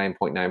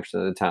 99.9%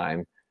 of the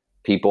time,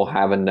 people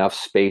have enough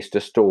space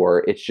to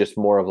store. It's just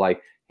more of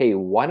like, hey,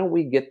 why don't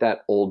we get that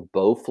old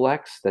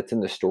Bowflex that's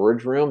in the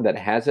storage room that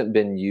hasn't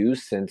been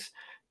used since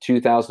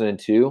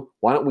 2002?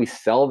 Why don't we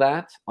sell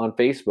that on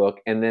Facebook?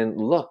 And then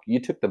look, you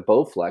took the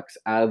Bowflex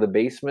out of the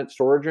basement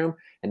storage room,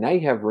 and now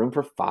you have room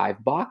for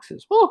 5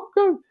 boxes. Oh,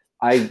 good.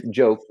 I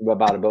joke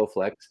about a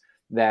Bowflex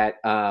that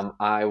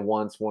I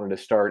once wanted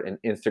to start an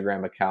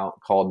Instagram account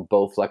called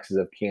Bowflexes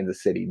of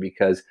Kansas City,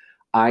 because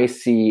I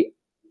see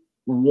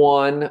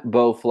one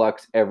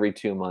Bowflex every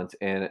 2 months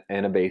in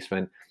a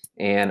basement,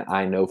 and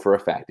I know for a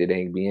fact it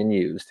ain't being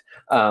used.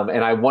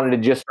 And I wanted to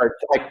just start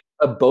like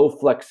a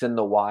Bowflex in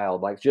the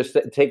wild, like just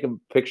take a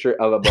picture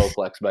of a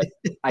Bowflex. But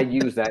I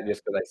use that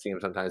just because I see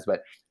them sometimes.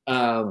 But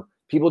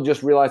people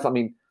just realize, I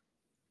mean,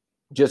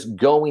 just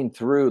going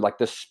through like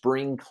the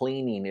spring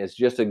cleaning is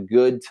just a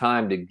good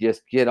time to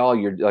just get all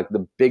your, like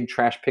the big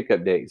trash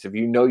pickup days. If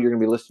you know you're going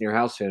to be listing your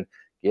house soon,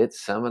 get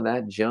some of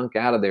that junk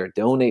out of there,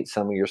 donate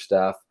some of your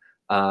stuff,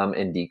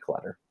 and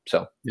declutter.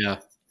 So Yeah.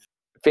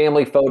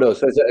 family photos.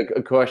 So it's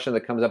a question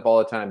that comes up all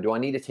the time. Do I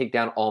need to take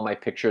down all my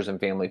pictures and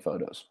family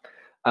photos?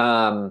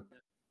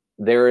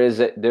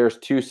 There's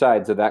 2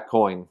 sides of that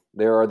coin.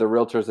 There are the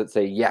realtors that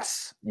say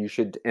yes, you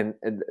should, and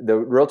the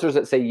realtors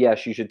that say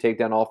yes, you should take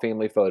down all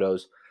family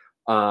photos,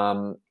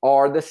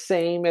 are the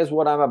same as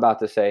what I'm about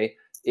to say.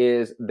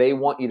 Is they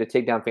want you to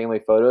take down family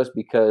photos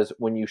because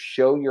when you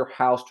show your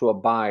house to a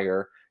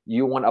buyer,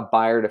 you want a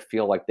buyer to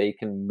feel like they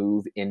can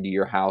move into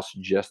your house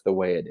just the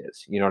way it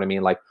is. You know what I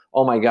mean? Like,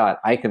 oh my God,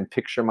 I can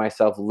picture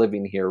myself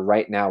living here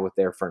right now with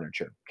their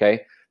furniture.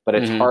 Okay. But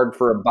it's hard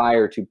for a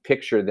buyer to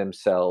picture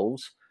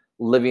themselves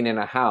living in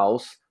a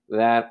house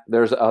that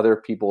there's other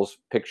people's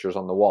pictures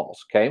on the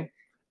walls. Okay.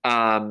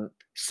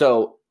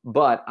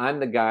 But I'm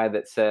the guy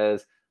that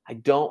says, I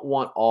don't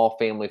want all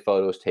family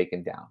photos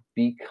taken down,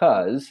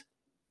 because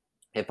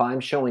if I'm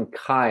showing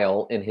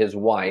Kyle and his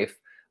wife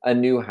a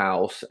new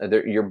house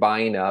that you're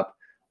buying up,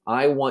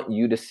 I want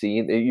you to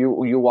see that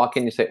you walk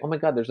in and you say, oh my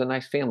God, there's a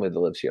nice family that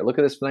lives here. Look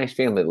at this nice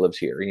family that lives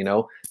here. You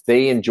know,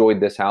 they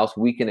enjoyed this house.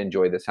 We can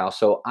enjoy this house.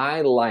 So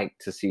I like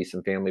to see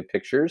some family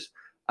pictures.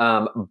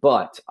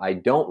 But I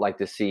don't like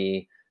to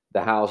see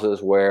the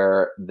houses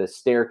where the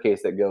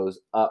staircase that goes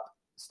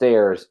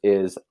upstairs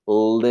is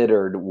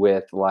littered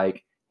with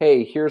like,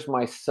 hey, here's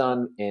my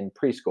son in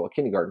preschool,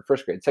 kindergarten,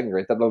 first grade, second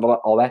grade, blah, blah, blah,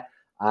 all that.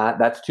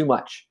 That's too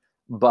much.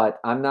 But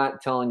I'm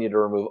not telling you to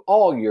remove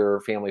all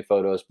your family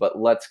photos, but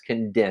let's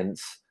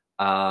condense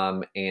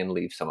and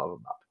leave some of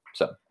them up.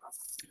 So,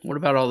 what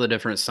about all the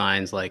different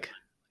signs like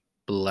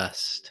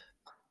blessed?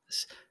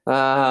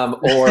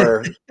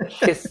 Or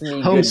kiss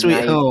me Home sweet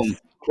goodnight. home.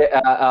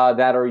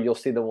 That, or you'll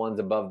see the ones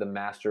above the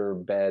master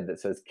bed that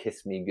says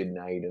 "kiss me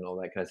goodnight" and all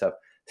that kind of stuff.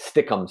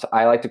 Stickums.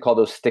 I like to call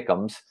those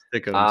stickums.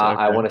 Stickums.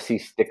 I Okay. want to see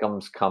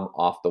stickums come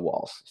off the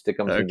walls.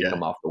 Stickums need to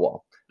come off the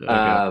wall.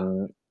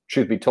 Okay.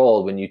 Truth be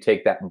told, when you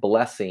take that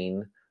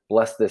blessing,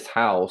 bless this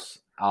house,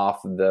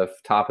 off the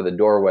top of the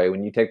doorway,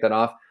 when you take that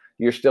off,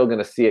 you're still going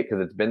to see it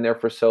because it's been there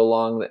for so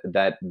long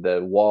that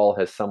the wall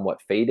has somewhat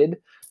faded.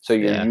 So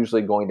you're Yeah.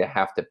 usually going to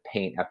have to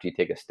paint after you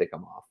take a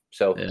stickum off.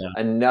 So Yeah.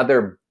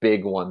 another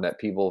big one that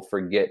people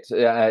forget,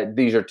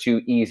 these are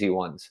 2 easy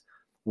ones.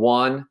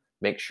 One,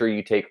 make sure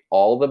you take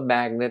all the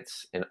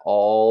magnets and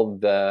all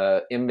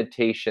the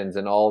invitations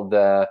and all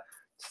the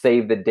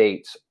save the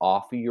dates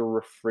off of your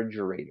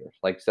refrigerator.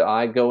 Like, so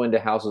I go into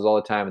houses all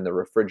the time and the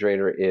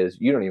refrigerator is,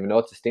 you don't even know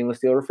it's a stainless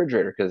steel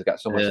refrigerator because it's got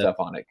so much stuff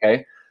on it.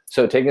 Okay.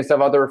 So taking stuff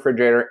out of the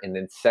refrigerator. And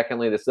then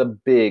secondly, this is a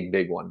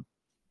big one.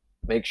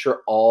 Make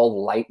sure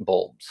all light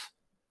bulbs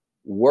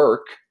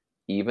work,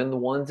 even the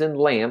ones in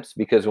lamps,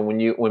 because when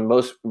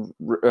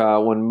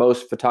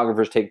most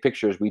photographers take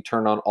pictures, we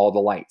turn on all the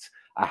lights.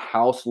 A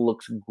house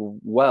looks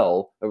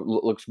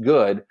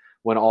good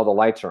when all the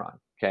lights are on.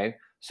 Okay.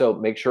 So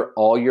make sure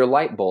all your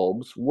light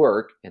bulbs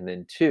work. And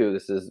then 2,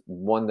 this is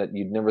one that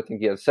you'd never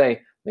think you'd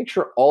say, make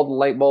sure all the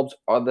light bulbs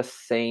are the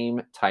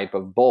same type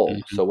of bulb.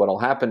 Mhm. So what'll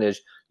happen is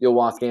you'll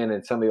walk in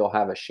and somebody will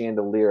have a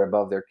chandelier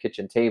above their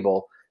kitchen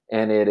table,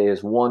 and it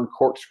is one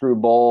corkscrew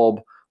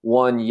bulb,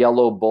 one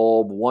yellow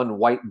bulb, one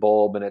white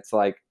bulb. And it's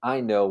like, I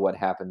know what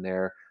happened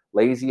there.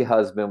 Lazy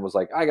husband was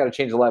like, I got to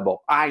change the light bulb.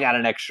 I got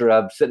an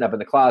extra sitting up in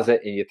the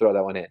closet, and you throw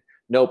that one in.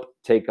 Nope.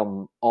 Take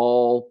them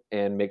all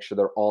and make sure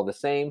they're all the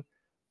same.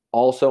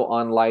 Also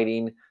on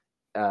lighting,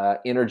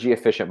 energy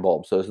efficient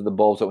bulbs. Those are the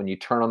bulbs that when you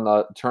turn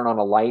on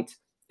a light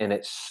and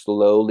it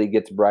slowly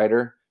gets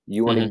brighter,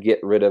 you want to Mhm. get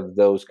rid of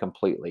those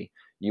completely.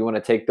 You want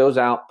to take those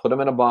out, put them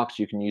in a box.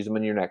 You can use them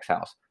in your next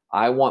house.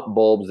 I want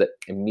bulbs that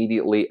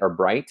immediately are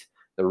bright.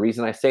 The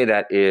reason I say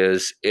that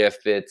is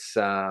if it's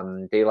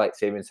daylight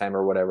savings time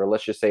or whatever,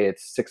 let's just say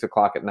it's 6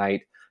 o'clock at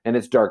night and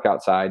it's dark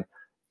outside.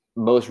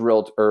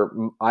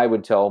 I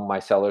would tell my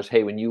sellers,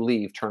 hey, when you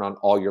leave, turn on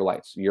all your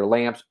lights, your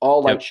lamps,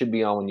 all Yep. lights should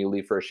be on when you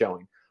leave for a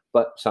showing.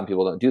 But some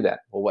people don't do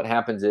that. Well, what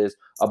happens is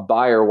a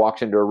buyer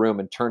walks into a room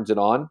and turns it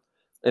on.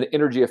 An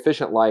energy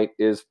efficient light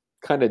is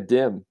kind of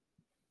dim,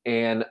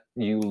 and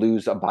you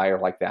lose a buyer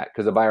like that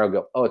because the buyer will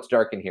go, "Oh, it's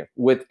dark in here."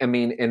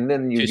 And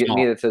then you Too get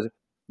me small. that says,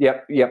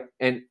 "Yep, yep,"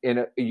 and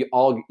you'll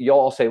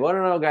all say, "Well,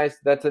 no, guys,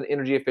 that's an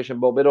energy efficient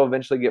bulb. It'll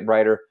eventually get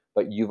brighter,"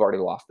 but you've already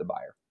lost the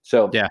buyer.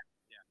 So Yeah.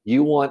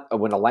 you want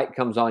when a light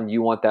comes on,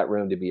 you want that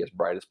room to be as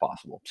bright as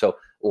possible. So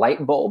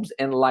light bulbs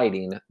and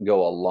lighting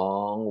go a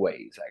long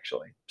ways,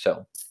 actually.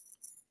 So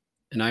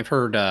And I've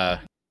heard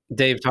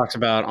Dave talks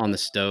about on the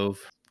stove,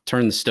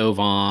 turn the stove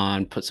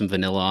on, put some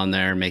vanilla on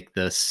there, make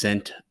the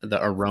scent,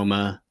 the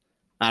aroma.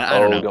 I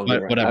don't oh, know, don't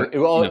get but me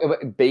wrong.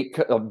 whatever.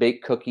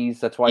 Bake cookies.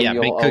 That's why Yeah,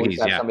 you'll baked always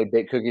cookies. have Yeah. somebody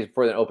bake cookies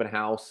for an open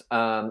house.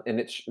 And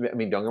don't get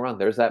me wrong.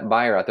 There's that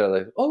buyer out there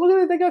like, oh, look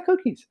at it, they got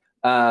cookies.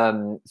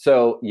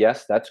 So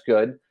yes, that's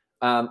good.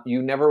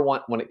 You never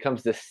want when it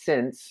comes to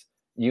scents,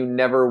 you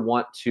never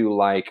want to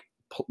like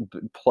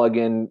plug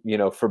in,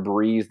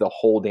 Febreze the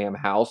whole damn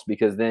house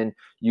because then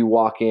you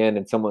walk in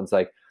and someone's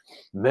like,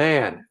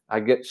 man, I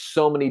get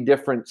so many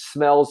different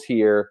smells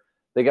here.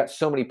 They got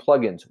so many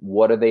plugins.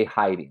 What are they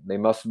hiding? They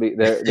must be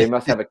there. They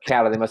must have a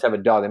cat or they must have a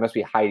dog. They must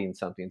be hiding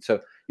something. So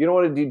you don't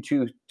want to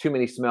do too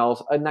many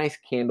smells. A nice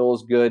candle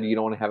is good. You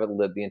don't want to have it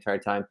lit the entire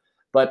time.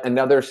 But a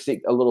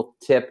little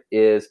tip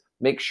is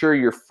make sure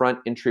your front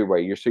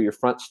entryway, your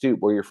front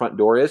stoop where your front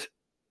door is,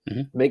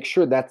 Mhm. make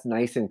sure that's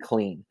nice and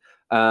clean.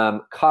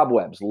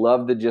 Cobwebs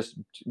love to just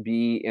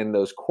be in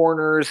those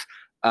corners.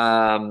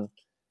 Um,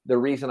 the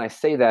reason I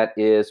say that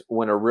is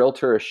when a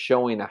realtor is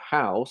showing a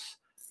house,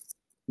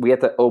 we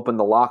have to open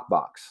the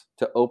lockbox.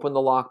 To open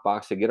the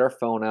lockbox, to get our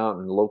phone out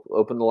and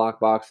open the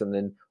lockbox and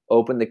then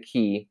open the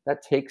key,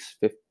 that takes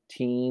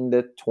 15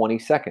 to 20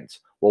 seconds.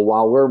 Well,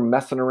 while we're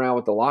messing around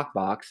with the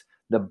lockbox,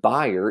 the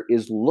buyer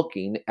is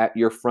looking at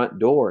your front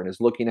door and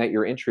is looking at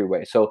your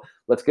entryway. So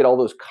let's get all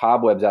those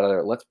cobwebs out of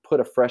there. Let's put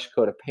a fresh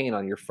coat of paint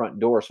on your front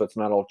door so it's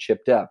not all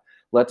chipped up.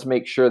 Let's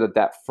make sure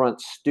that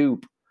front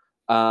stoop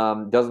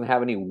doesn't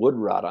have any wood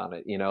rot on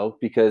it,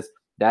 because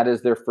that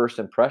is their first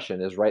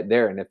impression is right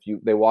there. And if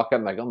they walk up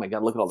and like, oh my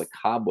God, look at all the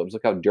cobwebs,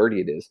 look how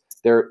dirty it is.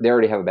 They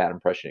already have a bad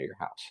impression of your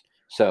house.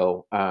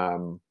 So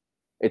selling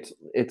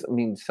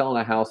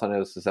a house, I know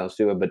this sounds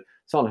stupid, but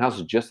selling a house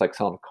is just like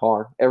selling a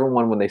car.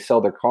 Everyone, when they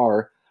sell their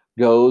car,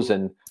 goes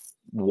and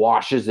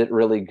washes it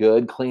really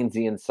good, cleans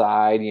the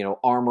inside,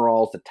 armor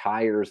alls the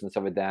tires and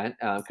stuff like that,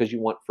 because you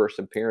want first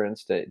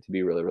appearance to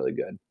be really, really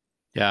good.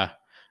 Yeah.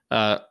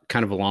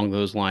 Kind of along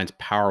those lines,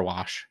 power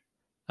wash.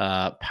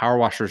 Power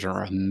washers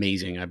are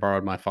amazing. I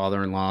borrowed my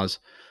father-in-law's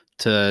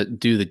to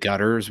do the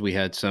gutters. We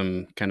had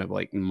some kind of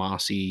like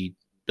mossy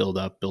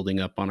building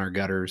up on our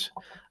gutters.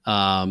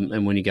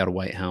 And when you got a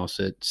white house,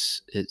 it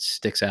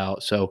sticks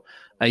out. So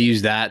I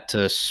use that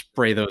to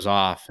spray those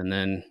off. And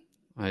then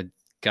I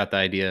got the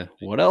idea,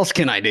 what else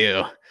can I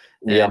do?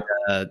 And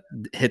Yeah.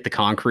 hit the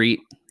concrete,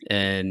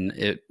 and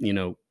it,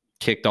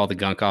 kicked all the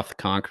gunk off the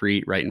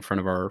concrete right in front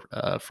of our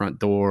front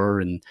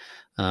door, and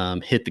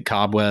hit the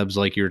cobwebs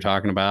like you were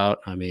talking about.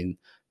 I mean,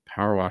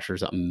 power washer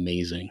is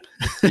amazing.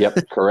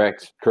 Yep,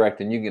 correct.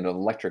 And you get an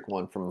electric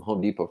one from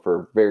Home Depot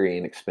for very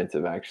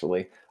inexpensive,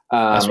 actually.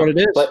 That's what it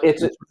is. But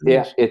it's That's what it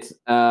yeah, is.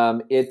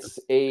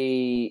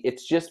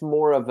 it's just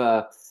more of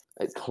a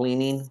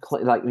cleaning,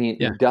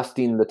 Yeah.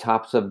 dusting the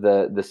tops of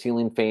the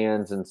ceiling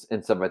fans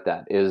and stuff like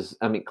that.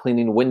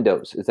 Cleaning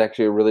windows is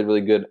actually a really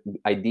really good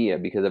idea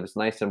because if it's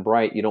nice and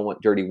bright, you don't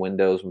want dirty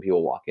windows when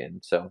people walk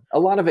in. So a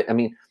lot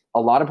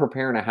of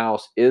preparing a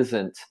house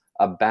isn't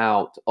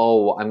about,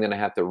 oh, I'm going to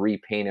have to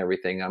repaint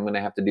everything. I'm going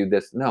to have to do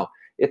this. No,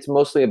 it's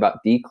mostly about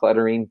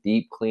decluttering,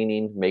 deep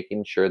cleaning,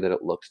 making sure that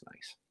it looks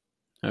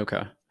nice.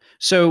 Okay.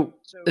 So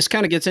this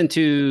kind of gets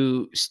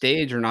into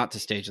stage or not to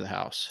stage the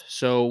house.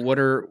 So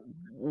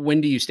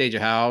when do you stage a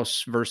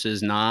house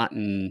versus not?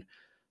 And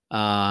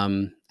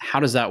how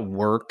does that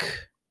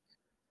work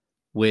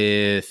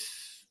with,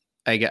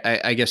 I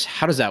guess,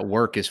 how does that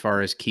work as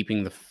far as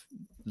keeping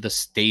the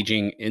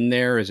staging in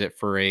there? Is it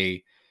for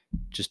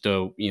just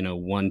a,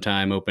 one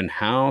time open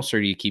house,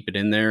 or do you keep it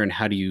in there, and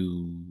how do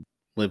you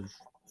live?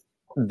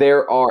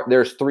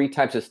 There's three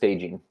types of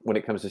staging when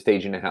it comes to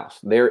staging a house.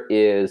 There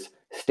is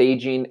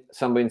staging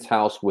somebody's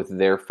house with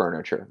their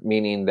furniture,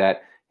 meaning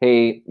that,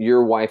 hey,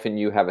 your wife and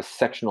you have a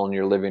sectional in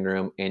your living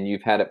room and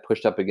you've had it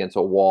pushed up against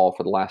a wall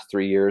for the last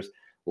 3 years.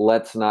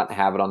 Let's not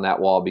have it on that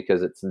wall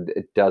because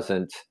it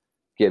doesn't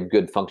give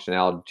good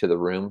functionality to the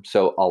room.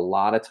 So a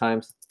lot of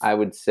times, I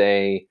would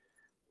say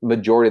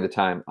majority of the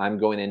time, I'm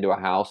going into a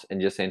house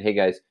and just saying, hey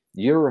guys,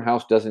 your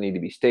house doesn't need to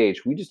be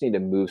staged. We just need to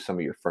move some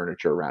of your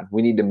furniture around.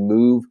 We need to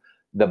move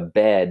the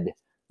bed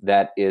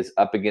that is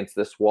up against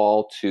this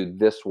wall to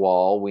this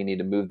wall. We need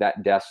to move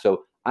that desk.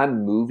 So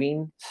I'm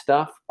moving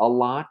stuff a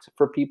lot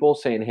for people,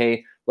 saying,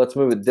 hey, let's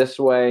move it this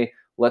way.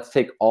 Let's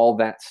take all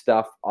that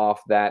stuff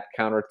off that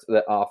counter,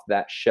 off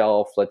that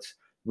shelf. Let's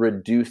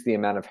reduce the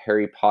amount of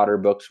Harry Potter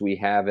books we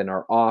have in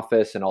our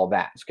office and all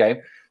that.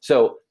 Okay.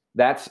 So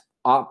that's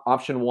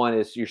option one,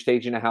 is you're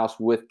staging a house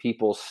with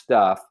people's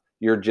stuff.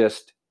 You're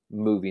just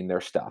moving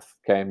their stuff,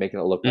 okay, making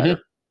it look better.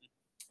 Mm-hmm.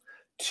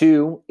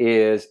 Two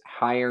is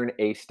hiring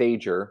a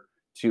stager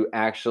to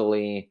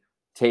actually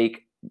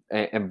take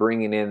and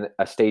bringing in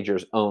a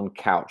stager's own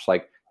couch.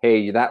 Like,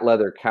 hey, that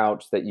leather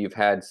couch that you've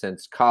had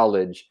since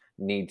college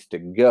needs to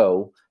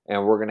go,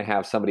 and we're going to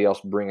have somebody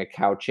else bring a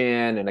couch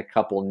in and a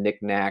couple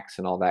knickknacks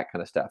and all that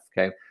kind of stuff.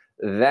 Okay,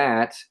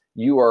 that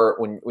you are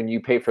when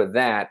you pay for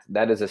that,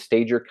 that is a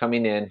stager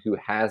coming in who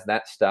has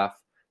that stuff.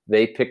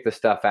 They pick the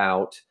stuff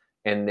out,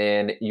 and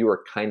then you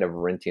are kind of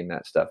renting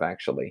that stuff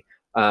actually.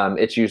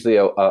 It's usually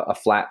a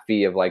flat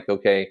fee of like,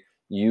 okay,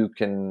 you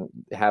can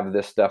have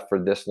this stuff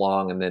for this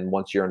long, and then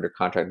once you're under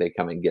contract, they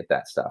come and get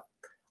that stuff.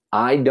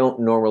 I don't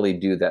normally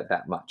do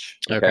that much.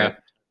 Okay.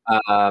 Okay.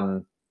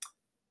 Um,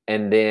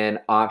 and then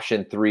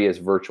option three is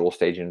virtual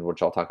staging,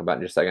 which I'll talk about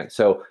in just a second.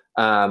 So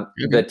the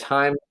Okay.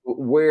 time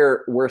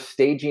where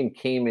staging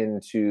came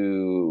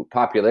into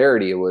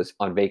popularity was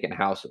on vacant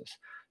houses.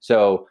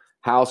 So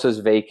house is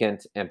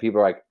vacant, and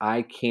people are like,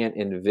 I can't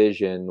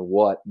envision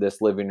what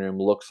this living room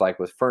looks like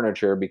with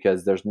furniture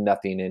because there's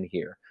nothing in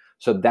here.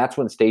 So that's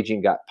when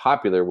staging got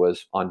popular,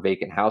 was on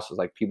vacant houses.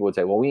 Like people would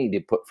say, well, we need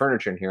to put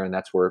furniture in here, and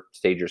that's where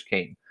stagers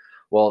came.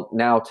 Well,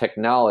 now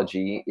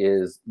technology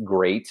is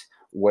great,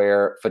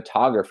 where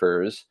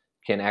photographers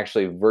can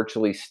actually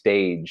virtually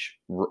stage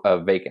a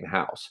vacant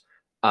house.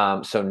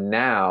 So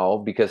now,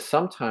 because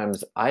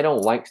sometimes I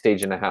don't like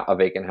staging a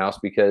vacant house,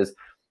 because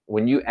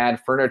when you add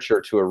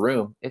furniture to a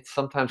room, it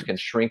sometimes can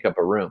shrink up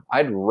a room.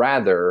 I don't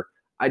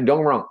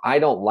wrong, I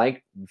don't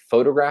like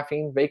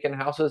photographing vacant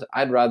houses.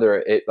 I'd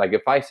rather it, like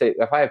if I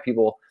have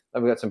people,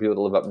 I've got some people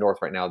that live up north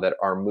right now that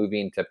are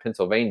moving to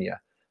Pennsylvania,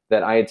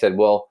 that I had said,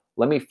 well,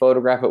 let me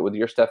photograph it with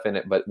your stuff in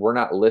it, but we're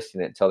not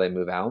listing it until they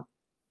move out.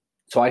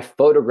 So I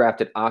photographed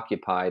it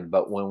occupied,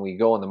 but when we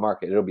go on the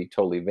market, it'll be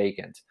totally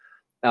vacant.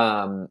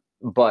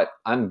 But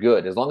I'm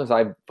good as long as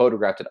I've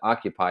photographed it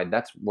occupied.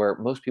 That's where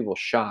most people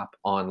shop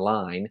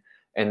online,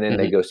 and then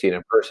they Mm-hmm. go see it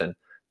in person.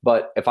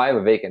 But if I have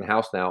a vacant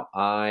house now,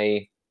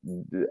 I'll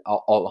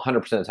 100%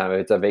 of the time,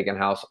 if it's a vacant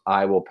house,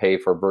 I will pay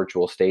for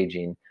virtual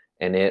staging,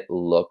 and it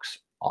looks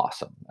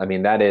awesome. I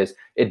mean,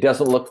 it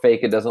doesn't look fake.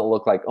 It doesn't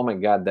look like, oh my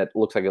God, that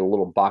looks like a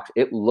little box.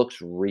 It looks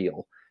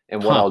real.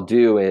 And what Huh. I'll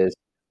do is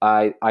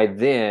I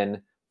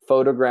then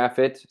photograph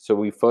it. So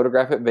we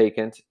photograph it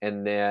vacant,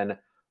 and then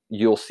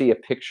you'll see a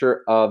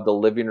picture of the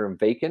living room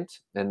vacant,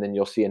 and then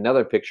you'll see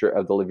another picture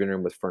of the living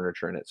room with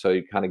furniture in it. So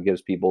it kind of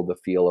gives people the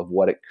feel of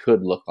what it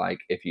could look like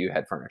if you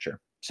had furniture.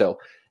 So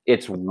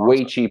it's That's way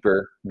awesome.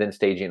 cheaper than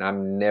staging. I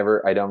don't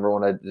ever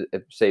want to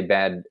say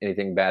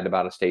anything bad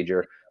about a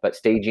stager, but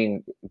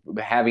staging,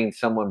 having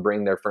someone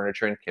bring their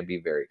furniture in, can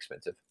be very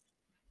expensive.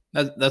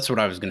 That's what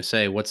I was going to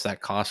say. What's that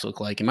cost look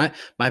like? And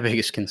my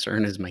biggest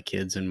concern is my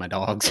kids and my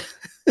dogs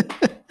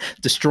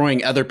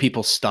destroying other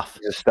people's stuff.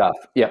 Your stuff.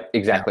 Yeah, Yeah.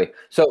 exactly.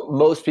 So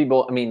most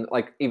people, I mean,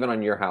 like even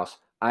on your house,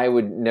 I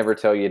would never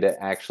tell you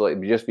to actually,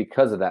 just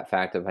because of that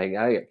fact of, hey,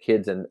 I got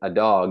kids and a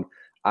dog,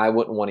 I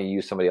wouldn't want to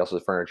use somebody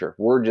else's furniture.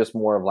 We're just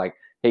more of like,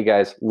 hey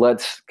guys,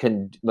 let's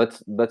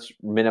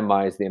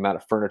minimize the amount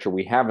of furniture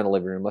we have in the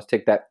living room. Let's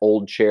take that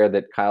old chair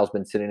that Kyle's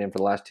been sitting in for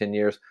the last 10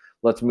 years.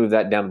 Let's move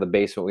that down to the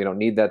basement. We don't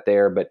need that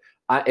there, but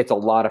it's a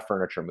lot of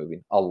furniture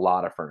moving, a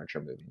lot of furniture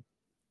moving.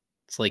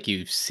 It's like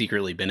you've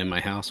secretly been in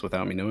my house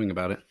without me knowing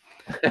about it.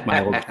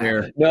 My old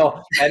chair.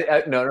 No,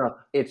 no.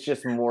 It's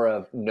just more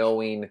of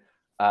knowing.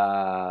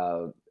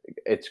 Uh,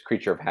 it's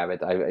creature of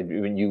habit.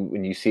 When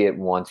you see it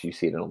once, you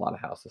see it in a lot of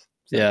houses.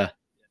 So, Yeah.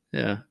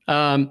 Yeah.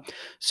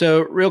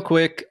 So real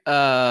quick,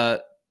 time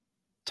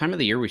of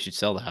the year we should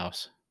sell the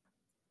house.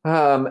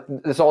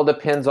 this all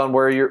depends on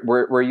where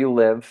you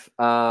live,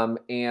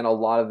 and a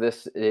lot of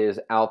this is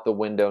out the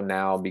window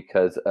now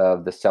because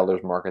of the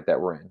seller's market that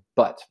we're in.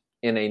 But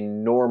in a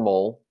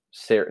normal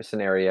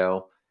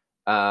scenario,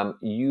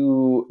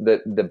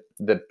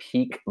 the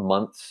peak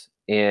months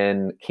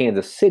in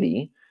Kansas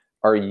City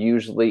are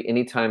usually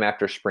anytime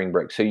after spring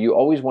break. So you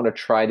always want to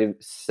try to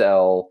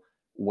sell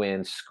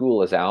when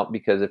school is out,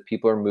 because if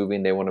people are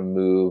moving, they want to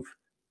move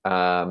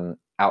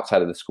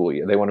outside of the school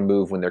year. They want to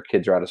move when their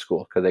kids are out of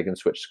school because they can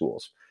switch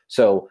schools.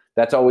 So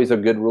that's always a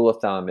good rule of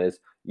thumb, is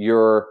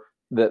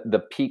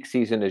the peak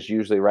season is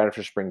usually right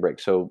after spring break.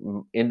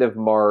 So end of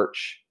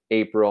March,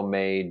 April,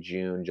 May,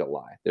 June,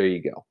 July. There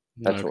you go.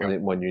 That's Okay.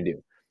 when you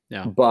do.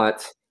 Yeah.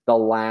 But the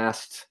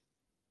last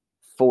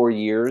 4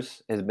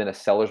 years has been a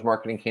seller's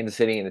market in Kansas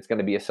City, and it's going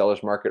to be a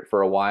seller's market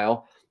for a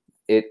while.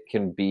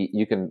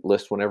 you can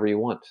list whenever you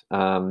want,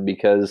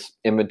 because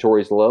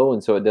inventory is low,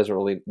 and so it doesn't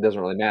really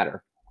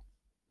matter.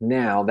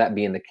 Now, that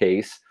being the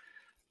case,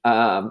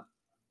 um,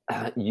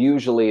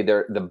 usually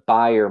the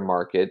buyer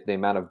market, the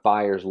amount of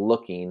buyers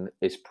looking,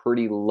 is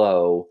pretty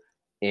low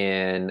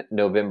in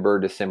November,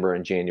 December,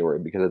 and January,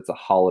 because it's a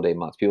holiday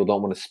month. People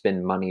don't want to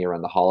spend money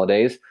around the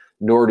holidays,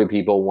 nor do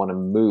people want to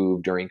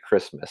move during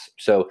Christmas.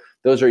 So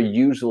those are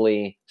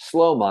usually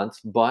slow months,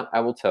 but I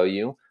will tell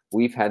you,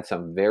 we've had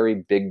some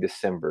very big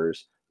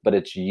Decembers, but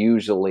it's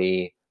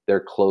usually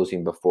they're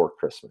closing before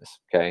Christmas.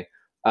 Okay.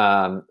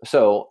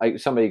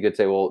 Somebody could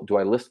say, well, do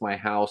I list my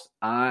house?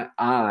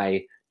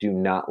 I do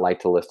not like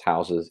to list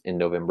houses in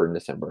November and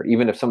December.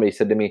 Even if somebody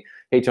said to me,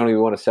 hey, Tony, we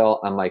want to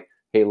sell, I'm like,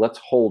 hey, let's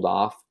hold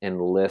off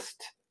and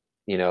list,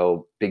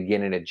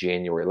 beginning of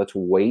January. Let's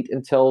wait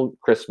until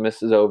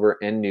Christmas is over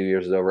and New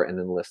Year's is over and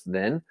then list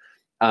then.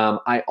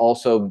 I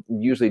also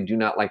usually do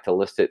not like to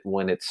list it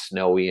when it's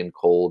snowy and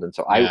cold. And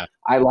so Yeah.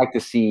 I like to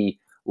see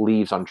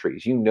leaves on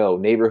trees.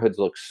 Neighborhoods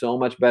look so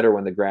much better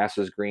when the grass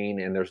is green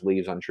and there's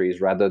leaves on trees,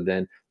 rather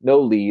than no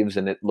leaves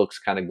and it looks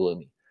kind of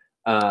gloomy.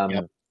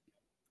 Yep.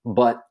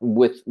 But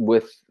with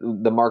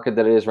the market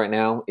that it is right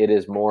now, it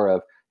is more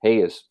of,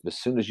 hey, as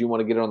soon as you want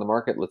to get it on the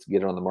market, let's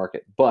get it on the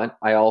market. But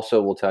I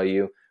also will tell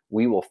you,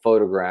 we will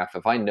photograph.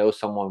 If I know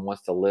someone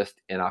wants to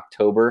list in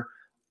October,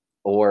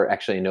 or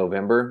actually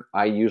November,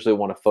 I usually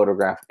want to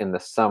photograph in the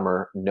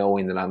summer,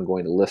 knowing that I'm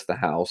going to list the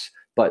house.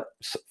 But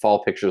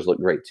fall pictures look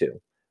great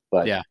too.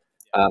 But Yeah.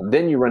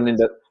 then you run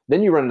into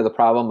the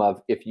problem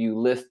of, if you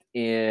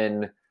want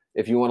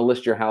to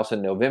list your house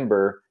in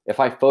November, if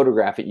I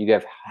photograph it, you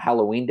have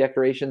Halloween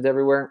decorations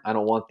everywhere. I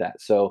don't want that.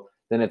 So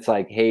then it's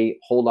like, hey,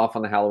 hold off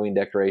on the Halloween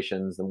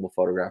decorations, then we'll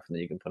photograph, and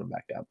then you can put them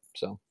back up.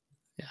 So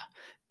Yeah.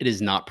 It is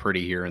not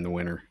pretty here in the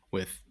winter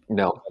with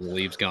no, all the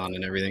leaves gone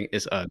and everything.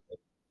 It's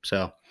so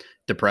yeah,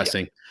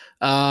 depressing.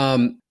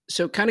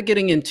 So kind of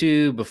getting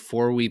into,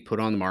 before we put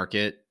on the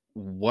market,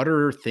 what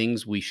are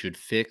things we should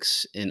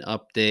fix and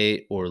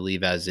update or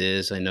leave as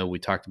is? I know we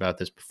talked about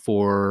this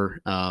before,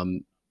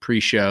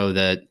 pre-show,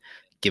 that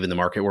given the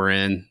market we're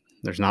in,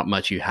 there's not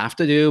much you have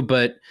to do,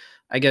 but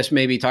I guess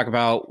maybe talk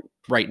about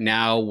right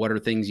now, what are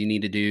things you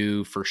need to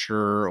do for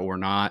sure or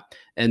not?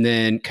 And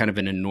then kind of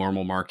in a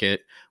normal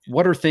market,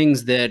 what are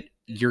things that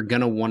you're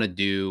going to want to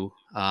do,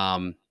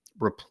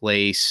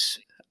 replace,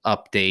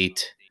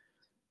 update,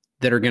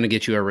 that are going to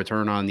get you a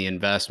return on the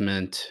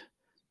investment,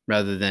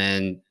 rather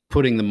than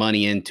putting the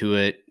money into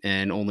it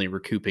and only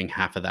recouping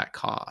half of that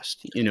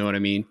cost? You know what I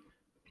mean?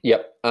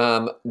 yep.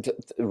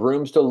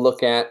 Rooms to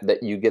look at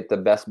that you get the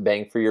best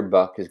bang for your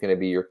buck is going to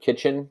be your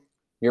kitchen,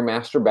 your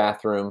master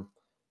bathroom,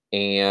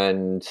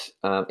 and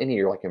any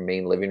of your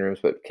main living rooms,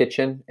 but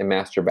kitchen and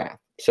master bath.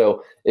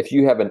 So if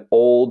you have an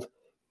old,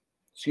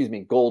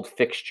 gold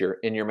fixture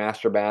in your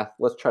master bath,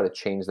 let's try to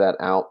change that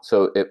out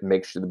so it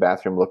makes the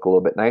bathroom look a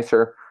little bit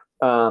nicer.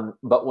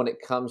 But when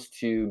it comes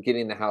to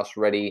getting the house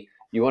ready,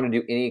 you want to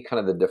do any kind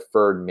of the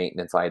deferred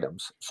maintenance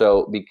items.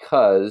 So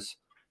because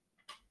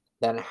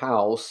that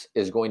house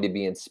is going to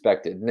be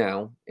inspected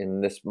now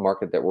in this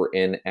market that we're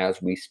in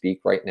as we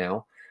speak right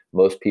now,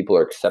 most people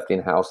are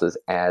accepting houses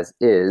as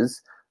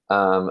is.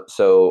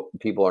 So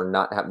people are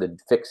not having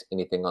to fix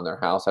anything on their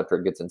house after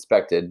it gets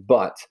inspected.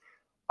 But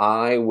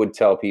I would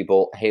tell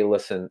people, hey,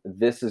 listen,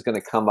 this is going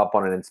to come up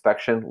on an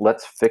inspection.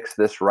 Let's fix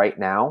this right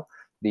now,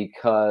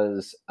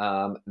 because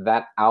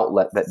that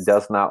outlet that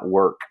does not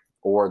work,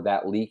 or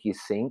that leaky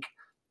sink,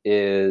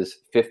 is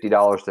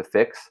 $50 to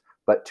fix.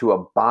 But to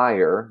a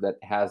buyer that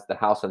has the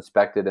house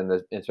inspected and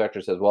the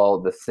inspector says,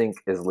 well, the sink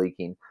is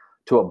leaking,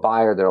 to a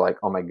buyer, they're like,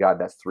 oh my God,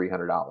 that's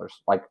 $300.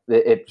 Like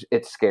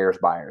it scares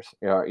buyers.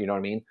 You know what I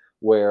mean?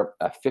 Where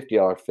a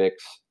 $50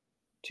 fix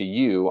to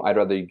you, I'd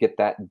rather you get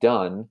that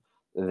done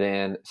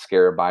than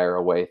scare a buyer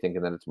away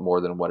thinking that it's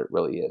more than what it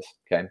really is.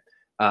 Okay.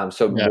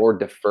 So Yeah. more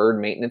deferred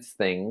maintenance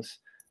things.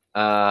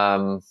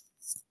 And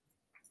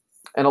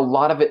a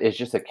lot of it is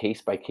just a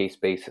case by case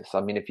basis.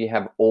 I mean, if you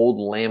have old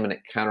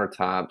laminate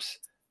countertops,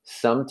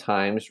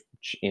 sometimes,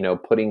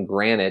 putting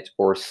granite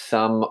or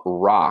some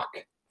rock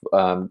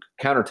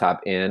countertop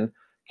in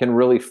can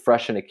really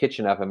freshen a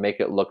kitchen up and make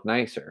it look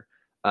nicer.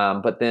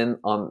 But then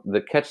on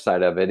the catch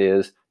side of it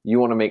is, you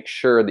want to make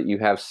sure that you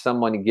have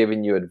someone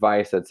giving you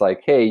advice that's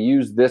like, hey,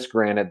 use this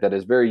granite that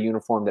is very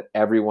uniform that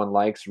everyone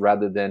likes,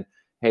 rather than,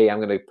 hey, I'm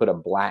going to put a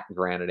black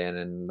granite in,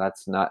 and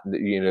that's not,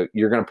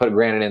 you're going to put a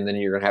granite in, then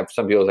you're going to have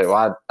some people say,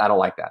 well, I don't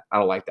like that. I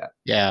don't like that.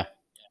 Yeah.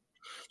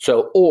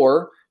 So,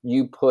 or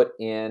you put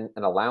in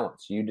an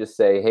allowance. You just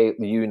say, hey,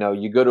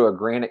 you go to a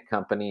granite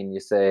company and you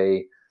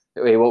say,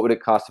 hey, what would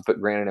it cost to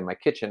put granite in my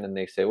kitchen? And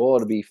they say, well,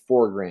 it'll be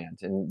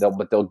 $4,000. And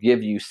they'll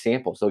give you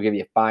samples. They'll give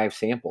you 5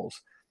 samples.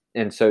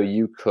 And so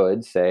you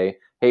could say,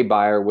 hey,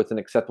 buyer, with an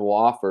acceptable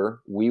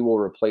offer, we will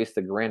replace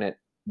the granite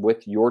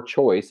with your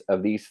choice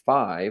of these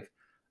 5.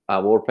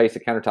 We'll replace the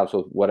countertops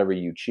with whatever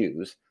you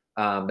choose.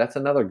 That's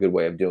another good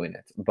way of doing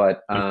it.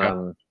 But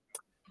Okay.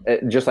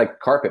 just like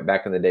carpet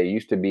back in the day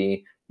used to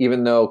be,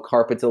 even though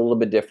carpet's a little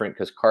bit different,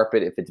 because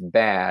carpet, if it's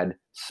bad,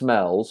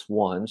 smells,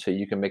 one, so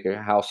you can make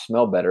a house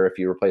smell better if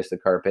you replace the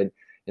carpet.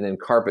 And then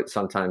carpet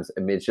sometimes,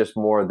 I mean, it's just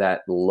more of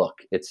that look.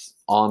 It's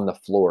on the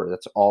floor.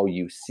 That's all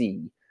you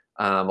see.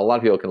 A lot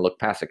of people can look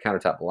past the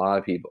countertop. A lot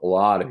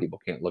of people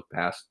can't look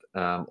past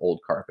old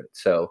carpet.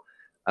 So,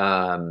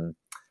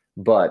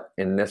 but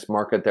in this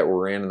market that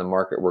we're in, the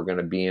market we're going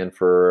to be in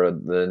for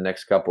the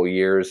next couple of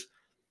years,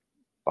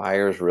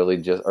 buyers really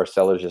just, or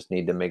sellers just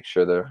need to make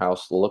sure their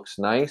house looks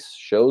nice,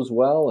 shows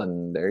well,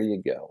 and there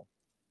you go.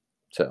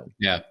 So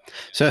Yeah.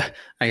 So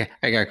I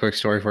got a quick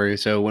story for you.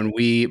 So when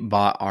we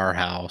bought our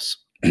house,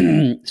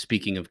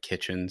 speaking of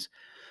kitchens,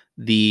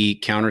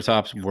 the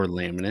countertops were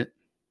laminate.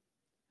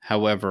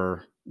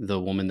 However, the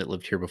woman that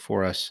lived here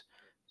before us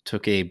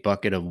took a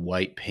bucket of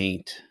white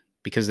paint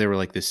because they were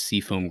like this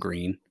seafoam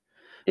green.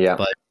 yeah,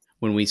 But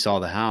when we saw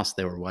the house,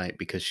 they were white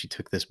because she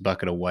took this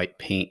bucket of white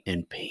paint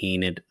and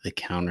painted the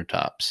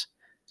countertops.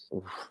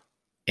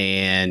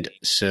 And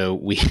so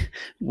we,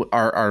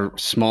 our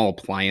small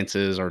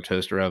appliances, our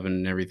toaster oven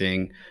and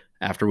everything,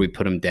 after we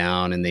put them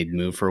down and they'd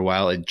move for a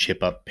while, it'd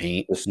chip up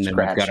paint. just And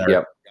scratch.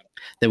 Yep.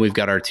 then we've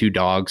got our two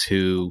dogs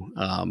who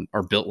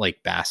are built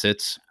like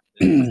Bassets.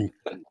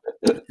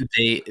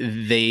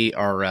 They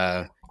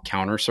are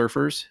counter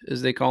surfers,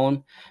 as they call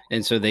them,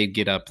 and so they'd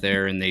get up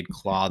there and they'd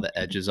claw the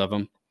edges of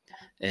them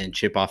and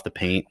chip off the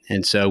paint.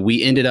 And so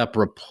we ended up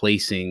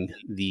replacing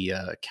the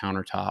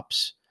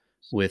countertops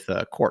with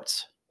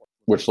quartz.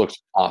 Which looks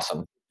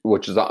awesome.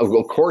 Which is,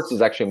 well, quartz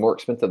is actually more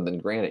expensive than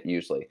granite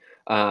usually.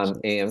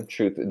 And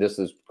truth, this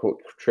is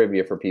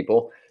trivia for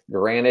people.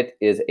 Granite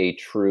is a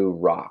true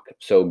rock.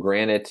 So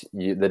granite,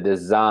 the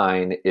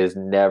design is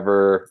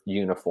never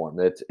uniform.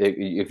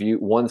 If you,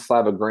 one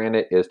slab of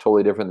granite is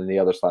totally different than the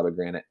other slab of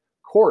granite.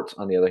 Quartz,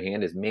 on the other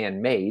hand, is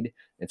man-made,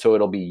 and so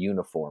it'll be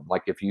uniform.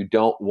 Like if you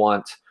don't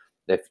want,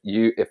 if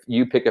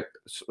you pick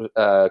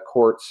a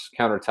quartz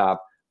countertop,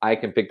 I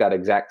can pick that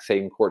exact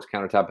same quartz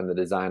countertop, and the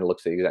design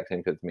looks the exact same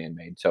because it's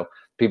man-made. So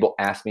people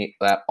ask me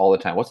that all the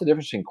time. What's the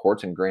difference between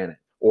quartz and granite?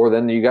 Or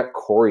then you got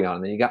Corian,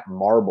 and then you got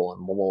marble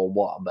and blah, blah,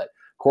 blah. But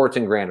quartz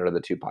and granite are the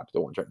two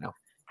popular ones right now.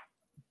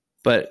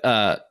 But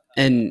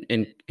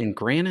and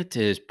granite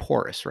is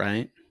porous,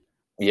 right?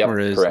 Yep,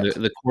 Whereas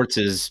correct. the quartz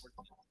is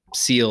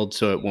sealed,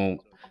 so it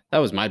won't. That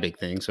was my big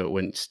thing, so it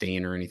wouldn't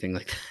stain or anything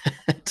like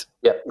that.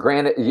 Yeah,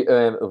 granite.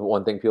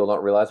 One thing people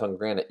don't realize on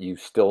granite, you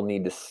still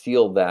need to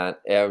seal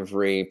that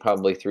every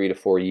probably 3 to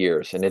 4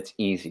 years, and it's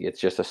easy. It's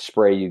just a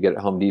spray you get at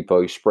Home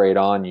Depot. You spray it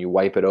on, you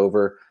wipe it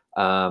over,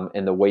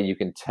 and the way you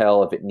can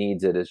tell if it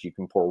needs it is you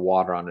can pour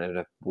water on it. And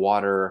if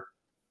water,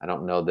 I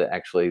don't know that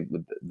actually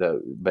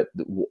but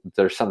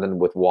there's something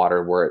with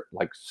water where it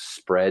like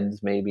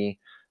spreads maybe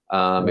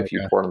if you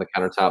Okay. pour it on the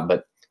countertop.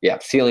 But yeah,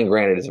 sealing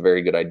granite is a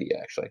very good idea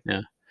actually.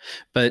 Yeah,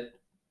 but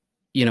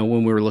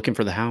when we were looking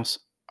for the house,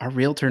 our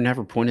realtor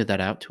never pointed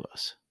that out to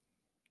us.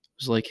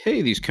 It was like,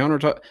 hey, these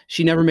countertop.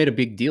 She never made a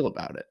big deal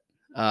about it.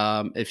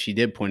 If she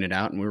did point it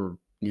out, and we were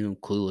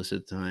clueless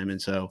at the time,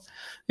 and so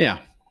yeah.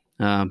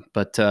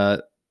 But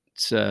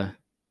it's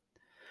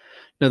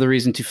another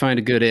reason to find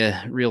a good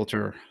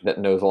realtor. That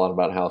knows a lot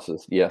about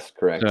houses. Yes,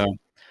 correct.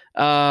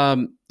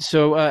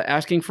 So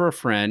asking for a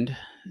friend.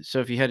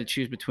 So if you had to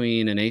choose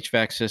between an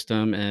HVAC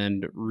system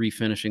and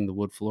refinishing the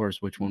wood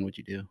floors, which one would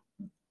you do?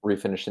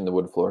 Refinishing the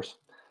wood floors.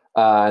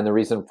 And the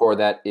reason for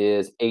that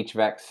is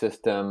HVAC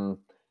system,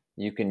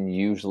 you can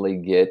usually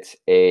get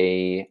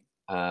a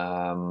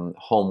home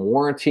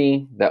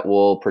warranty that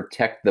will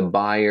protect the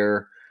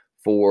buyer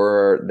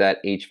for that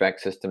HVAC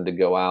system to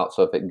go out.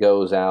 So if it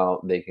goes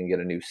out, they can get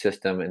a new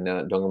system. And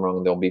don't get me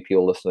wrong, there'll be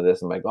people listening to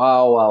this and like,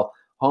 oh, well,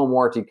 home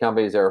warranty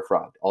companies are a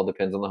fraud. All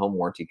depends on the home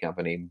warranty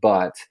company.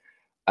 But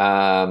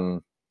I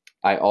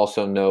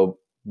also know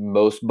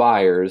most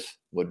buyers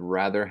would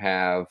rather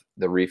have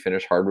the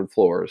refinished hardwood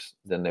floors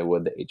than they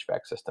would the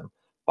HVAC system.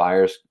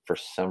 Buyers, for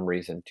some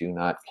reason, do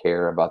not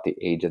care about the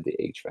age of the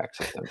HVAC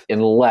system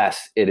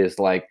unless it is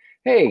like,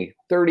 hey,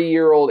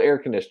 30-year-old air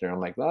conditioner. I'm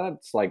like, well,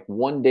 that's like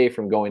one day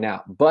from going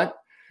out. But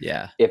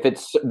yeah, if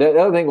it's the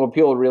other thing, what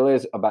people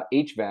realize about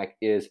HVAC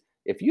is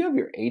if you have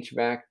your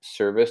HVAC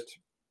serviced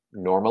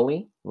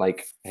normally,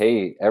 like,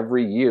 hey,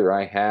 every year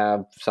I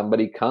have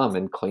somebody come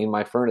and clean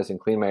my furnace and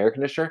clean my air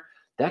conditioner,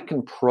 that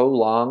can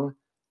prolong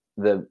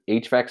the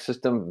HVAC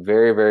system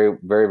very, very,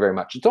 very, very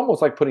much. It's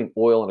almost like putting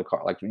oil in a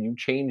car. Like you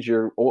change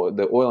the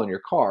oil in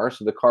your car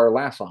so the car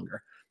lasts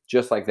longer,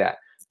 just like that.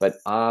 But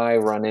I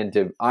run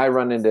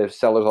into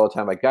sellers all the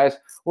time. Like, guys,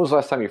 when was the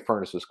last time your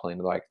furnace was cleaned?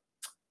 They're like,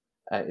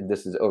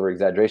 this is over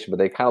exaggeration, but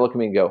they kind of look at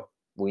me and go,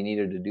 we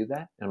needed to do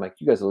that. And I'm like,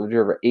 you guys have lived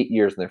here for 8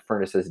 years and their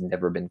furnace has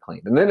never been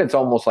cleaned. And then it's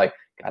almost like,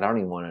 God, I don't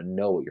even want to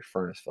know what your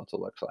furnace filter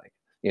looks like,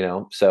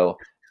 So,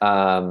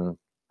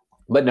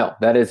 but no,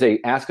 that is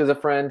ask as a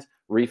friend,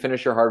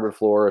 refinish your hardwood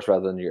floors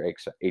rather than your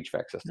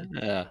HVAC system.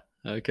 Yeah.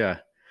 Okay.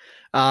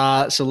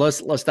 So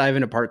let's dive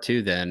into part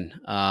two then.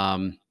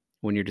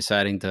 when you're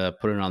deciding to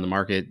put it on the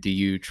market? Do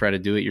you try to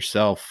do it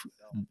yourself,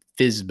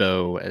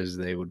 FISBO, as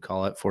they would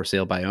call it, for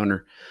sale by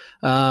owner,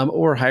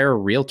 or hire a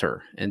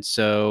realtor? And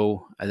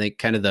so I think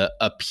kind of the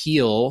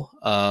appeal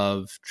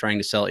of trying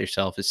to sell it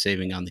yourself is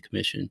saving on the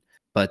commission.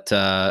 But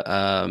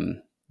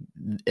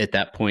at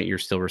that point, you're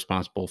still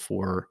responsible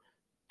for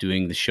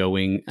doing the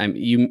showing.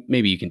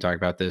 Maybe you can talk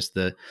about this,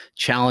 the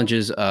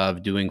challenges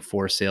of doing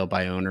for sale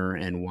by owner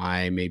and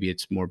why maybe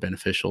it's more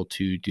beneficial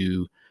to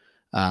do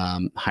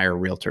hire a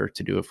realtor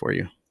to do it for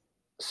you.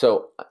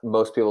 So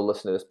most people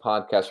listen to this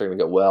podcast are going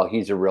to go, well,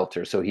 he's a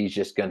realtor, so he's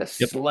just going to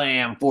Yep.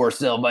 slam for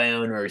sale by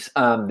owners.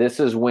 This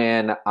is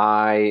when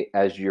I,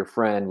 as your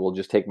friend, will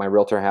just take my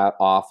realtor hat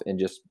off and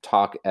just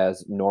talk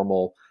as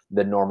normal,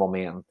 the normal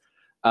man.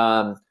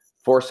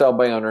 For sale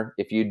by owner,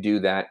 if you do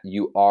that,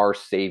 you are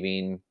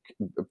saving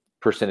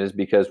percentage,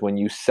 because when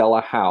you sell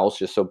a house,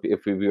 just so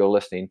if you're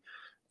listening,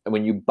 and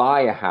when you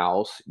buy a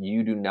house,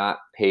 you do not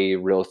pay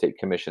real estate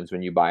commissions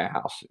when you buy a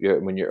house.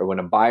 When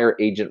a buyer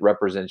agent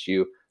represents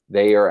you,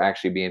 they are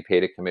actually being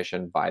paid a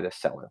commission by the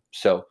seller.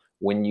 So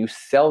when you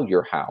sell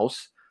your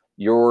house,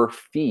 your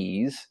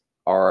fees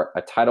are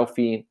a title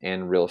fee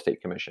and real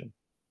estate commission.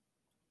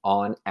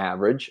 On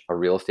average, a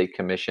real estate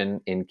commission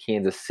in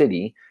Kansas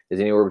City is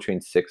anywhere between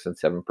 6 and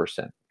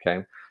 7%.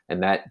 Okay.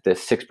 And that the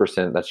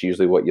 6%, that's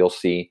usually what you'll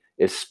see,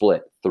 is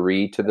split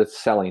 3 to the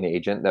selling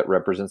agent that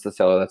represents the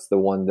seller. That's the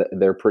one that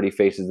their pretty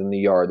faces in the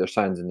yard, their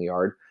signs in the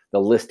yard, the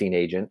listing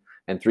agent,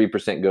 and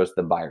 3% goes to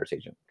the buyer's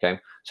agent. Okay.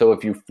 So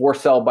if you for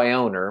sell by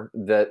owner,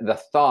 the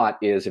thought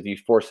is if you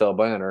for sell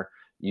by owner,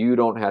 you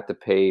don't have to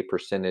pay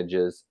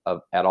percentages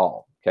of at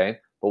all. Okay.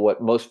 But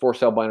what most for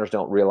sale by owners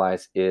don't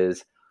realize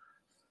is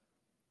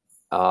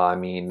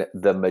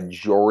the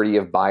majority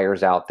of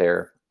buyers out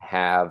there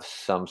have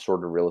some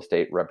sort of real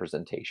estate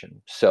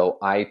representation. So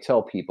I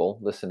tell people,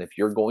 listen, if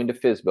you're going to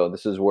FISBO,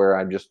 this is where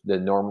I'm just the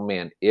normal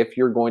man. If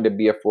you're going to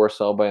be a for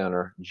sale by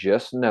owner,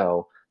 just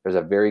know there's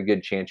a very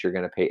good chance you're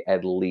going to pay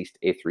at least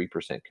a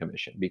 3%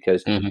 commission,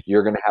 because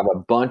you're going to have a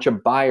bunch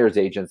of buyer's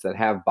agents that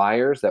have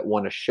buyers that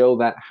want to show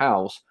that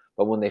house.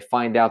 But when they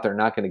find out they're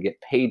not going to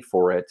get paid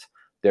for it,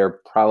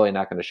 they're probably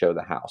not going to show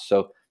the house.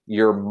 So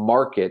your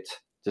market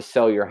to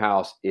sell your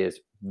house is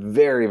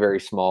very, very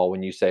small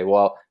when you say,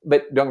 well,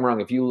 but don't get me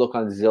wrong, if you look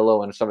on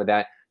Zillow and some of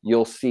that,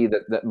 you'll see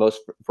that most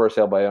for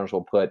sale by owners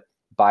will put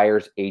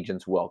buyer's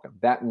agents welcome.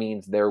 That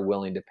means they're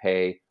willing to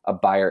pay a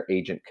buyer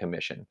agent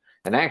commission.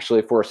 And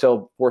actually for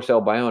sale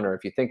by owner,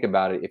 if you think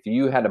about it, if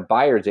you had a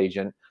buyer's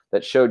agent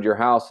that showed your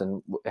house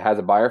and has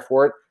a buyer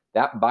for it,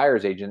 that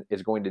buyer's agent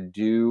is going to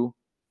do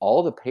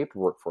all the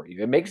paperwork for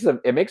you. It makes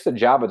the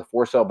job of the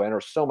for sale by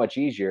owner so much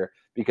easier,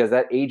 because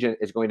that agent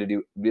is going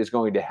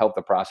to help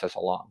the process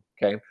along.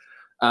 Okay.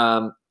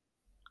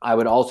 I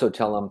would also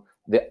tell them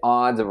the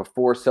odds of a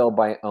for sale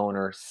by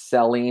owner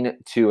selling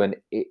to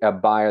a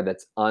buyer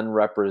that's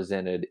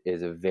unrepresented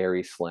is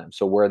very slim.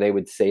 So where they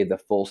would save the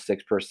full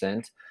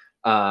 6%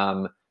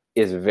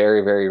 is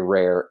very, very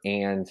rare.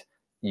 And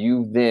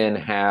you then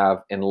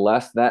have,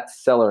 unless that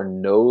seller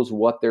knows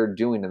what they're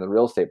doing in the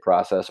real estate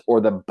process,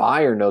 or the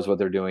buyer knows what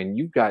they're doing,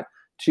 you've got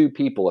two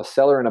people, a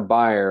seller and a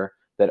buyer,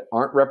 that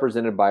aren't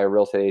represented by a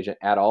real estate agent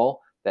at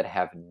all, that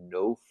have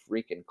no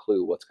freaking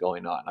clue what's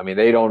going on. I mean,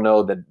 they don't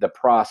know the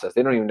process.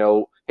 They don't even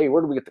know, hey,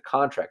 where do we get the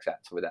contracts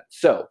at? So with that.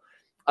 So,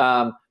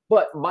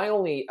 but my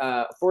only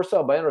for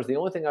sale by owners, the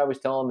only thing I always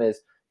tell them is,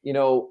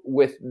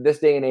 with this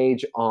day and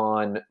age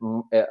on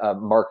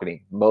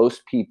marketing,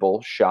 most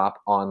people shop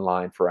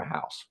online for a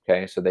house.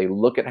 Okay. So they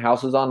look at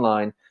houses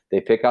online,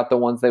 they pick out the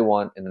ones they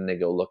want, and then they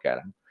go look at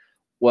them.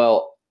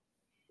 Well,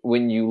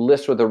 when you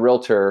list with a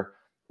realtor,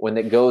 when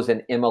it goes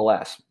in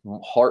MLS,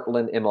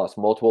 Heartland MLS,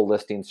 multiple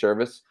listing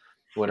service,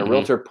 when a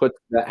realtor puts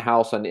that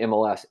house on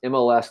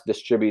MLS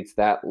distributes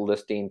that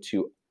listing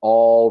to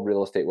all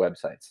real estate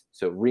websites.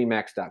 So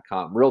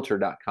Remax.com,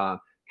 Realtor.com,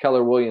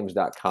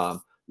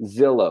 KellerWilliams.com,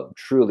 Zillow,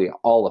 Trulia,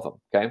 all of them.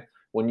 Okay.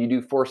 When you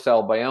do for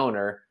sale by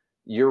owner,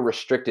 you're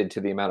restricted to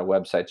the amount of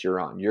websites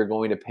you're on. You're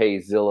going to pay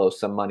Zillow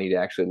some money to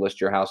actually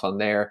list your house on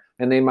there,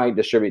 and they might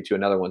distribute to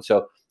another one.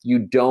 So you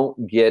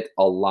don't get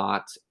a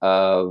lot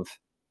of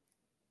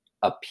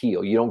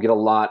appeal. You don't get a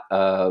lot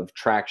of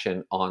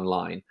traction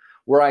online.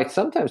 Where I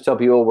sometimes tell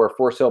people where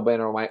for sale by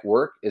owner might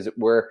work is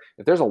where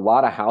if there's a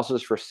lot of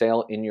houses for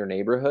sale in your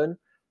neighborhood,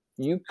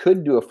 you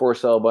could do a for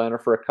sale by owner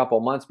for a couple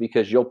months,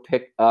 because you'll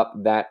pick up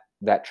that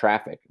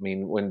traffic. I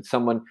mean, when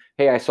someone,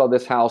 hey, I saw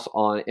this house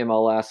on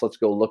MLS, let's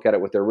go look at it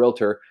with their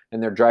realtor,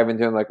 and they're driving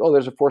through and like, oh,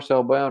 there's a for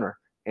sale by owner,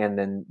 and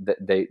then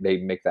they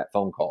make that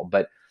phone call.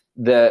 But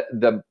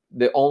the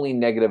only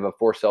negative of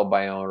for sale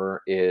by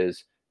owner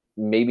is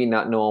maybe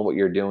not knowing what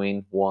you're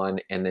doing, one,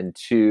 and then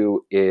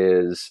two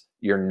is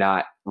you're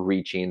not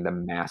reaching the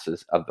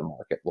masses of the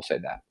market. We'll say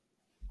that.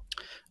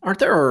 Aren't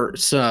there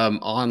some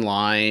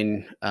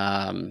online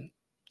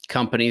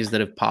companies that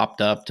have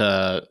popped up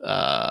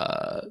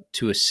to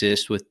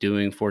assist with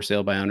doing for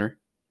sale by owner?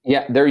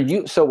 Yeah,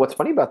 so what's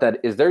funny about that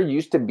is there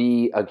used to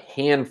be a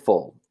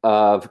handful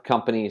of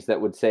companies that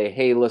would say,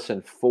 "Hey,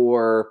 listen,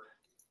 for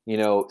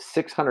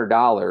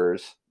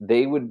 $600,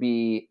 they would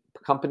be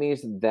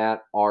companies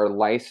that are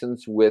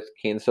licensed with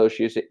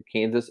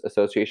Kansas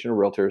Association of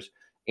Realtors,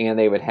 and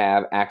they would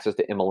have access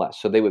to MLS.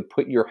 So they would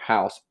put your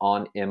house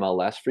on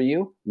MLS for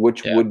you,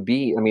 which Yeah. would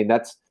be, I mean,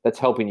 that's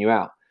helping you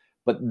out.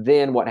 But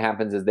then what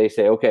happens is they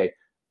say, okay,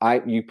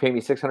 you pay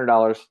me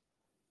 $600.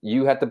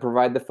 You have to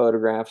provide the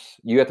photographs.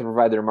 You have to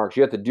provide the remarks.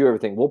 You have to do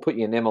everything. We'll put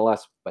you in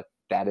MLS, but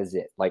that is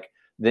it. Like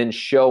then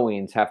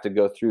showings have to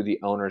go through the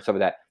owner and some of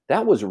that.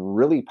 That was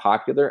really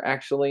popular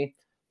actually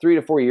 3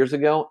 to 4 years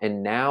ago,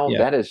 and now Yeah.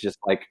 that is just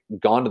like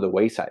gone to the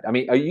wayside. I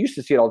mean, I used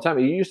to see it all the time.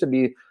 It used to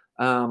be,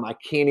 I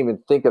can't even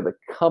think of the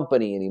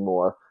company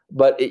anymore,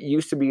 but it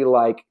used to be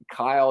like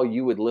Kyle,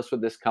 you would list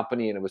with this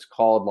company, and it was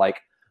called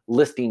like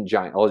Listing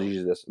Giant. I'll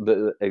use this,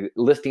 the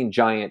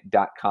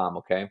listinggiant.com.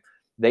 Okay,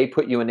 they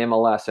put you in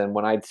MLS, and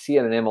when I'd see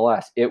it in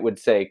MLS, it would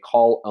say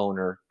call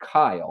owner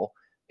Kyle,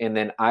 and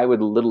then I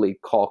would literally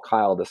call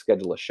Kyle to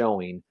schedule a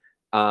showing.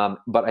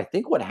 But I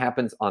think what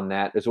happens on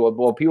that is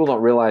what people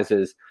don't realize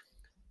is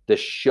the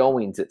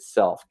showings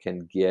itself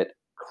can get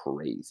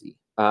crazy.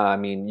 I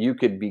mean, you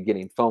could be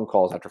getting phone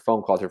calls after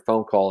phone call after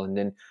phone call. And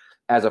then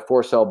as a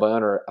for sale by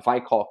owner, if I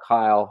call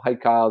Kyle, hey,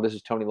 Kyle, this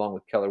is Tony Long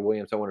with Keller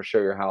Williams. I want to show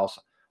your house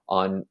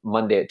on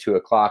Monday at 2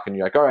 o'clock. And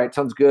you're like, all right,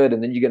 sounds good.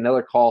 And then you get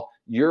another call.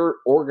 You're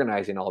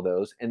organizing all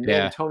those. And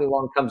then Yeah. Tony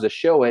Long comes to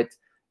show it.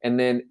 And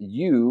then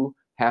you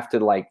have to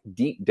like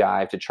deep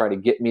dive to try to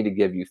get me to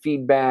give you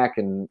feedback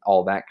and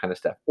all that kind of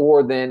stuff.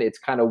 Or then it's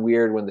kind of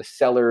weird when the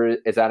seller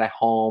is at a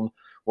home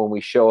when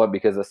we show up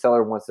because the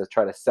seller wants to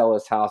try to sell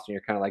his house and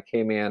you're kind of like,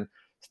 hey man,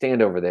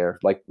 stand over there.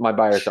 Like my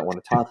buyers don't want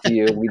to talk to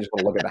you. We just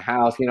want to look at the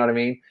house. You know what I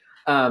mean?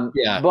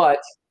 Yeah. But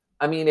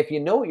I mean, if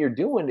you know what you're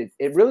doing,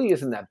 it really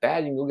isn't that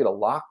bad. You can go get a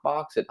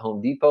lockbox at Home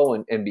Depot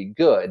and be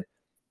good.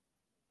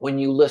 When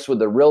you list with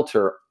the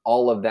realtor,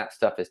 all of that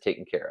stuff is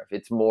taken care of.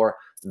 It's more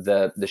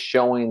the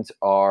showings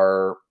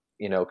are,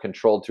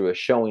 controlled through a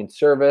showing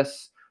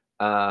service.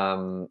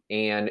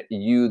 And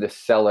you, the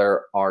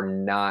seller, are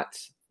not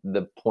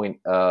the point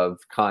of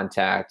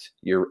contact.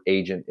 Your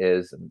agent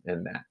is,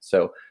 and that.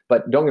 So,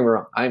 but don't get me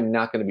wrong, I'm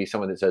not going to be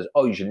someone that says,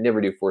 oh, you should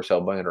never do for sale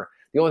by owner.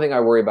 The only thing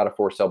I worry about a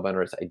for sale by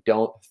owner is I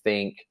don't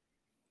think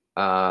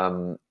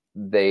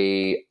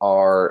they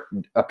are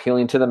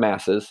appealing to the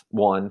masses,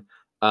 one.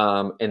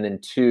 And then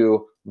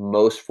two,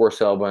 most for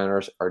sale by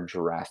owners are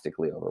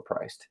drastically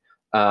overpriced.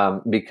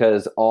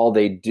 Because all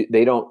they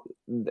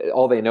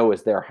know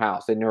is their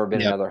house. They've never been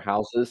in Yep. other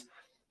houses.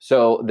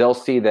 So they'll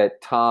see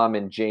that Tom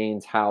and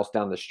Jane's house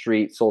down the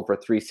street sold for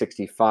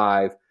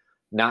 365,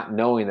 not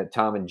knowing that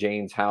Tom and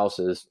Jane's house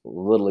is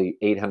literally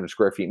 800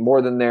 square feet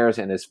more than theirs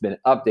and it's been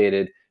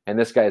updated. And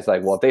this guy's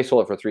like, well, if they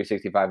sold it for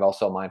 365, I'll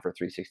sell mine for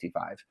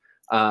 365.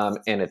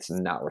 And it's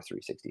not worth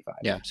 365.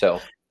 Yeah. So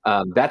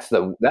that's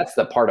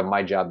the part of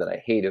my job that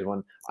I hate is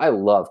when I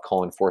love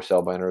calling for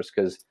sale by owners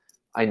because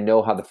I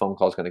know how the phone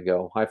call is going to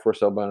go. Hi, for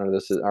sale by owner.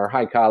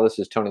 Hi, Kyle. This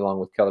is Tony Long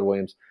with Keller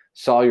Williams.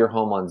 Saw your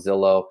home on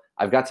Zillow.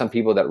 I've got some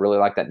people that really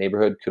like that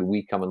neighborhood. Could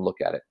we come and look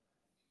at it?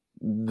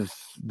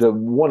 The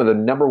one of the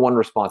number one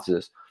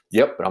responses,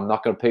 yep, but I'm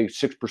not going to pay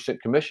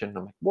 6% commission.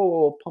 I'm like,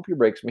 whoa, pump your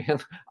brakes, man.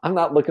 I'm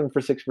not looking for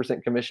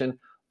 6% commission.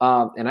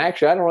 And I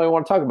don't really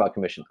want to talk about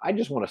commission. I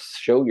just want to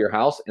show your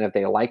house. And if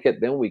they like it,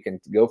 then we can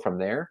go from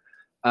there.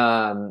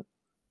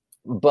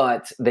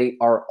 But they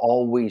are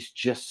always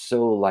just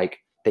so like,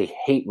 they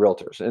hate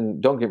realtors.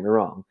 And don't get me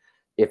wrong.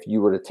 If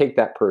you were to take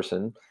that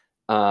person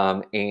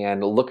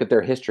and look at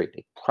their history,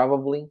 they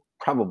probably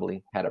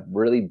had a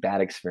really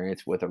bad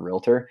experience with a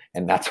realtor,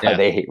 and that's why Yeah.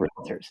 they hate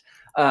realtors.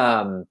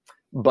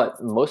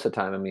 But most of the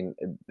time, I mean,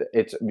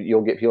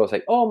 you'll get people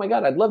say, "Oh my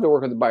God, I'd love to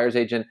work with a buyer's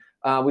agent.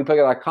 We put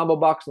a combo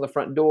box on the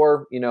front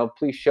door.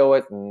 Please show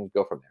it and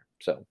go from there."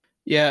 So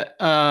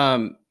Yeah.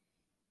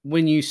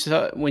 When you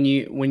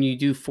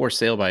do for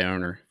sale by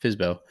owner,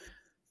 FSBO,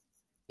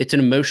 it's an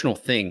emotional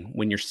thing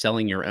when you're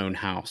selling your own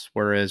house.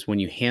 Whereas when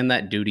you hand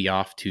that duty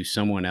off to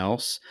someone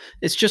else,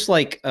 it's just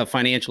like a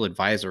financial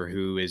advisor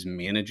who is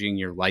managing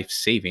your life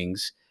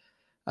savings.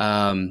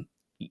 Um,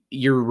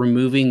 you're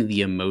removing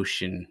the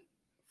emotion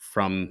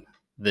from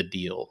the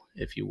deal,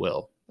 if you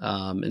will.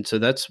 And so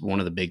that's one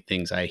of the big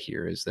things I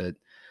hear is that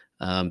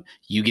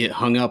you get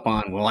hung up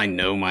on, well, I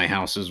know my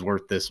house is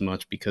worth this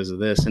much because of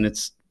this. And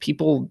it's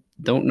people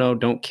don't know,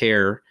 don't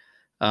care.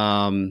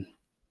 Um,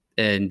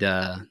 and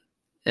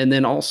and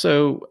then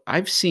also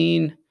I've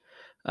seen,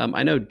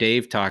 I know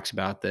Dave talks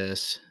about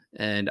this,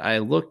 and I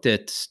looked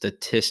at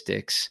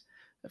statistics.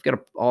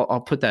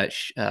 I'll put that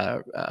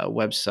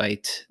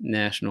website,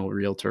 National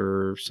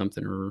Realtor or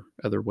something or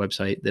other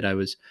website that I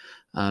was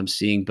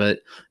seeing. But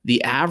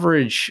the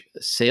average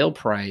sale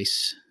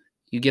price,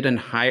 you get a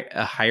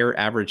higher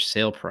average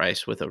sale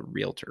price with a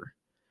realtor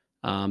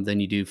than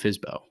you do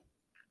FSBO.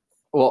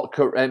 well,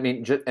 I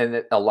mean,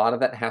 and a lot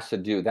of that has to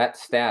do. That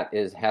stat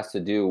has to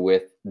do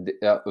with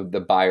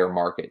the buyer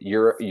market.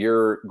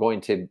 You're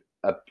going to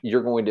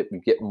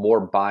get more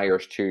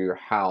buyers to your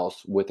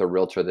house with a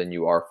realtor than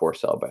you are for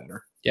sale by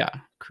owner. Yeah,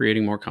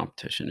 creating more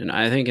competition. And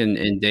I think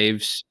in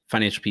Dave's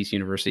Financial Peace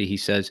University, he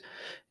says,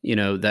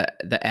 that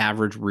the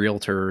average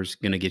realtor is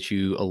going to get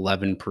you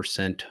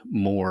 11%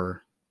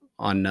 more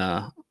on,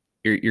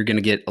 you're going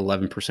to get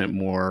 11%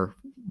 more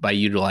by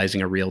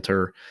utilizing a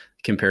realtor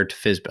compared to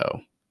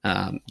FISBO.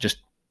 Just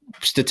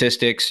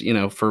statistics,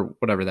 for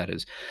whatever that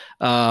is.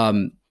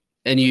 And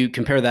you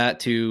compare that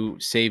to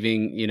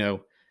saving,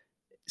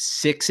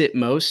 6 at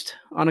most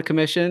on a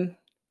commission,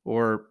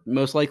 or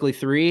most likely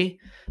 3.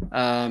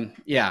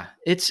 Yeah,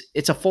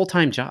 it's a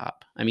full-time job.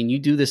 I mean, you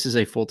do this as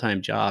a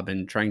full-time job,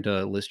 and trying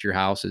to list your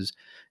house is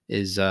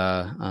it's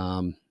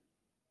a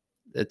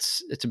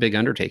big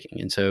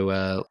undertaking. And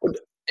so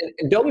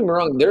And don't get me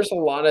wrong, there's a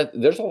lot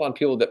of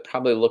people that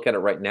probably look at it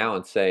right now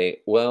and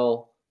say,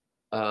 well,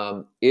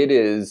 it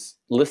is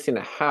listing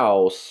a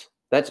house.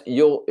 That's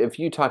you'll if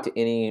you talk to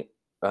any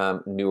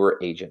newer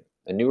agent,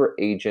 a newer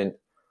agent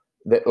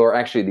that, or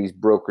actually these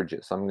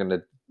brokerages, I'm going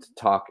to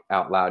talk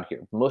out loud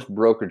here. Most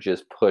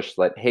brokerages push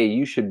like, hey,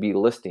 you should be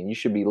listing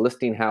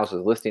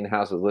houses, listing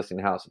houses, listing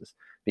houses,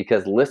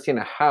 because listing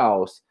a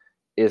house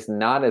is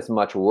not as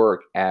much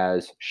work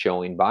as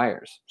showing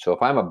buyers. So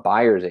if I'm a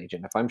buyer's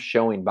agent, if I'm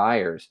showing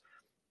buyers,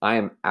 I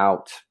am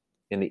out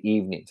in the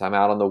evenings, I'm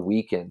out on the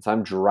weekends,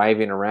 I'm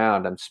driving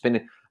around,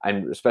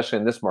 I'm especially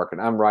in this market,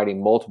 I'm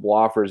writing multiple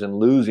offers and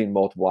losing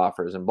multiple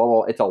offers and blah, blah,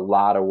 blah. It's a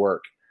lot of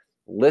work.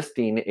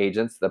 Listing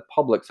agents, the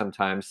public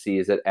sometimes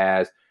sees it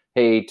as,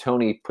 hey,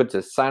 Tony puts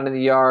a sign in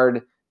the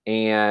yard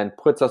and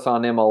puts us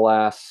on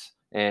MLS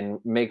and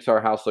makes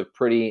our house look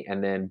pretty,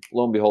 and then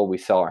lo and behold, we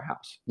sell our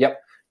house. Yep.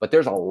 But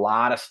there's a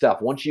lot of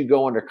stuff. Once you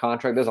go under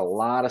contract, there's a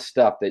lot of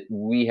stuff that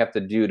we have to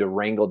do to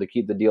wrangle to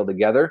keep the deal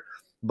together.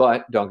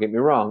 But don't get me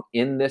wrong,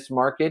 in this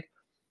market,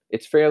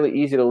 it's fairly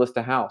easy to list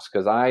a house,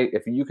 because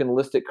if you can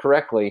list it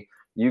correctly,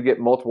 you get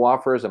multiple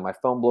offers and my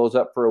phone blows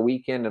up for a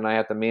weekend and I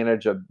have to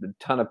manage a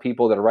ton of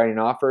people that are writing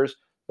offers.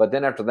 But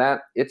then after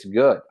that, it's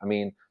good. I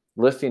mean,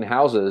 listing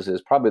houses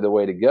is probably the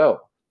way to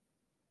go.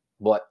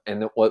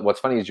 What's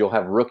funny is you'll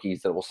have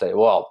rookies that will say,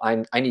 well,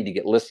 I need to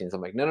get listings.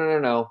 I'm like,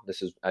 no.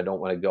 I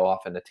don't want to go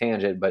off in a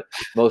tangent, but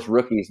most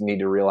rookies need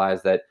to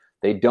realize that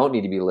they don't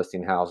need to be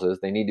listing houses.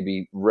 They need to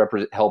be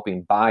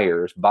helping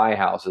buyers buy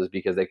houses,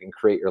 because they can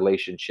create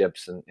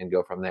relationships and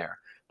go from there.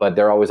 But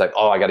they're always like,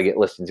 oh, I got to get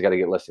listings. Like,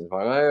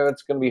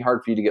 it's going to be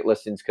hard for you to get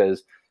listings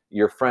because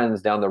your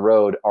friends down the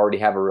road already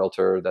have a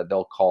realtor that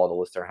they'll call to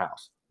list their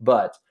house.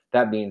 But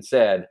that being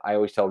said, I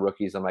always tell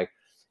rookies, I'm like,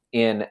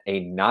 in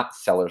a not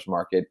seller's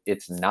market,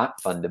 it's not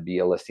fun to be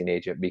a listing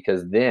agent,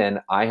 because then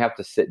I have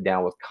to sit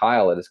down with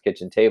Kyle at his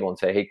kitchen table and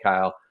say, hey,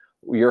 Kyle,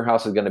 your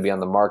house is going to be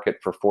on the market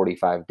for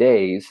 45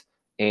 days.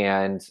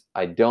 And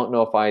I don't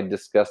know if I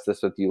discussed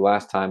this with you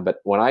last time, but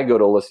when I go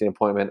to a listing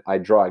appointment, I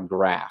draw a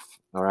graph.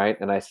 All right.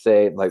 And I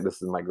say, like,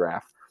 this is my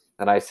graph.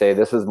 And I say,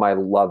 this is my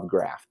love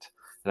graph.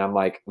 And I'm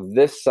like,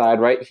 this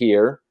side right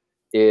here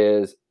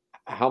is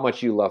how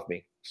much you love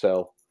me.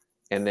 So,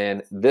 and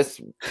then this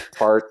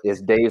part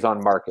is days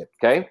on market.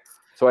 Okay.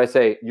 So I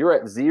say, you're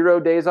at 0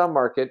 days on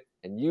market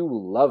and you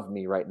love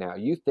me right now.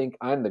 You think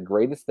I'm the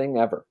greatest thing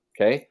ever.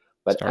 Okay.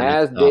 But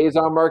as days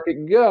on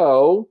market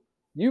go,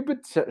 you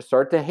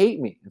start to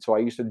hate me. And so I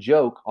used to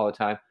joke all the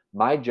time,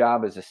 my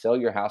job is to sell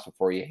your house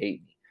before you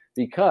hate me,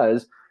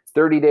 because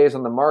 30 days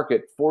on the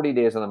market, 40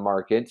 days on the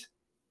market,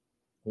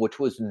 which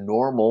was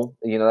normal,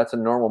 that's a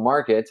normal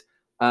market.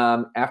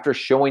 After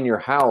showing your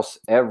house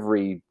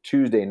every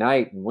Tuesday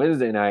night and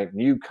Wednesday night, and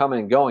you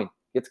coming and going,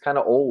 it's kind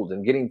of old,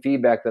 and getting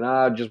feedback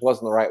that it just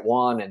wasn't the right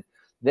one. And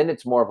then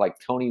it's more of like,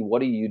 Tony,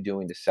 what are you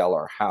doing to sell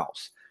our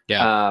house?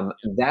 yeah.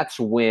 That's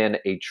when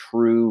a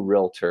true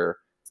realtor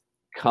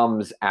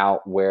comes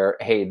out, where,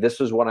 hey,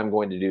 this is what I'm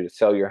going to do to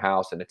sell your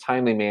house in a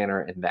timely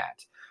manner. And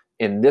that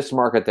in this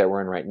market that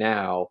we're in right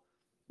now,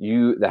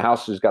 the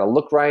house has got to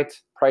look right,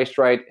 priced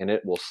right, and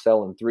it will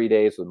sell in 3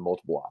 days with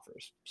multiple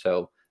offers.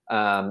 So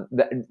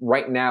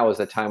right now is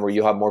the time where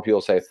you'll have more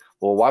people say,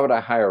 well, why would I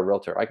hire a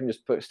realtor? I can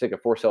just stick a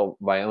for sale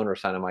by owner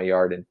sign in my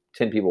yard and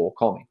 10 people will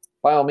call me.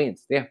 By all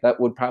means, yeah, that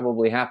would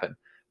probably happen,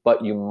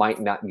 but you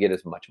might not get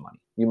as much money.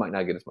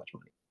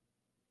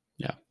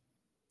 Yeah.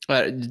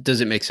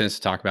 Does it make sense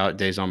to talk about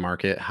days on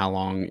market? How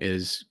long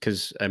is,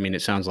 because I mean,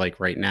 it sounds like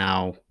right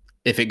now,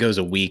 if it goes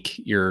a week,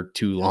 you're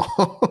too long.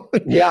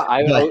 Yeah,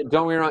 I don't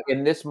get me wrong.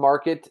 In this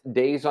market,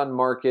 days on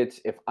market,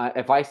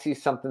 if I see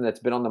something that's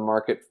been on the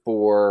market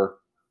for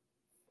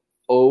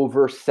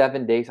over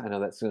 7 days, I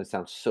know that's going to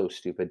sound so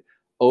stupid.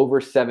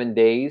 Over 7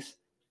 days,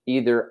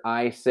 either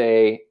I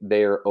say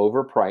they're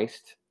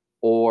overpriced,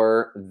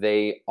 or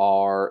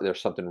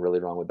there's something really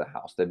wrong with the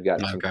house. They've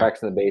got some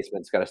cracks in the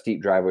basement, it's got a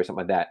steep driveway,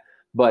 something like that.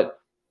 But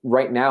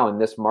right now in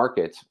this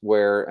market,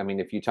 where, I mean,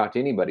 if you talk to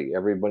anybody,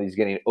 everybody's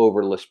getting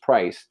over list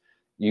price.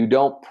 You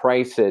don't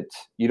price it,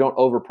 you don't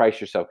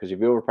overprice yourself, because if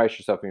you overprice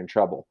yourself, you're in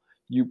trouble.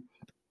 You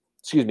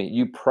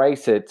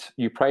price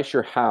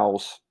your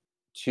house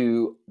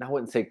to, I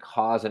wouldn't say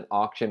cause an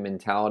auction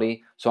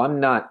mentality. So I'm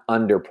not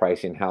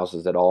underpricing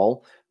houses at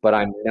all, but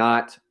I'm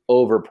not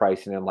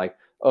overpricing them. Like,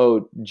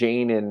 oh,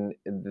 Jane and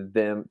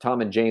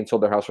Tom and Jane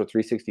sold their house for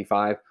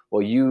 365.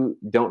 Well, you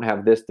don't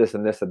have this, this,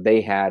 and this that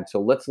they had. So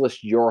let's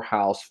list your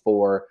house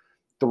for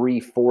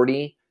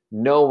 340,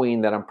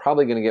 knowing that I'm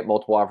probably going to get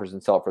multiple offers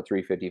and sell it for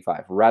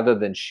 355 rather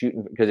than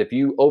shooting. Because if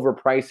you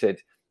overprice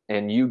it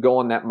and you go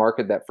on that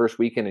market that first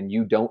weekend and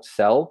you don't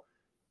sell,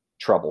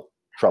 trouble.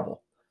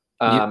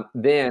 Yep.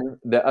 Then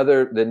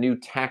the new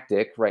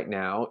tactic right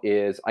now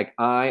is like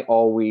I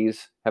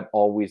have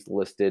always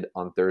listed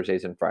on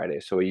Thursdays and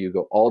Fridays. So you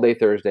go all day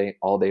Thursday,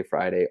 all day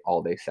Friday,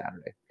 all day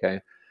Saturday. Okay.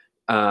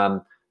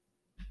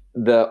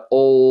 The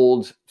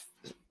old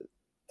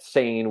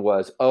saying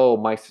was, oh,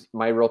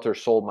 my realtor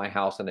sold my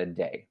house in a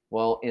day.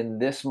 Well, in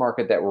this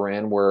market that we're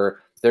in,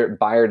 where their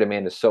buyer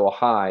demand is so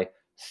high,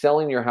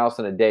 selling your house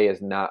in a day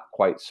is not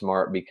quite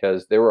smart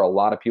because there were a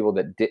lot of people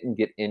that didn't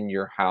get in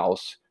your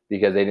house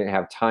because they didn't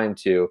have time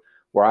to.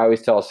 Where I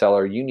always tell a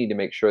seller, you need to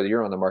make sure that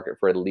you're on the market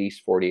for at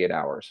least 48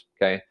 hours.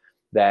 Okay.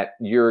 That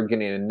you're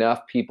getting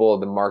enough people of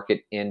the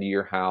market into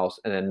your house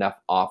and enough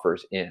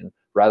offers in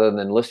rather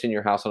than listing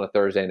your house on a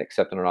Thursday and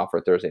accepting an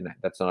offer Thursday night.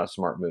 That's not a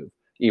smart move,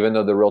 even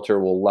though the realtor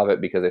will love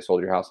it because they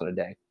sold your house in a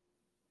day.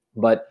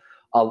 But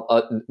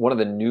one of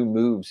the new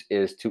moves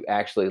is to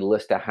actually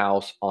list a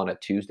house on a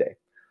Tuesday.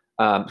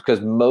 Because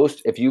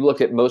if you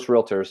look at most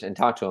realtors and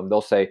talk to them,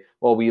 they'll say,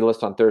 well, we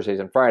list on Thursdays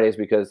and Fridays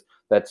because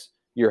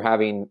you're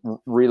having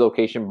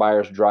relocation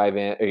buyers drive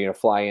in, or,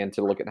 fly in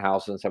to look at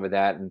houses and stuff like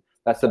that. And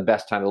that's the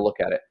best time to look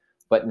at it.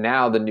 But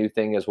now the new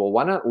thing is, well,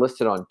 why not list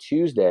it on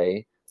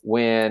Tuesday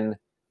when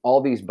all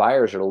these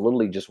buyers are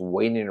literally just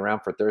waiting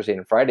around for Thursday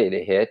and Friday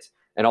to hit,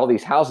 and all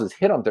these houses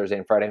hit on Thursday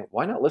and Friday?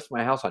 Why not list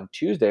my house on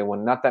Tuesday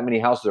when not that many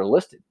houses are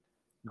listed?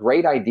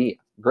 Great idea.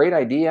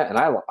 And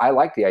I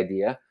like the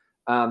idea.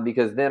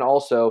 Because then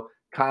also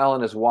Kyle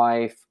and his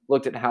wife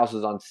looked at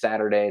houses on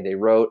Saturday. They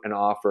wrote an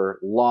offer,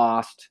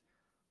 lost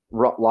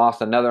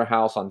another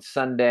house on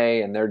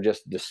Sunday, and they're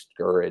just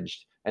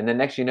discouraged. And then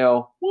next,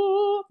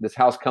 this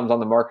house comes on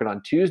the market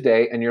on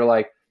Tuesday, and you're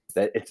like,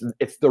 that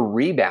it's the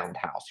rebound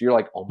house. You're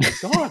like, oh my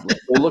God,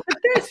 look at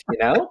this,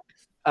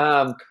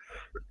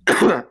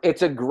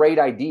 it's a great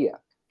idea.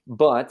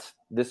 But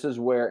this is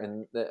where,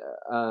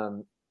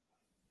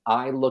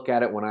 I look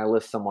at it when I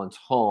list someone's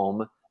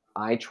home,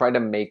 I try to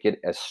make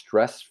it as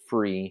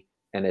stress-free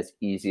and as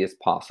easy as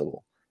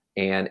possible.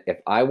 And if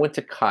I went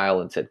to Kyle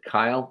and said,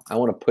 Kyle, I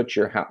want to put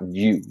your house,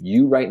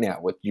 you right now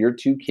with your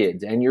 2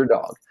 kids and your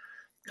dog,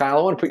 Kyle,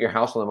 I want to put your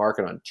house on the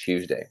market on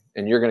Tuesday.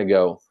 And you're going to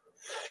go,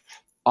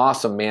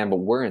 awesome, man, but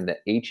we're in the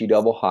HE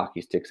double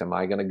hockey sticks. Am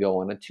I going to go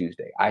on a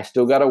Tuesday? I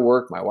still got to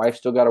work. My wife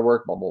still got to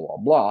work, blah, blah, blah,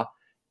 blah.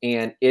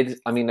 And if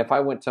I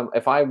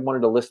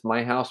wanted to list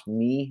my house,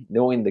 me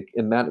knowing the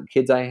amount of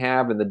kids I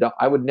have and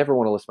I would never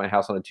want to list my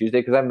house on a Tuesday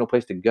because I have no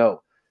place to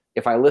go.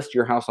 If I list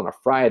your house on a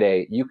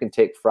Friday, you can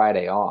take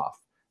Friday off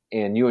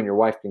and you and your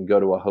wife can go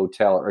to a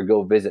hotel or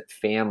go visit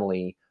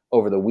family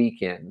over the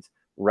weekend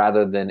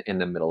rather than in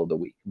the middle of the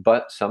week.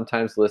 But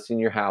sometimes listing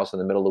your house in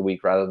the middle of the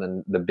week rather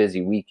than the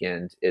busy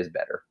weekend is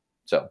better.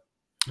 So.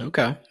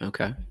 Okay.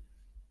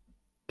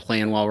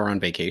 Plan while we're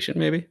on vacation,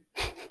 maybe?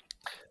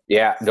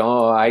 Yeah,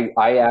 no, I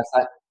ask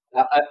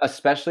that,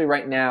 especially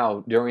right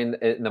now during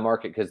the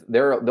market, because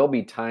there'll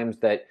be times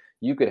that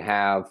you could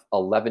have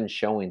 11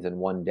 showings in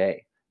one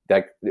day.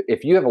 Like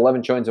if you have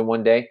 11 showings in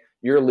one day,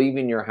 you're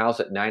leaving your house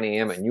at 9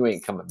 a.m. and you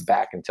ain't coming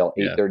back until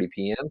 8:30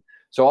 p.m.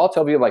 So I'll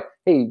tell people like,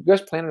 hey, you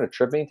guys planning a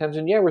trip anytime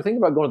soon? Yeah, we're thinking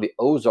about going to the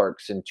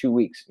Ozarks in 2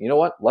 weeks. You know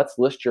what? Let's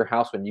list your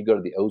house when you go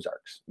to the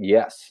Ozarks.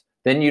 Yes.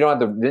 Then you have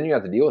to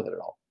deal with it at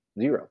all.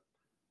 Zero.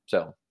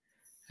 So.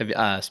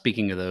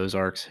 Speaking of the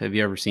Ozarks, have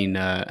you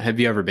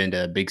ever been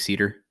to Big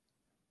Cedar?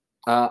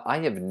 I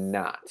have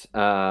not.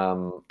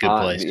 Good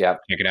place. Yeah,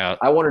 check it out.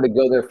 I wanted to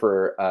go there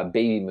for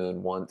Baby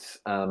Moon once,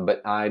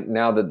 but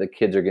now that the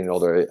kids are getting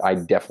older, I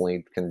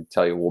definitely can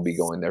tell you we'll be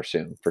going there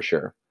soon for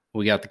sure.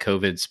 We got the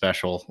COVID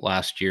special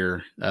last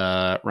year.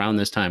 Around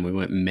this time, we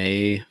went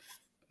May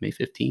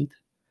 15th,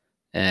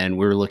 and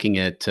we're looking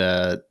at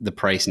the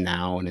price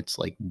now, and it's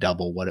like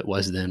double what it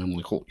was then. I'm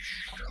like, holy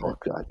shit. Oh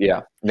God,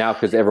 yeah. Now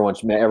because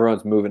everyone's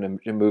moving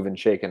and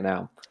shaking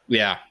now.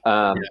 Yeah.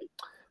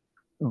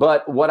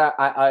 But what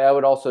I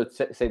would also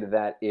say to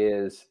that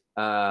is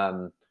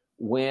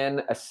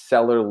when a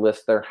seller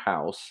lists their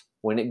house,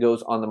 when it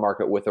goes on the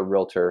market with a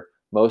realtor,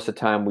 most of the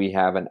time we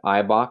have an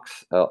iBox,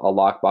 a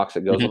lockbox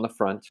that goes on the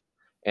front,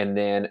 and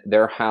then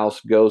their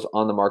house goes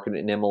on the market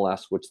in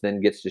MLS, which then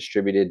gets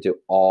distributed to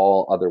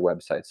all other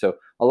websites. So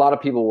a lot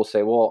of people will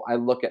say, well, I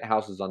look at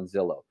houses on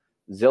Zillow.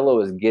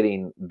 Zillow is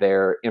getting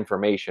their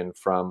information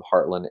from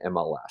Heartland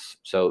MLS.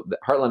 So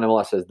Heartland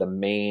MLS is the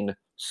main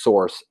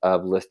source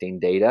of listing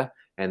data.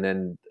 And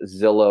then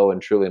Zillow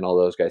and Trulia and all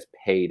those guys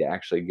pay to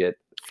actually get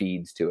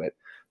feeds to it.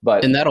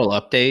 And that'll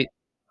update?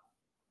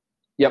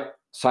 Yep,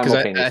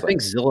 simultaneously. I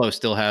think Zillow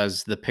still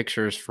has the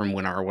pictures from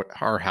when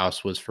our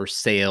house was for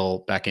sale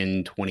back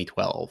in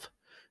 2012.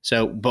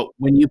 So, but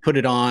when you put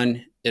it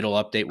on, it'll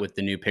update with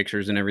the new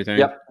pictures and everything.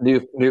 Yep,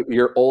 new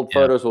your old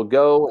Yeah. photos will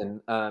go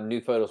and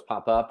new photos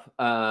pop up.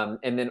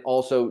 And then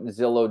also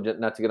Zillow,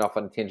 not to get off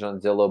on a tangent on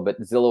Zillow, but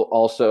Zillow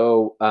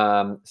also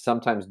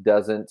sometimes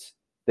doesn't.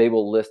 They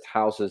will list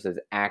houses as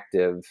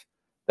active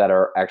that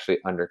are actually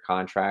under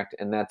contract,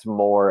 and that's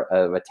more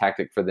of a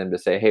tactic for them to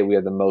say, "Hey, we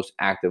have the most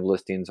active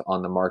listings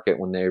on the market,"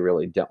 when they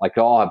really don't. Like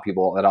I'll have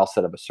people that I'll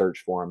set up a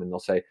search for them, and they'll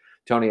say,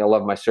 "Tony, I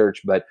love my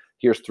search, but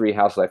here's 3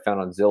 houses I found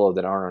on Zillow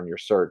that aren't on your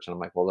search." And I'm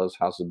like, well, those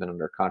houses have been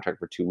under contract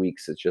for 2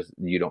 weeks. It's just,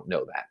 you don't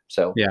know that.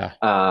 So, Yeah.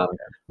 um,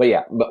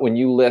 but when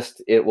you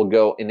list, it will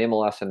go in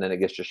MLS and then it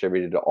gets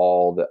distributed to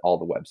all the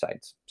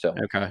websites. So,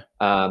 Okay.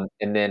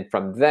 and then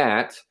from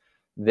that,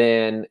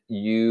 then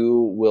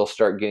you will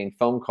start getting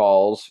phone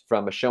calls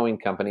from a showing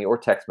company or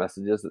text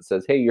messages that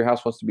says, hey, your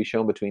house wants to be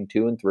shown between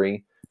 2 and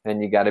 3,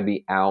 and you got to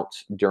be out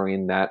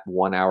during that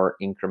 1 hour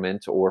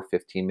increment or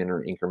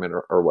 15-minute increment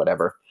or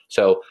whatever.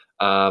 So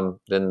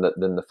then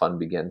the fun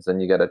begins.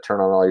 Then you got to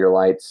turn on all your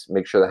lights,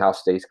 make sure the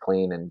house stays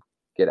clean, and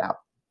get out.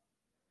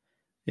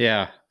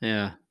 Yeah.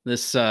 Yeah.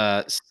 This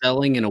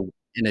selling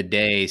in a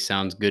day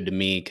sounds good to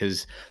me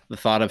because the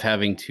thought of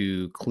having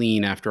to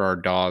clean after our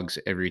dogs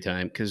every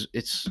time, because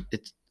it's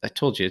I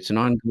told you it's an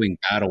ongoing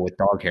battle with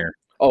dog hair.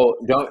 Oh,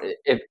 don't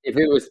if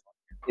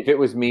it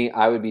was me,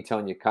 I would be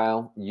telling you,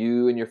 Kyle,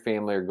 you and your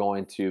family are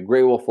going to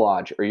Gray Wolf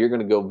Lodge, or you're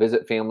going to go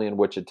visit family in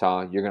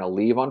Wichita. You're going to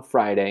leave on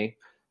Friday.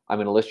 I'm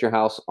going to list your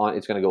house on.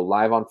 It's going to go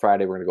live on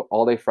Friday. We're going to go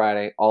all day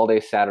Friday, all day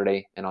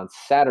Saturday, and on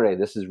Saturday,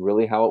 this is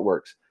really how it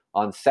works.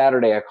 On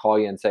Saturday, I call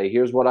you and say,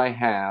 "Here's what I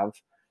have.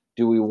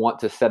 Do we want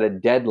to set a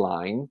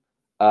deadline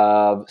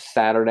of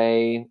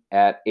Saturday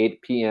at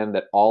 8 p.m.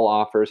 that all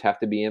offers have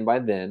to be in by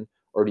then,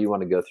 or do you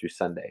want to go through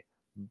Sunday?"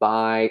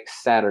 By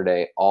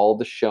Saturday, all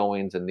the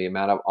showings and the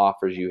amount of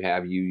offers you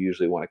have, you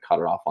usually want to cut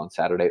it off on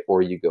Saturday,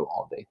 or you go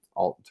all day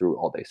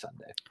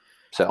Sunday.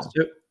 So,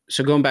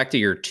 So going back to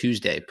your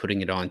Tuesday,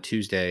 putting it on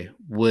Tuesday,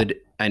 would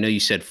I know you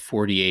said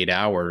 48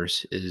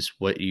 hours is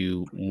what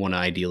you want to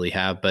ideally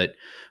have, but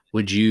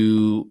would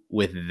you,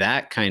 with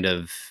that kind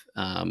of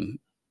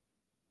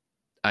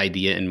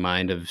idea in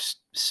mind of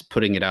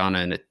putting it on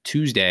a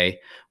Tuesday,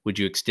 would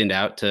you extend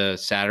out to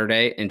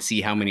Saturday and see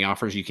how many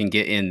offers you can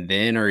get in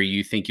then, or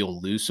you think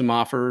you'll lose some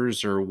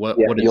offers, or what?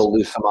 yeah, What is? you'll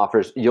lose some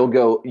offers. You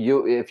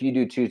if you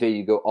do Tuesday,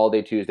 you go all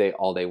day Tuesday,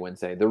 all day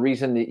Wednesday. The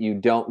reason that you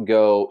don't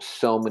go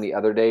so many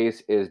other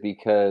days is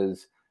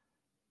because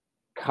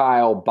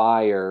Kyle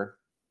Buyer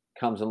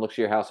comes and looks at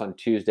your house on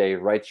Tuesday,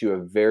 writes you a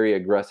very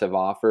aggressive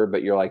offer,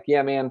 but you're like,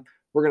 yeah, man,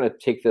 we're going to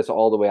take this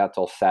all the way out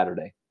till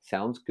Saturday.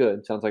 Sounds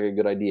good. Sounds like a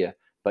good idea.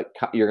 But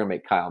you're going to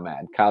make Kyle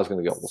mad. Kyle's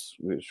going to go,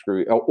 well, screw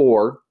you.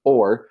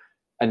 Or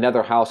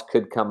another house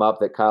could come up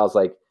that Kyle's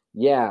like,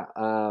 yeah,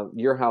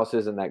 your house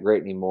isn't that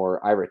great anymore.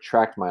 I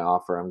retract my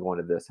offer. I'm going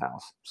to this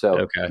house.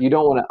 So Okay. you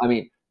don't want to, I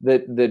mean,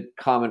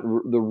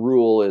 the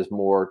rule is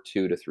more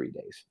 2 to 3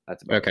 days.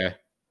 That's about it. Okay.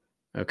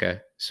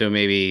 Okay. So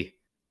maybe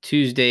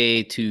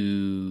Tuesday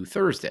to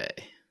Thursday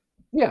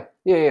Yeah.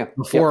 Yeah. Yeah.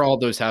 before Yep. all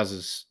those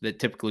houses that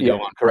typically go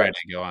Yep. on Friday Correct.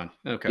 go on.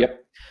 Okay.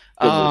 Yep.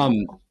 Good move.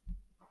 Um,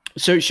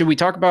 so should we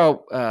talk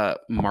about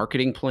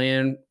marketing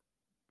plan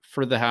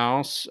for the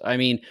house? I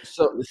mean,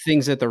 So the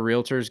things that the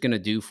realtor is going to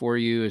do for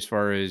you as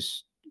far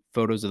as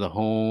photos of the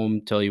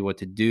home, tell you what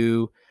to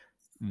do,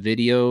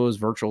 videos,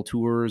 virtual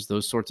tours,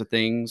 those sorts of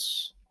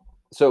things.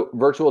 so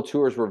virtual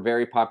tours were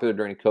very popular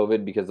during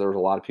COVID because there was a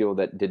lot of people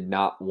that did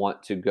not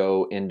want to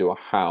go into a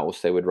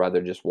house. They would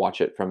rather just watch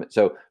it from it.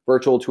 So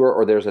virtual tour,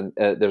 or there's a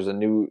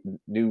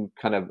new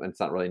kind of, it's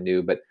not really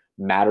new, but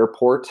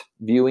Matterport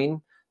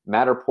viewing.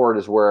 Matterport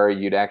is where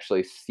you'd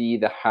actually see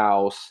the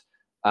house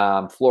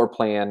floor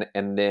plan,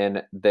 and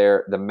then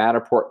the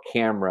Matterport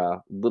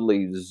camera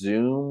literally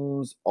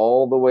zooms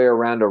all the way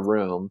around a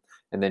room,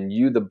 and then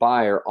you, the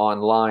buyer,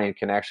 online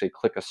can actually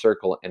click a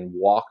circle and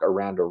walk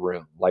around a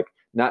room. Like,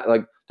 not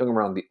like, don't get me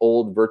wrong, the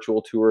old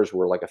virtual tours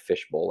were like a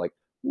fishbowl, like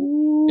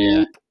Yeah.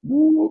 whoop,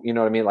 whoop, you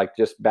know what I mean? Like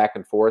just back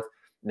and forth.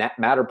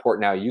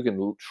 Matterport now, you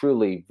can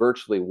truly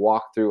virtually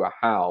walk through a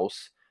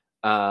house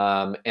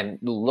and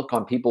look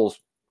on people's,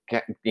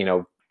 you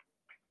know,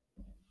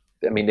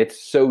 I mean,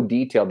 it's so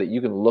detailed that you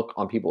can look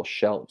on people's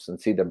shelves and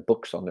see their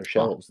books on their Huh.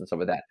 shelves and stuff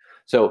like that.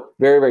 So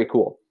very, very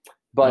cool.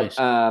 But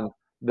Nice.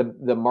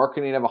 the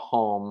marketing of a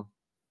home,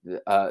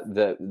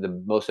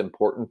 the most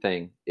important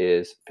thing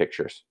is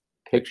pictures,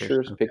 Pictures.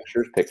 pictures, Okay.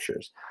 pictures,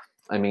 pictures.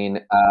 I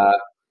mean,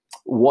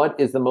 what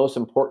is the most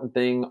important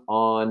thing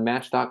on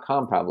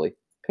Match.com? Probably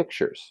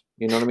pictures.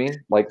 You know what I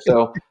mean? Like,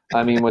 so,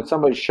 I mean, when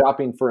somebody's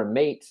shopping for a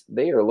mate,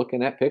 they are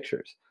looking at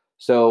pictures.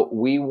 So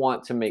we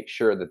want to make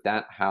sure that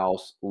that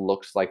house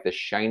looks like the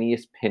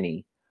shiniest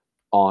penny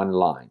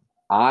online.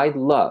 I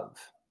love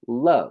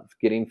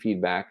getting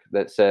feedback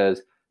that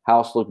says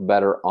house looked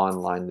better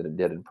online than it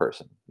did in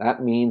person.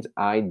 That means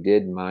I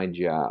did my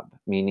job,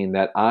 meaning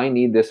that I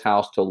need this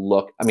house to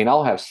look. I mean,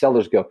 I'll have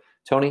sellers go,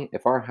 Tony,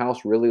 if our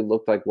house really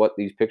looked like what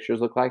these pictures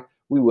look like,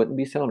 we wouldn't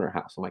be selling our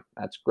house. I'm like,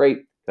 that's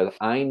great, because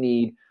I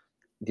need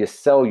to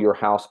sell your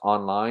house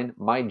online.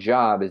 My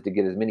job is to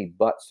get as many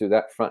butts through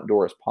that front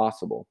door as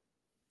possible.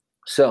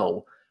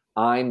 So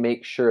I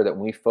make sure that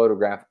when we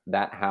photograph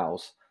that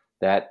house,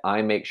 that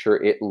I make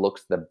sure it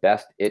looks the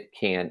best it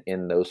can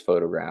in those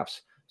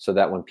photographs, so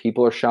that when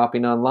people are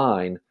shopping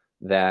online,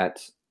 I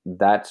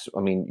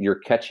mean, you're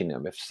catching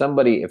them. If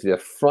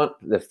the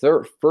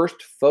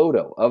first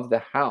photo of the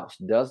house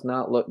does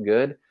not look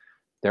good,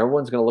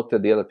 everyone's going to look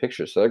at the other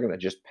pictures, so they're going to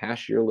just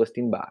pass your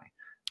listing by.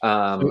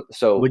 So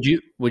So would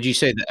you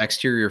say the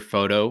exterior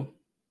photo,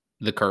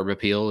 the curb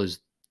appeal, is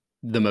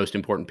the most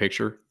important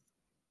picture?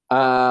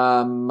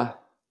 um,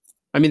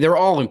 I mean, they're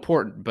all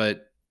important,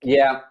 but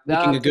yeah,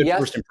 making a good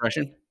first yes.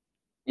 impression.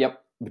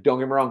 Yep. But don't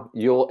get me wrong.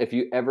 If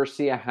you ever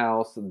see a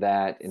house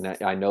that, and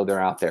I know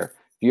they're out there,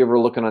 if you ever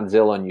looking on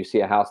Zillow and you see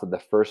a house that the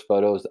first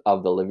photos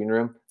of the living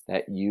room,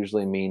 that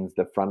usually means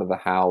the front of the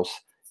house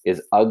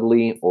is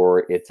ugly,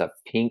 or it's a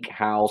pink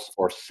house,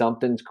 or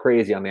something's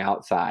crazy on the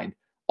outside.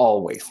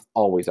 Always,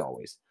 always,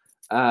 always.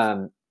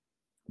 Um,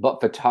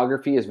 but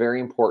photography is very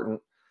important.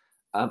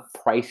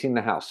 Pricing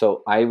the house.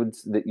 So I would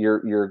that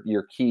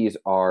your keys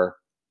are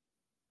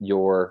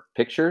your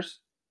pictures,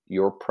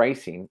 your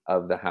pricing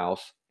of the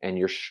house, and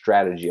your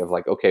strategy of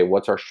like, okay,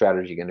 what's our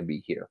strategy going to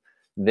be here?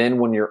 Then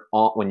when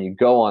you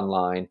go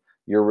online,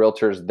 your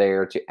realtor's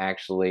there to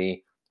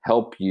actually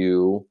help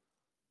you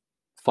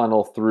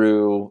funnel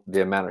through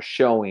the amount of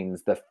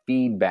showings, the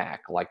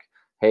feedback, like,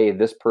 hey,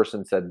 this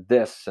person said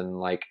this, and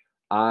like,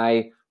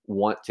 I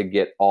want to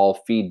get all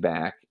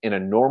feedback. In a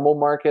normal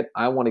market,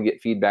 I want to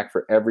get feedback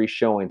for every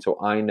showing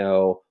so I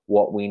know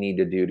what we need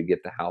to do to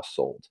get the house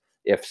sold.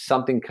 If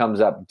something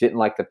comes up, didn't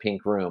like the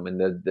pink room,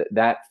 and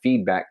that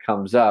feedback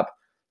comes up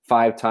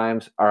 5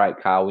 times, all right,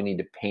 Kyle, we need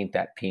to paint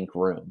that pink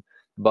room.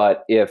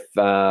 But if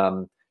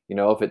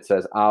it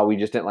says, oh, we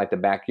just didn't like the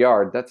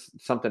backyard, that's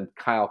something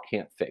Kyle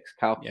can't fix.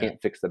 Kyle Yeah.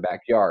 can't fix the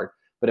backyard.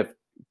 But if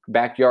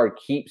backyard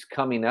keeps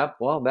coming up,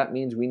 well, that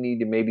means we need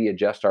to maybe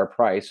adjust our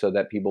price so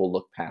that people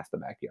look past the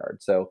backyard.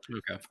 So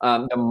Okay.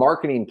 the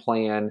marketing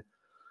plan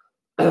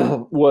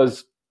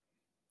was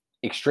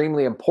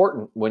extremely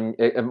important when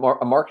a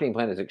marketing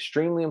plan is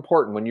extremely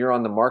important when you're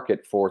on the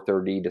market for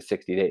 30 to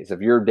 60 days. If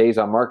your days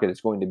on market,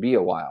 it's going to be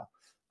a while.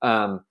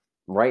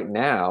 Right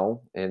now,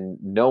 and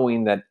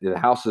knowing that the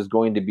house is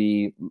going to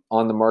be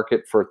on the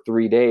market for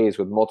 3 days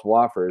with multiple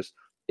offers,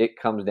 it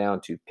comes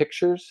down to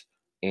pictures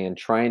and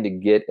trying to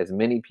get as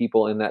many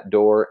people in that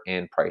door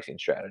and pricing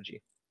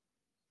strategy.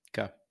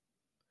 Okay.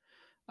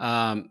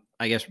 I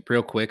guess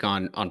real quick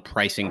on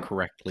pricing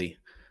correctly.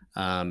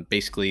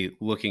 Basically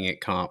looking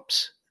at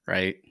comps,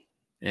 right?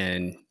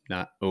 And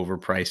not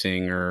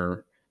overpricing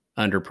or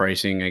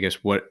underpricing. I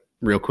guess what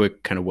real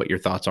quick, kind of what your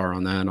thoughts are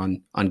on that,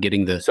 on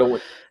getting the So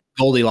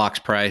Goldilocks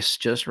price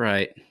just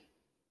right.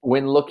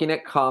 when looking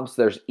at comps,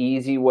 there's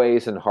easy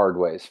ways and hard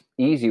ways.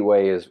 Easy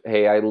way is,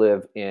 hey, I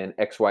live in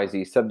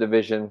XYZ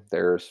subdivision.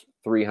 There's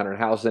 300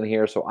 houses in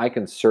here, so I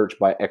can search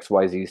by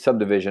XYZ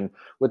subdivision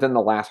within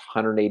the last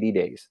 180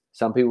 days.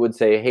 Some people would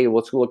say, hey,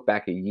 let's look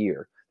back a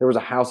year. There was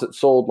a house that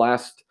sold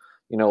last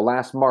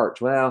March.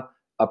 Well,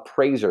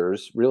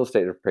 real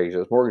estate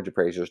appraisers, mortgage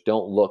appraisers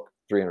don't look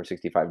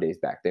 365 days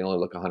back. They only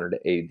look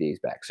 180 days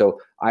back. So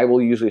I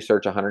will usually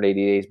search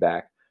 180 days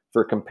back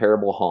for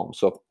comparable homes.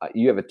 So if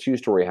you have a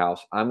two-story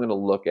house, I'm going to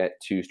look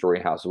at two-story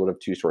houses. What have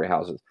two-story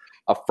houses?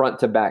 A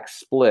front-to-back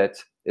split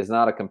is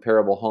not a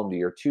comparable home to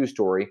your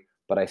two-story,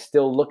 but I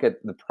still look at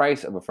the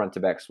price of a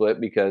front-to-back split,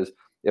 because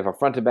if a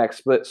front-to-back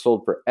split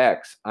sold for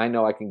X, I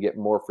know I can get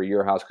more for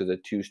your house because a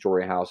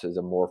two-story house is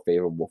a more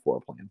favorable floor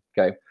plan.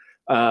 Okay.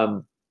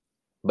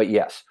 But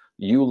yes,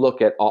 you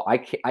look at all. I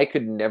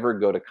could never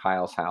go to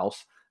Kyle's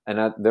house,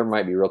 and there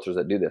might be realtors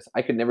that do this.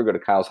 I could never go to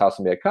Kyle's house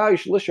and be like, Kyle, you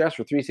should list your house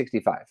for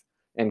 365,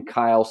 and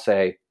Kyle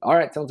say, all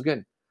right, sounds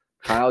good.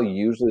 Kyle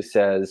usually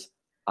says,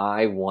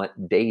 I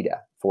want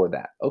data for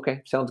that.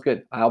 Okay, sounds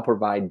good. I'll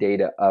provide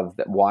data of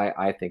why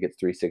I think it's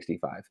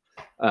 365.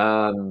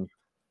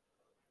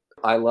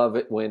 I love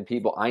it when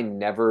I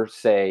never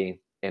say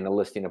in a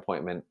listing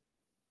appointment,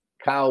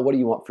 Kyle, what do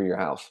you want for your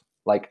house?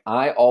 Like,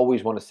 I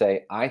always want to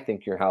say, I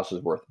think your house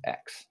is worth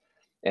X.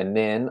 And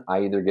then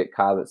I either get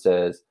Kyle that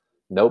says,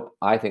 nope,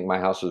 I think my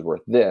house is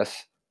worth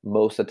this.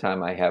 Most of the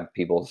time I have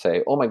people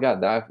say, oh my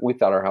God, we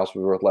thought our house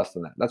was worth less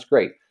than that. That's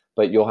great.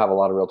 But you'll have a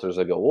lot of realtors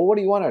that go, well, what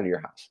do you want out of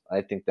your house?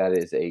 I think that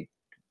is a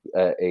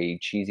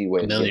cheesy way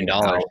 $1 of million.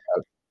 getting out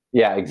of.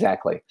 Yeah,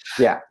 exactly.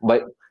 Yeah.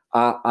 But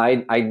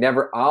I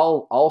never,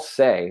 I'll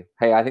say,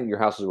 hey, I think your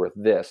house is worth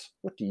this.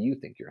 What do you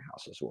think your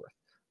house is worth?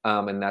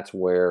 And that's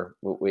where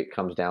it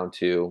comes down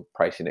to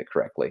pricing it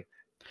correctly.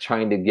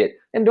 Trying to get,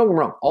 and don't get me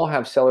wrong, I'll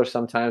have sellers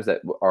sometimes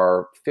that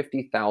are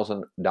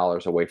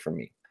 $50,000 away from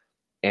me.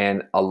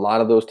 And a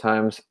lot of those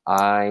times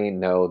I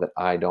know that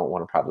I don't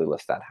want to probably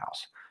list that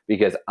house,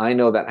 because I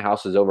know that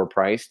house is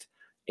overpriced.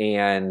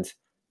 And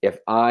if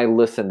I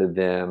listen to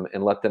them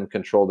and let them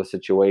control the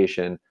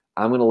situation,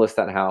 I'm going to list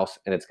that house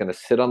and it's going to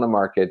sit on the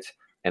market,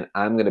 and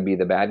I'm going to be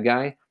the bad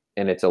guy,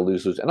 and it's a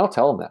lose lose. And I'll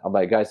tell them that. I'll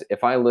be like, guys,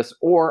 if I list,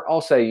 or I'll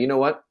say, you know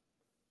what?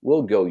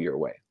 We'll go your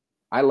way.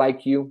 I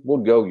like you. We'll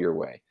go your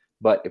way.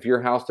 But if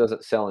your house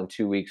doesn't sell in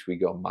 2 weeks, we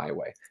go my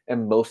way.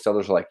 And most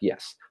sellers are like,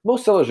 yes.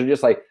 Most sellers are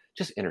just like,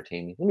 just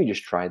entertain me. Let me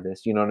just try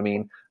this. You know what I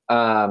mean?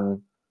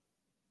 Um,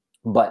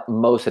 but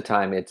most of the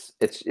time it's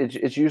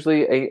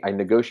usually I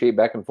negotiate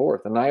back and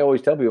forth. And I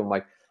always tell people, I'm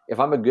like, if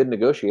I'm a good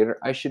negotiator,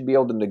 I should be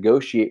able to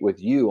negotiate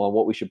with you on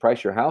what we should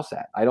price your house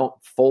at. I don't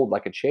fold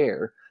like a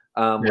chair,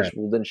 Yeah. which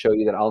will then show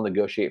you that I'll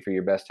negotiate for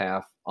your best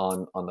half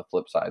on the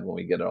flip side when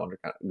we get it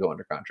go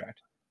under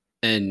contract.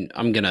 And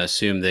I'm going to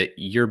assume that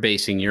you're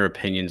basing your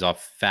opinions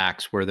off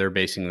facts where they're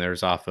basing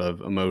theirs off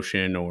of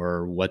emotion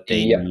or what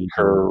they Yep, need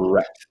or want.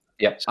 correct.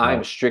 Yep, So,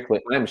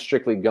 I'm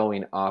strictly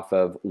going off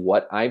of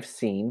what I've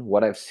seen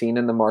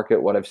in the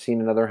market, what I've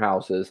seen in other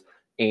houses,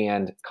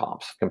 and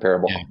comps,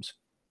 comparable yeah. homes.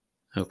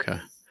 Okay.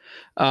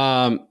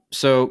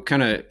 So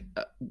kind of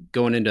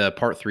going into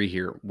part three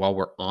here while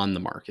we're on the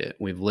market,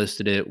 we've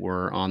listed it,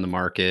 we're on the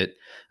market.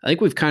 I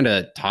think we've kind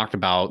of talked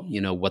about,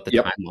 what the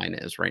Yep.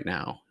 timeline is right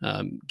now,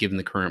 given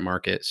the current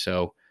market.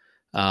 So,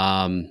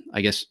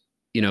 I guess,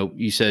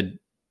 you said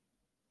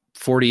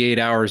 48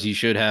 hours, you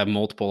should have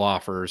multiple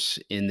offers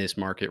in this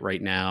market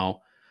right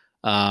now.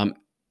 Um,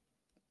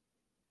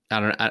 I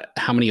don't know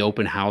how many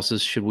open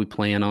houses should we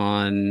plan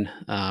on?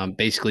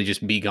 Basically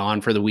just be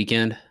gone for the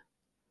weekend.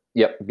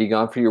 Yep, be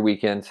gone for your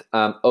weekends.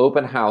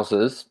 Open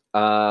houses,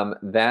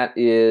 that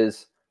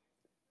is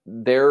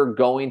they're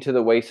going to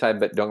the wayside,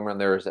 but don't get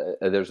me wrong,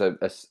 there's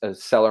a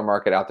seller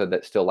market out there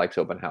that still likes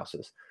open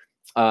houses.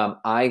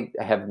 I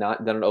have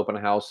not done an open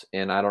house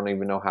in I don't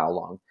even know how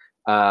long.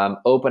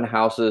 Open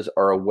houses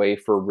are a way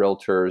for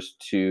realtors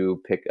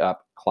to pick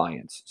up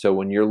clients. So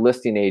when your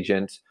listing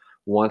agent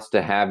wants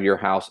to have your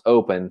house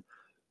open,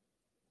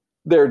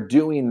 they're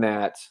doing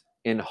that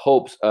in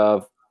hopes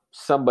of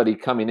somebody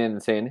coming in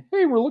and saying,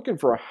 "Hey, we're looking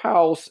for a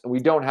house and we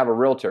don't have a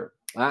realtor."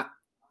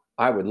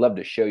 I would love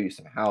to show you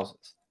some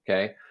houses.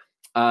 Okay.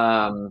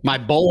 Um, My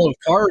bowl of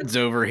cards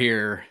over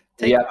here.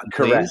 Take yeah, one,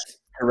 please.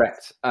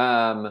 correct.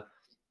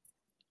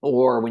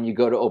 Or when you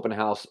go to open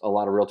house, a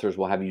lot of realtors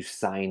will have you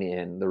sign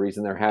in. The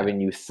reason they're Yeah. having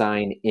you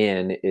sign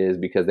in is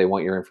because they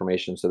want your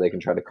information so they can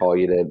try to call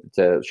you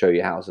to show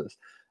you houses.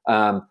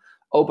 Um,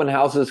 Open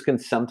houses can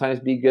sometimes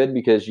be good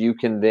because you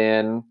can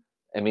then,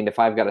 I mean, if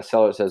I've got a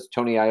seller that says,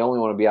 Tony, I only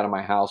want to be out of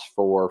my house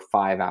for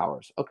 5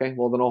 hours. Okay,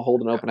 well, then I'll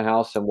hold an open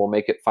house and we'll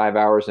make it 5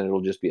 hours and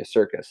it'll just be a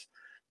circus.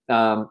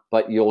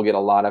 But you'll get a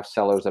lot of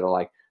sellers that are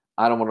like,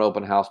 I don't want an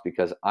open house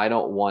because I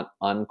don't want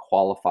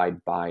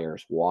unqualified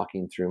buyers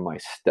walking through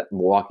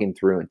walking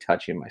through and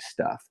touching my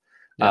stuff.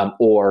 Yeah.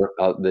 Or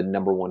the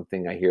number one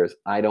thing I hear is,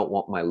 I don't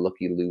want my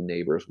looky loo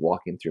neighbors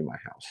walking through my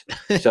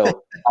house.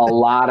 So a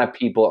lot of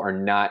people are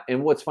not.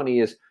 And what's funny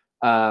is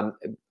um,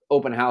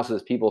 open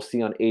houses, people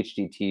see on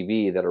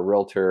HGTV that a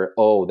realtor,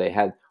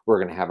 we're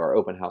going to have our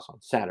open house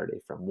on Saturday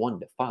from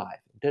 1 to 5.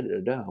 Da, da,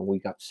 da, da, and we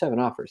got 7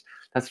 offers.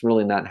 That's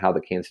really not how the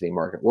Kansas City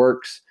market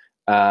works.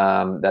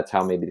 That's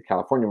how maybe the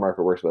California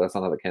market works, but that's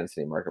not how the Kansas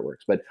City market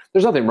works. But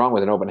there's nothing wrong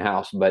with an open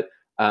house, but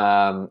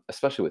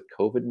especially with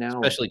COVID now,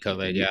 Especially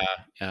COVID. Yeah.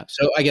 Yeah.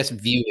 So I guess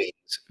viewings,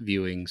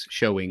 yeah,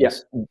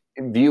 showings.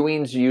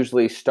 viewings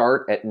usually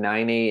start at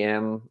 9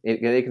 a.m.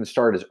 They can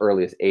start as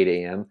early as 8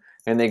 a.m.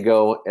 and they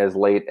go as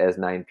late as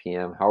 9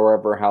 p.m.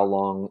 However, how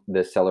long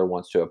the seller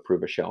wants to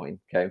approve a showing.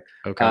 Okay.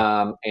 Okay.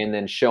 And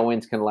then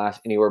showings can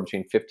last anywhere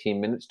between 15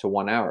 minutes to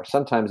 1 hour.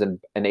 Sometimes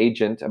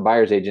a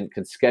buyer's agent,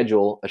 can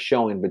schedule a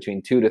showing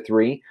between 2 to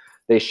 3.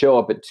 They show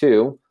up at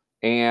 2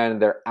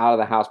 and they're out of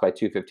the house by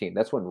 2:15.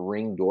 That's when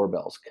Ring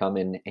doorbells come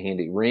in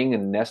handy. Ring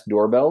and Nest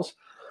doorbells.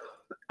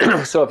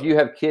 So if you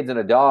have kids and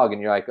a dog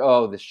and you're like,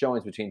 oh, the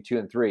showing's between 2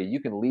 and 3, you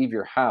can leave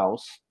your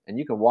house and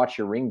you can watch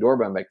your Ring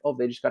doorbell and be like, oh,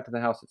 they just got to the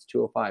house. It's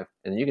 2:05.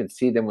 And you can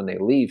see them when they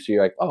leave. So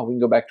you're like, oh, we can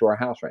go back to our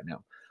house right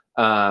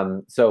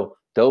now. So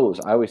those,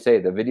 I always say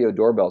the video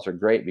doorbells are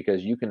great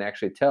because you can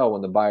actually tell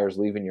when the buyer's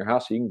leaving your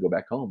house so you can go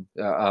back home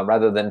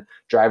rather than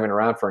driving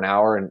around for an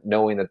hour and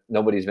knowing that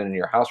nobody's been in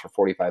your house for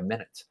 45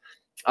 minutes.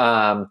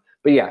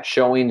 But yeah,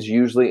 showings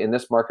usually in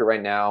this market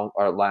right now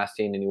are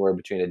lasting anywhere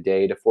between a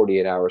day to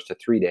 48 hours to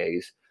 3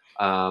 days.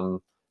 Um,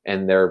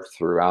 and they're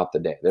throughout the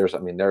day. There's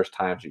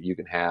times that you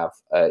can have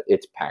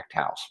it's packed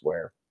house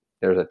where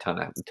there's a ton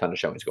of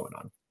showings going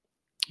on.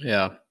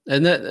 Yeah.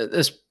 And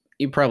this,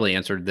 you probably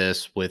answered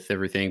this with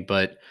everything,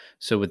 but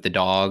so with the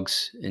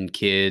dogs and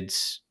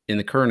kids in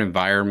the current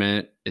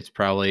environment, it's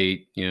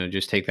probably,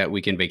 just take that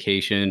weekend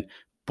vacation,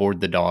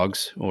 board the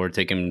dogs or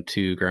take them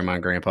to grandma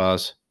and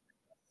grandpa's.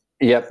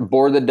 Yep,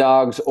 board the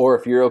dogs, or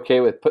if you're okay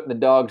with putting the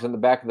dogs in the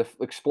back of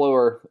the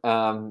Explorer,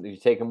 you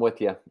take them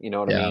with you. You know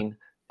what I Yeah. mean?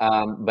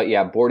 But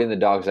yeah, boarding the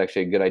dogs is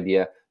actually a good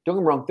idea. Don't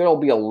get me wrong. There'll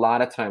be a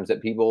lot of times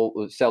that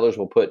sellers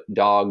will put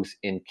dogs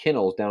in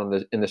kennels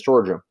down in the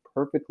storage room.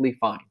 Perfectly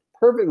fine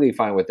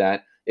with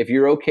that. If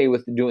you're okay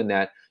with doing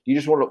that, you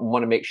just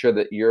want to make sure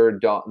that your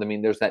dog. I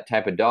mean, there's that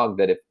type of dog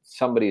that if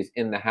somebody's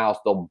in the house,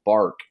 they'll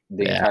bark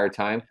the Yeah. entire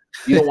time.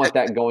 You don't want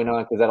that going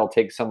on because that'll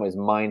take someone's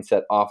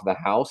mindset off the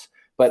house.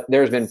 But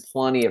there's been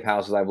plenty of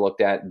houses I've looked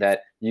at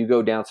that you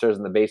go downstairs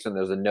in the basement,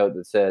 there's a note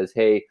that says,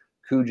 hey,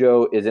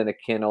 Cujo is in a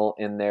kennel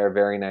in there,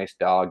 very nice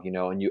dog,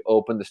 and you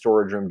open the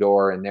storage room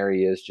door and there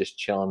he is just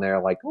chilling there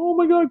like, oh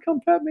my God,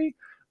 come pet me.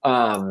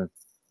 Um,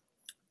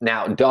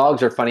 Now,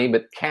 dogs are funny,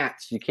 but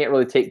cats, you can't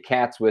really take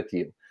cats with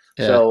you.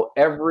 Yeah. So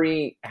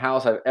every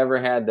house I've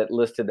ever had that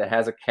listed that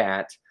has a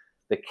cat,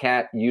 the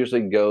cat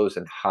usually goes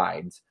and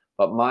hides.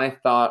 But my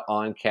thought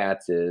on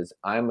cats is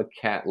I'm a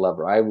cat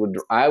lover. I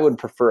would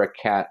prefer a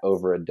cat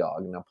over a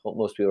dog. Now,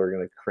 most people are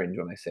going to cringe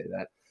when I say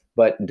that,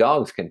 but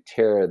dogs can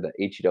tear the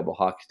he double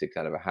hockey sticks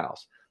out of a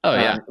house. Oh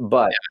yeah.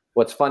 But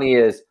what's funny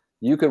is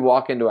you could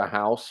walk into a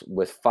house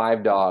with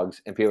 5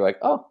 dogs and people are like,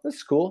 oh, this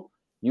is cool.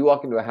 You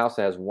walk into a house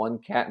that has one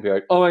cat and be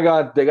like, oh my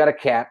God, they got a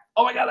cat.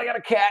 Oh my God, they got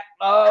a cat.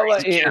 Oh,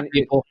 Crazy cat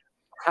people.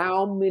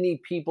 how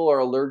many people are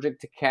allergic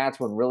to cats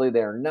when really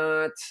they're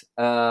not,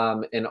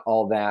 and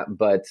all that.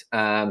 But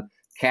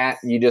cat,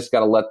 you just got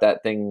to let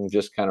that thing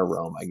just kind of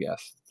roam, I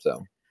guess.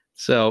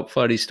 So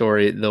funny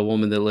story. The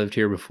woman that lived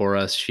here before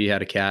us, she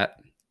had a cat.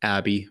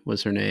 Abby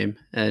was her name,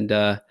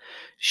 and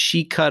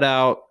she cut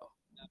out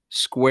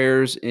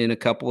squares in a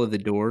couple of the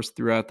doors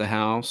throughout the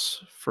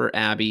house for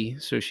Abby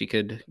so she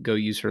could go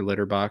use her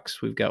litter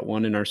box. We've got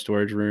one in our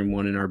storage room,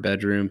 one in our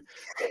bedroom.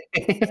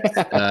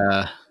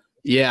 Uh,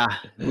 yeah,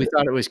 we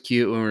thought it was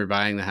cute when we were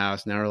buying the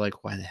house. Now we're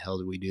like, why the hell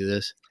did we do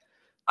this?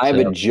 I have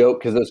So a joke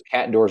because those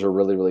cat doors are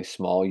really, really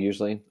small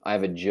usually. I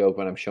have a joke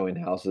when I'm showing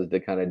houses to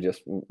kind of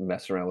just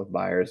mess around with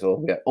buyers. They'll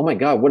be like, oh my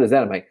God, what is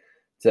that? I'm like,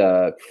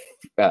 it's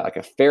like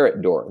a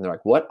ferret door. And they're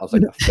like, what? I was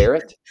like, a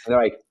ferret? And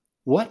they're like,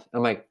 what?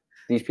 I'm like,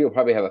 these people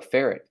probably have a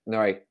ferret. And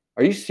they're like,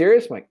 are you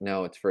serious? I'm like,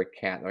 no, it's for a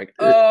cat. And they're like,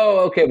 oh,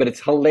 okay, but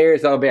it's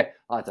hilarious. I'll be like,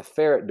 oh, it's a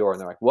ferret door.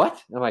 And they're like,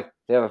 what? And I'm like,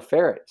 they have a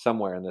ferret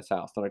somewhere in this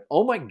house. They're like,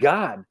 oh my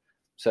God.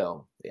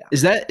 So yeah.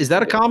 is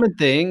that a common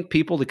thing?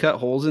 People to cut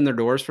holes in their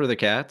doors for the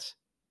cats?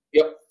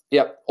 Yep,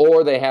 yep.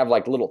 Or they have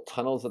like little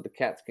tunnels that the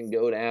cats can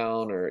go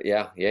down, or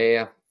yeah.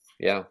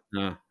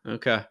 Oh,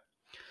 okay.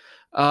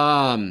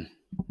 Um,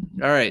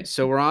 all right.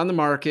 So we're on the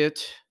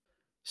market,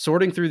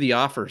 sorting through the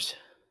offers.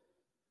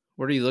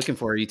 What are you looking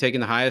for? Are you taking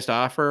the highest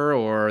offer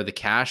or the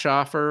cash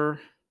offer?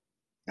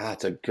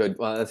 That's a good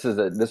one. I'm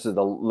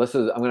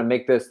gonna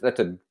make this, that's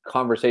a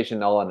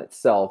conversation all on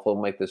itself.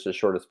 We'll make this as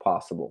short as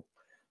possible.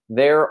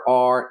 There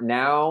are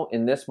now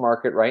in this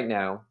market right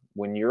now,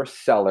 when you're a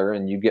seller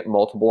and you get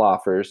multiple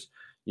offers,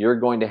 you're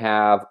going to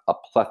have a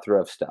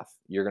plethora of stuff.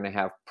 You're going to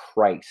have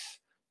price.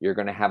 You're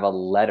going to have a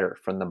letter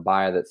from the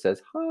buyer that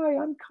says, hi,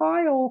 I'm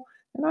Kyle,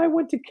 and I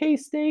went to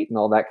K-State, and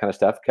all that kind of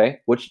stuff. Okay.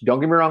 Which, don't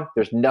get me wrong,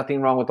 there's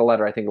nothing wrong with the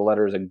letter. I think the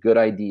letter is a good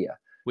idea.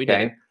 We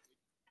did it.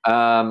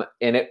 Okay.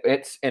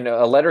 And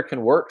a letter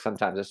can work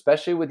sometimes,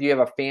 especially with you have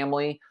a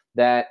family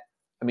that,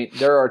 I mean,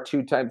 there are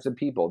two types of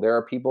people. There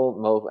are people,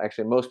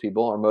 most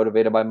people are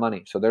motivated by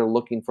money, so they're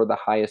looking for the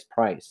highest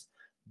price.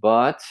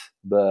 But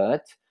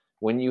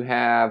when you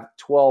have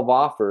 12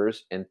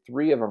 offers and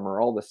 3 of them are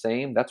all the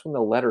same, that's when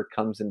the letter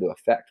comes into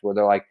effect, where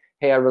they're like,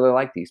 hey, I really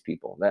like these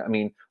people.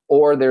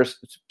 Or there's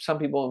some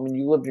people, when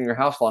you lived in your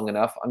house long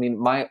enough. I mean,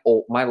 my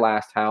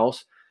last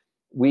house,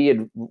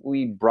 we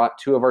brought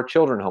 2 of our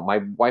children home.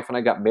 My wife and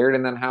I got married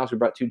in that house. We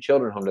brought 2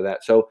 children home to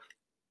that. So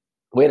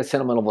we had a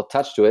sentimental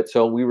touch to it.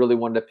 So we really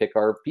wanted to pick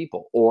our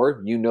people. Or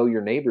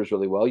your neighbors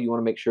really well. You want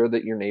to make sure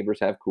that your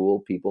neighbors have cool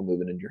people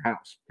moving into your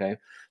house. Okay.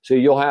 So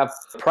you'll have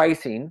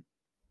pricing,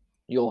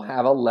 you'll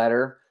have a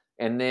letter,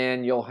 and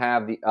then you'll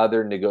have the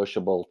other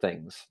negotiable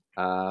things,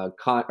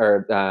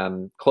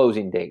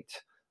 closing dates.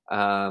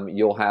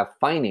 You'll have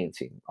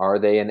financing. Are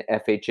they an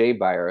FHA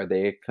buyer? Are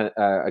they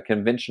a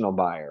conventional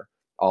buyer?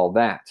 All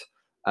that.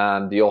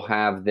 You'll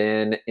have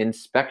then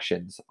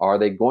inspections. Are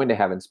they going to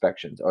have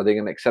inspections? Are they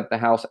going to accept the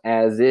house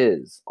as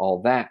is?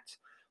 All that.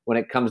 When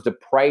it comes to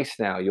price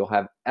now, you'll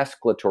have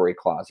escalatory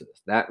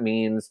clauses. That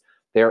means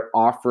they're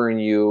offering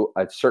you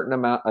a certain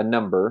amount, a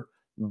number,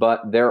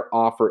 but their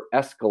offer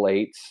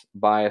escalates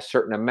by a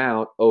certain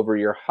amount over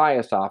your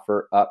highest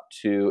offer up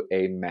to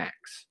a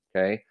max.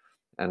 Okay.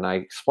 And I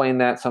explain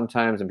that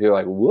sometimes and people are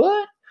like,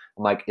 what?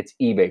 I'm like, it's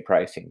eBay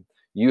pricing.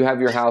 You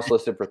have your house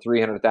listed for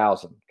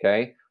 300,000.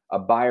 Okay. A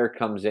buyer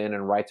comes in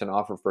and writes an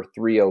offer for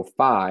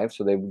 305.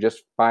 So they're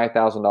just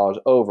 $5,000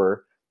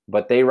 over,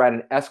 but they write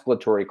an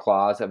escalatory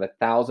clause of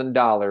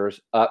 $1,000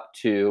 up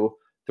to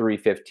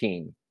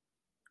 315.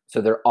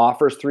 So their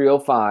offer's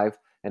 305,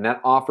 and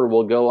that offer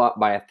will go up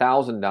by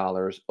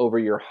 $1,000 over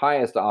your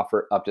highest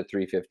offer up to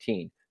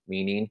 315,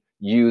 meaning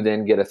you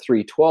then get a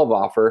 312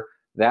 offer.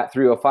 That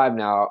 305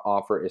 now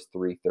offer is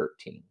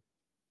 313.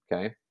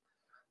 Okay.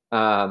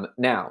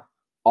 Now,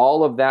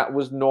 all of that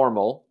was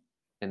normal.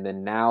 And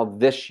then now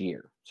this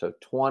year, so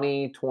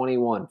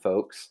 2021,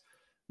 folks,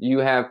 you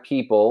have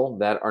people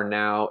that are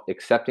now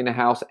accepting a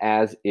house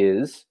as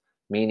is,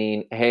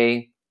 meaning,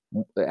 hey,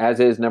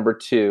 as is number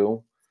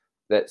 2,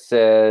 that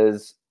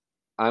says,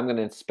 I'm going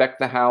to inspect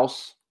the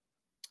house.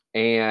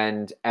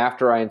 And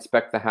after I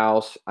inspect the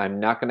house, I'm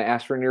not going to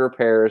ask for any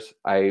repairs.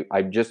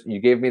 You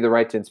gave me the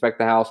right to inspect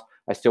the house.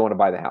 I still want to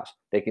buy the house.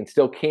 They can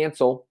still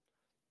cancel,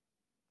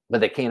 but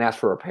they can't ask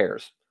for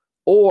repairs.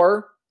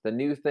 Or the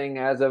new thing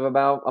as of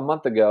about a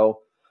month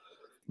ago,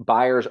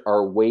 buyers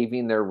are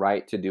waiving their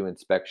right to do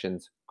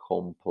inspections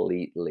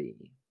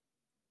completely.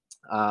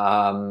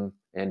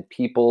 And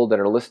people that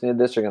are listening to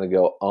this are going to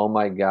go, oh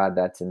my God,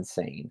 that's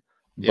insane.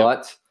 Yep.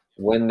 But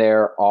when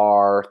there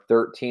are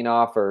 13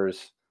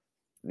 offers,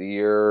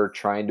 you're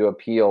trying to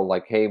appeal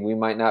like, hey, we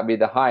might not be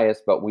the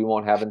highest, but we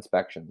won't have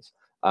inspections.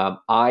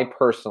 I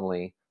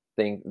personally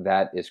think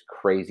that is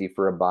crazy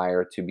for a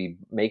buyer to be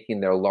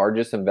making their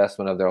largest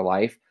investment of their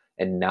life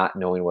and not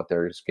knowing what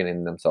they're just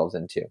getting themselves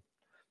into.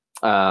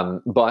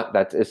 But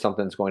that is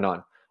something that's going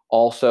on.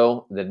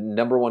 Also, the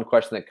number one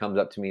question that comes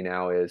up to me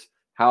now is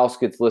house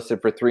gets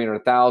listed for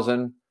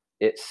 300,000,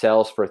 it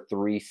sells for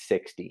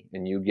 360,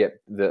 and you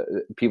get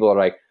the people are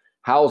like,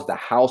 how's the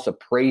house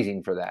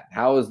appraising for that?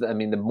 I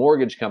mean, the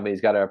mortgage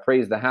company's got to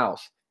appraise the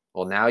house.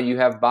 Well, now you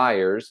have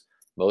buyers.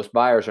 Most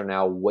buyers are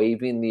now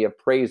waiving the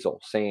appraisal,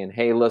 saying,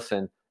 hey,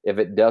 listen, if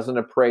it doesn't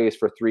appraise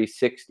for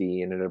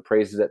 360 and it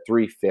appraises at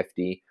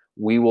 350,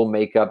 we will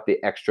make up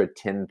the extra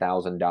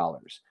 $10,000.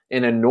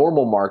 In a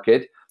normal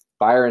market,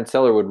 buyer and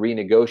seller would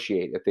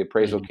renegotiate if the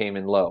appraisal came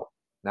in low.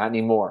 Not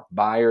anymore.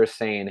 Buyer is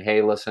saying,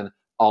 hey, listen,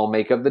 I'll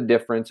make up the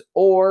difference.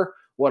 Or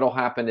what will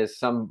happen is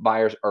some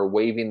buyers are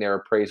waiving their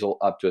appraisal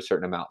up to a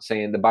certain amount,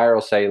 saying the buyer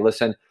will say,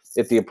 listen,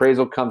 if the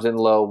appraisal comes in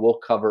low, we'll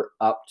cover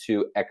up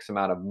to X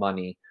amount of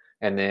money.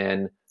 And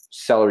then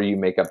seller, you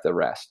make up the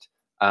rest.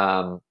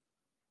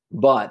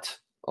 But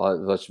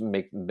let's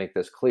make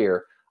this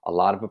clear. A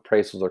lot of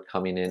appraisals are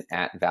coming in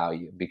at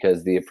value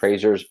because the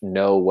appraisers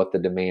know what the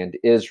demand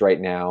is right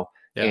now.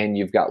 Yeah. And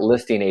you've got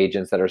listing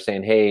agents that are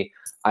saying, hey,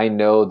 I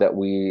know that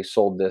we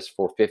sold this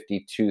for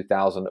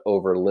 $52,000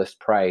 over list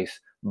price,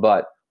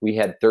 but we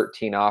had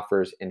 13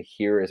 offers and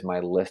here is my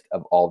list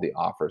of all the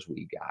offers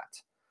we got.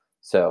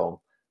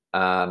 So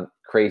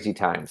crazy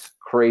times,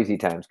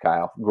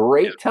 Kyle.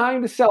 Great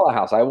time to sell a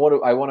house. I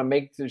want to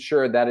make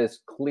sure that is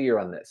clear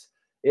on this.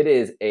 It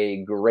is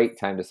a great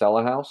time to sell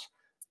a house.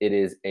 It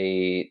is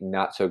a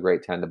not so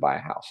great time to buy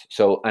a house.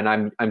 So, and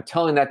I'm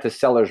telling that to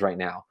sellers right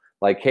now.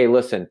 Like, hey,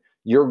 listen,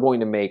 you're going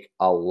to make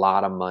a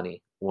lot of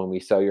money when we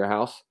sell your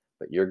house,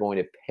 but you're going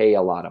to pay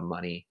a lot of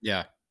money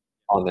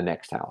on the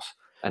next house.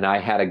 And I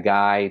had a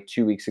guy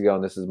 2 weeks ago,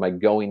 and this is my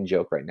going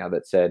joke right now,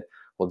 that said,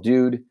 well,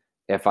 dude,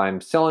 if I'm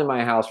selling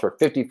my house for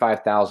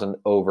 $55,000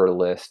 over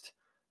list,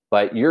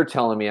 but you're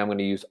telling me I'm going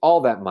to use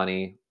all that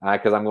money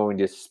because I'm going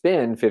to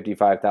spend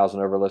 $55,000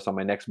 over list on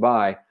my next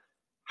buy,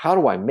 how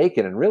do I make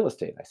it in real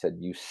estate? I said,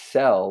 you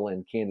sell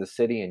in Kansas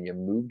City and you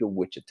move to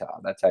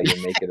Wichita. That's how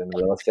you make it in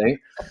real estate.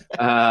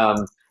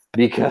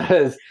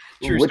 Because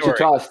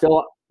Wichita is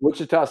still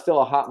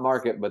a hot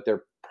market, but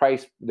their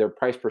price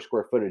per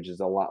square footage is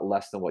a lot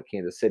less than what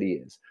Kansas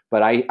City is.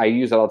 But I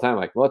use that all the time.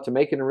 Like, well, to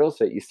make it in real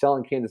estate, you sell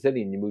in Kansas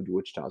City and you move to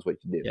Wichita is what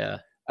you do. Yeah.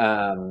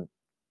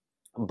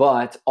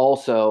 But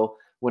also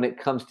when it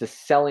comes to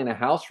selling a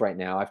house right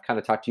now, I've kind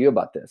of talked to you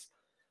about this.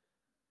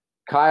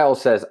 Kyle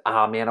says,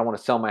 man, I want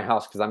to sell my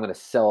house because I'm going to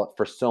sell it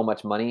for so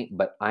much money,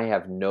 but I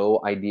have no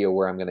idea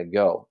where I'm going to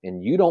go.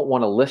 And you don't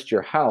want to list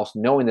your house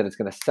knowing that it's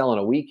going to sell in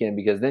a weekend,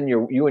 because then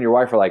you and your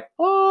wife are like,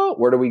 oh,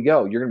 where do we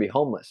go? You're going to be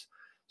homeless.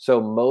 So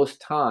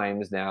most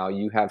times now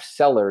you have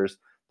sellers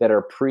that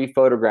are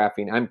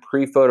pre-photographing. I'm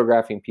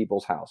pre-photographing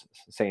people's houses,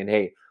 saying,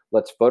 hey,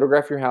 let's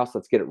photograph your house.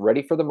 Let's get it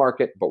ready for the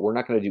market, but we're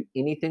not going to do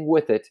anything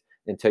with it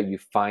until you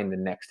find the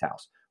next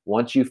house.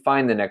 Once you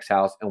find the next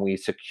house and we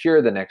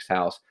secure the next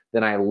house,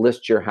 then I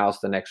list your house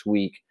the next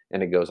week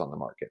and it goes on the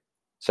market.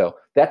 So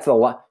that's a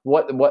lot. A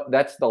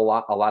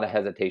lot of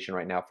hesitation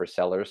right now for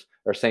sellers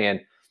are saying,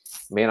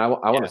 man, I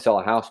want to sell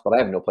a house, but I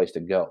have no place to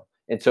go.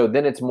 And so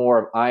then it's more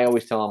of, I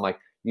always tell them, like,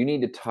 you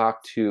need to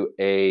talk to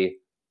a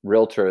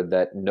realtor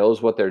that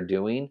knows what they're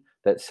doing,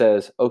 that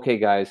says, okay,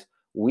 guys,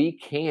 we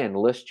can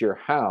list your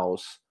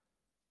house,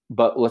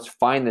 but let's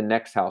find the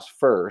next house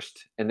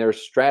first. And there's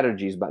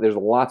strategies, but there's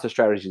lots of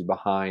strategies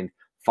behind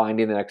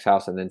finding the next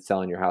house and then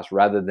selling your house,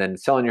 rather than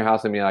selling your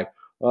house and being like,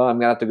 oh, I'm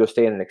going to have to go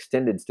stay in an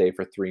extended stay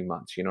for 3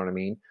 months. You know what I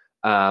mean?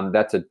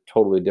 That's a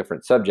totally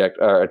different subject,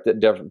 or a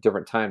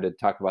different time to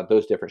talk about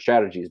those different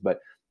strategies. But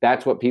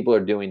that's what people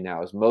are doing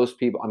now. Is most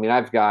people, I mean,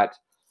 I've got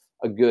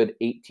a good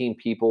 18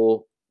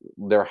 people,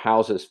 their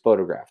houses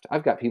photographed.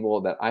 I've got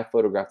people that I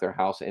photographed their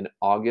house in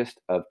August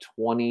of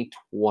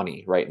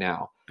 2020 right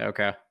now.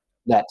 Okay.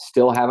 That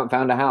still haven't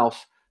found a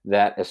house,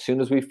 that as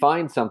soon as we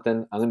find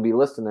something, I'm going to be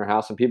listing their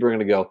house and people are going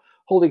to go,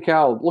 holy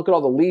cow, look at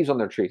all the leaves on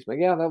their trees. Like,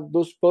 yeah,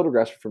 those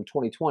photographs are from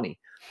 2020,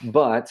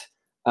 but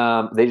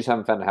they just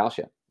haven't found a house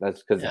yet.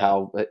 That's because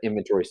how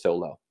inventory is so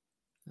low.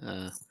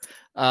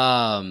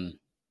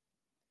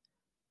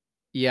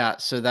 Yeah.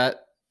 So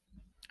that,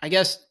 I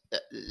guess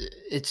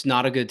it's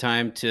not a good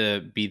time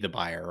to be the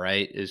buyer,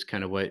 right? Is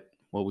kind of what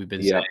we've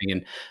been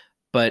saying.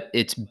 But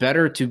it's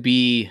better to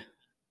be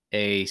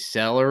a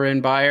seller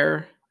and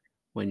buyer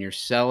when you're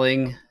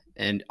selling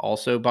and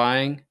also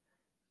buying,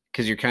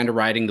 because you're kind of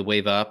riding the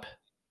wave up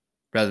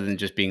rather than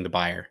just being the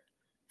buyer.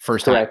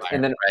 First time Correct. buyer,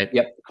 And then, right?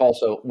 yep.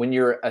 Also, when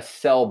you're a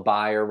sell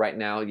buyer right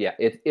now,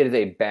 it is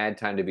a bad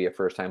time to be a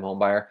first time home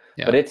buyer,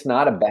 but it's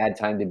not a bad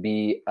time to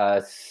be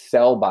a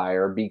sell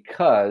buyer,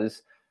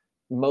 because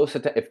most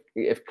of the time,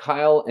 if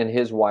Kyle and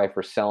his wife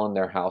are selling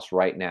their house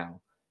right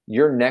now,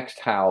 your next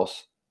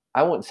house,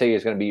 I wouldn't say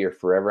is going to be your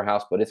forever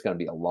house, but it's going to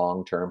be a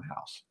long-term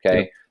house. Okay.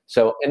 Yep.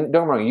 So, and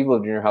don't get me wrong, you've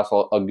lived in your house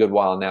a good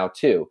while now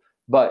too,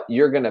 but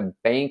you're going to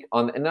bank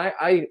on, and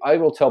I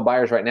will tell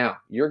buyers right now,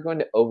 you're going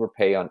to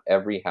overpay on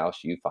every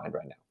house you find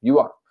right now. You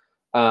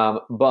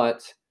are.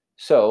 But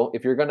so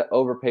if you're going to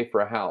overpay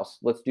for a house,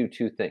 let's do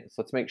two things.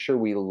 Let's make sure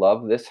we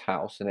love this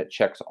house and it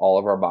checks all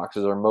of our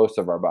boxes or most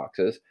of our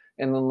boxes.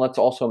 And then let's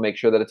also make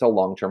sure that it's a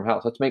long-term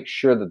house. Let's make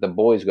sure that the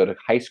boys go to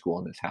high school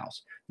in this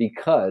house,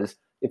 because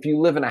if you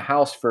live in a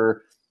house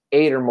for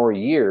 8 or more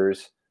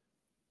years,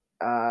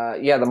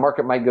 yeah, the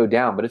market might go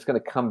down, but it's going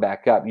to come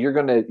back up. You're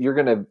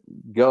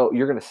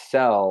gonna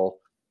sell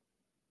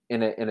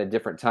in a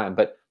different time.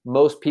 But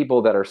most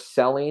people that are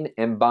selling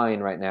and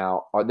buying right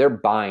now they're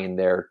buying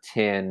their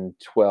 10,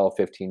 12,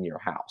 15-year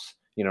house.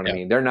 You know what I Yeah.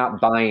 mean? They're not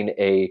buying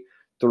a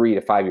 3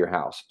 to 5 year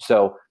house.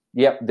 So,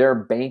 yep, they're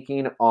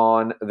banking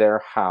on their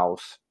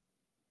house.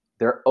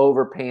 They're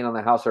overpaying on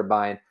the house they're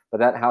buying, but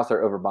that house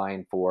they're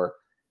overbuying for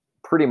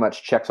pretty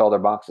much checks all their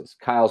boxes.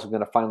 Kyle's going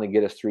to finally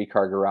get his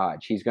 3-car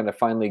garage. He's going to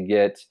finally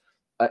get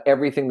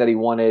everything that he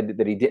wanted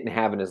that he didn't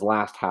have in his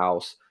last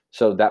house.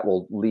 So that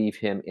will leave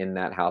him in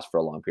that house for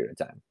a long period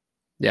of time.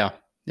 Yeah.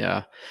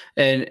 Yeah.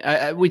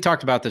 And we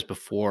talked about this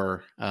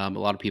before. A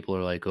lot of people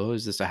are like, oh,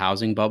 is this a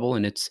housing bubble?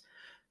 And this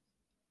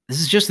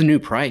is just the new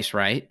price,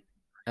 right?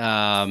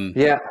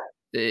 Yeah.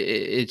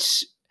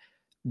 It's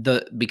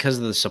because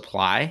of the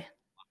supply,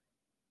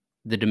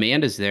 the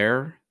demand is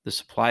there, the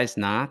supply is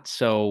not.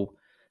 So,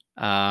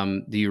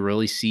 do you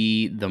really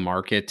see the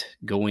market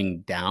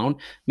going down,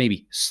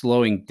 maybe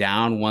slowing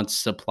down once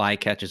supply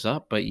catches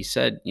up? But you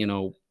said,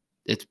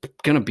 it's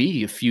going to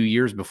be a few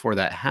years before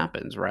that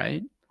happens,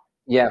 right?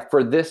 Yeah.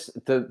 For this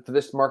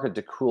market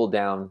to cool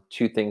down,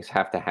 two things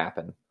have to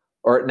happen.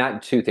 Or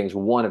not two things,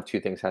 one of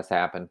two things has to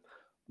happen.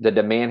 The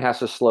demand has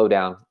to slow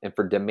down. And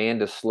for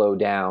demand to slow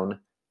down,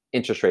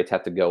 interest rates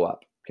have to go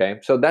up. Okay.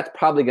 So that's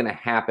probably going to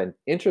happen.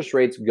 Interest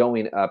rates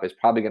going up is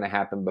probably going to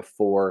happen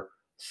before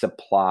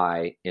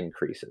supply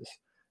increases.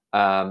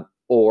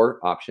 Or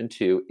option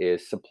two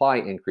is supply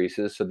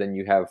increases. So then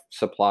you have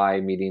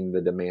supply meeting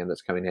the demand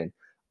that's coming in.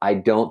 I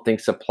don't think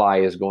supply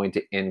is going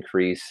to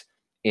increase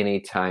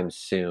anytime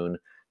soon,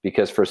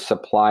 because for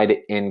supply to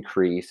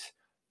increase,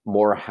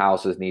 more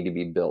houses need to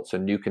be built. So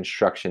new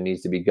construction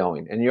needs to be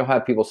going. And you'll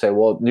have people say,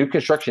 well, new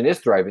construction is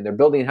thriving. They're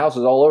building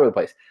houses all over the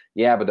place.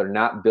 Yeah, but they're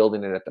not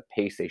building it at the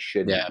pace they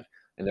should Yeah. be.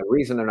 And the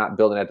reason they're not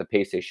building at the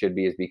pace they should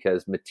be is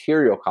because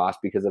material costs,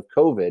 because of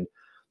COVID,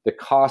 the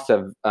cost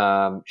of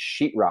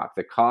sheetrock,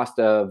 the cost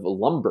of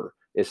lumber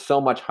is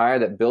so much higher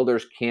that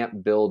builders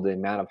can't build the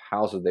amount of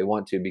houses they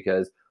want to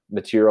because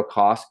material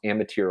costs and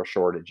material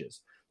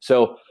shortages.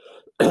 So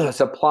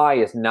supply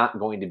is not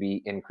going to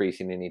be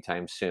increasing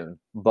anytime soon.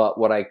 But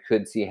what I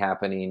could see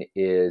happening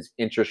is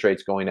interest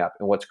rates going up.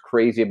 And what's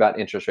crazy about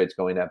interest rates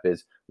going up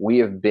is we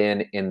have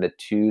been in the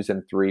 2s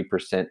and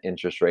 3%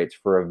 interest rates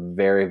for a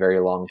very, very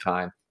long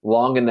time.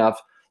 Long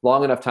enough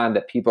time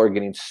that people are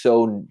getting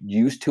so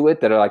used to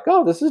it that are like,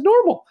 oh, this is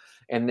normal.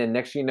 And then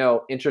next you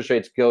know, interest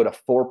rates go to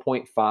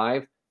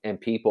 4.5 and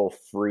people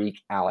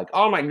freak out like,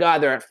 oh my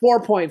God, they're at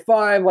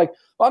 4.5. Like,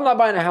 well, I'm not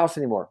buying a house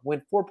anymore.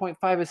 When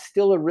 4.5 is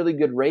still a really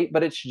good rate,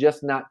 but it's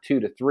just not 2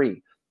 to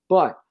 3.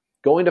 But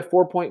going to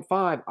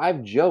 4.5,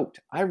 I've joked,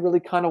 I really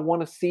kind of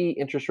want to see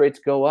interest rates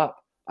go up.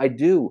 I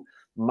do.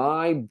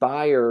 My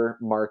buyer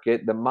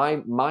market,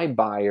 my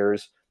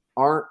buyers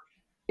aren't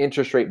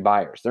interest rate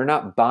buyers. They're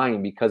not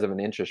buying because of an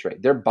interest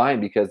rate. They're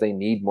buying because they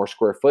need more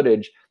square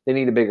footage. They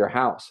need a bigger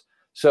house.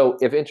 So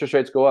if interest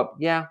rates go up,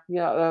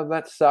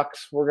 that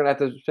sucks. We're going to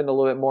have to spend a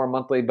little bit more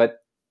monthly, but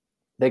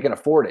they can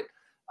afford it.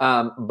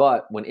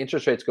 But when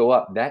interest rates go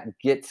up, that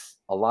gets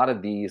a lot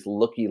of these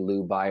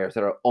looky-loo buyers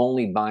that are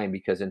only buying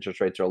because interest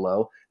rates are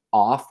low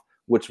off,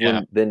 which Yeah.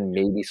 will then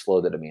maybe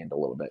slow the demand a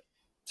little bit.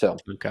 So,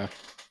 Okay.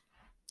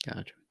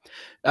 Gotcha.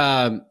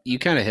 You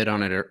kind of hit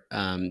on it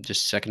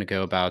just a second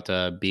ago about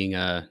being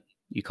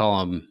you call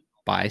them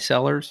buy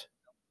sellers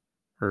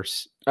or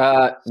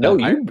sell no,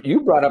 buyer?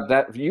 you brought up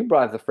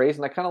the phrase,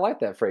 and I kind of like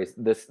that phrase.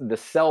 The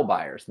sell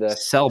buyers,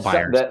 Sell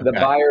buyers. the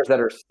Okay. buyers that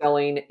are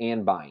selling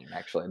and buying.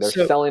 Actually, they're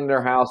So, selling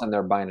their house and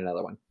they're buying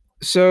another one.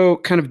 so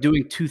kind of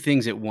doing two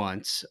things at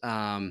once.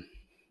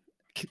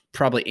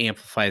 Probably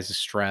amplifies the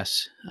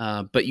stress.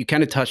 But you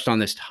kind of touched on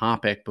this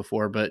topic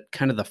before, but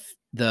kind of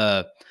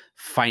the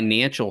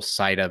financial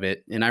side of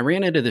it. And I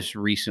ran into this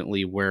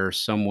recently where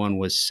someone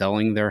was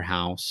selling their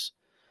house,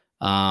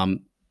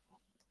 um,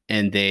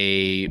 and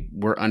they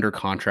were under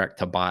contract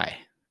to buy,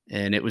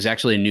 and it was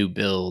actually a new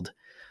build,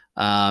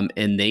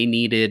 and they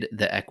needed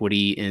the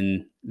equity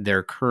in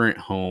their current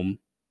home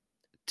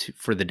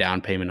for the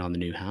down payment on the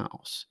new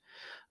house.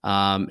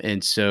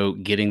 And so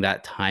getting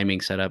that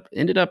timing set up,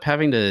 ended up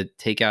having to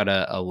take out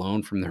a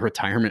loan from the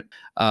retirement.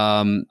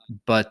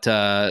 But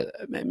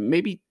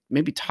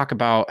maybe talk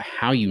about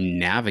how you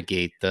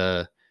navigate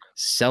the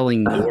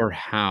selling your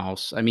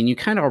house. I mean, you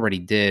kind of already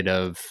did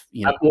Well,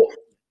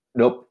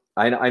 nope.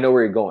 I know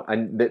where you're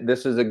going.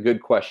 This is a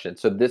good question.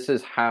 So this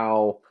is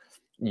how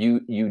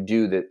you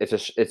do that.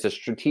 It's a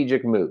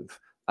strategic move.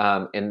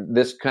 And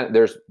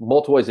there's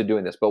multiple ways of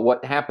doing this. But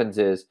what happens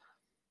is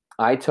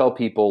I tell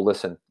people,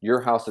 listen,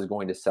 your house is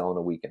going to sell in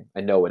a weekend.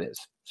 I know it is.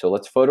 So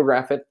let's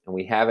photograph it and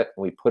we have it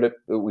and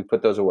we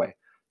put those away.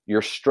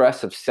 Your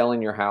stress of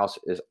selling your house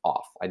is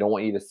off. I don't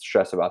want you to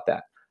stress about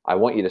that. I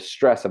want you to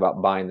stress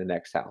about buying the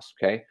next house.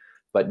 Okay.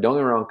 But don't get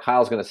me wrong,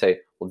 Kyle's going to say,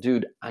 well,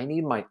 dude, I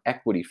need my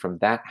equity from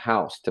that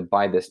house to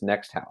buy this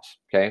next house.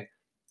 Okay.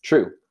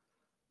 True.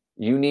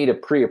 You need a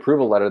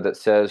pre-approval letter that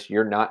says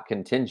you're not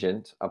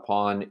contingent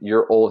upon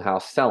your old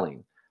house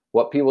selling.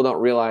 What people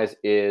don't realize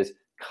is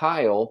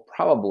Kyle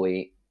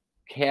probably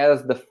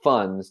has the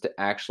funds to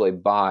actually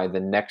buy the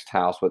next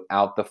house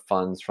without the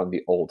funds from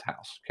the old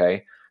house.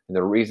 Okay. And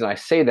the reason I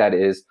say that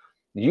is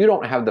you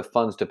don't have the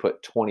funds to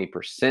put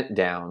 20%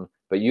 down,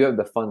 but you have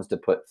the funds to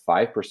put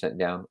 5%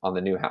 down on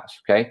the new house.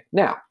 Okay.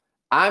 Now,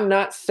 I'm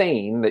not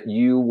saying that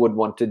you would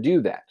want to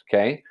do that.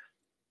 Okay.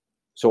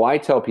 So I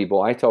tell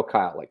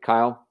Kyle, like,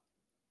 Kyle,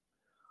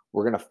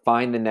 we're going to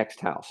find the next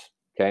house.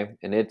 Okay.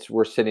 And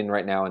we're sitting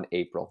right now in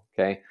April.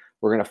 Okay.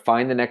 We're going to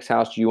find the next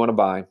house you want to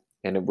buy.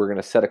 And we're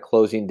going to set a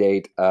closing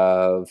date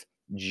of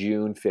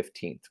June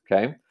 15th.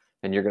 Okay.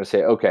 And you're going to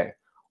say, okay,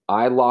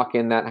 I lock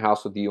in that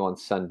house with you on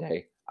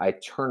Sunday. I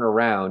turn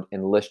around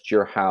and list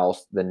your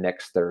house the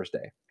next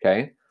Thursday.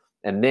 Okay.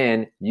 And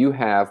then you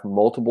have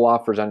multiple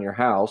offers on your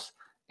house.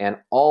 And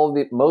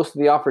most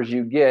of the offers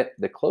you get,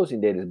 the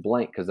closing date is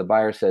blank because the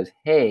buyer says,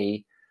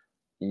 hey,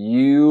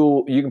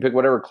 you can pick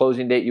whatever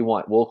closing date you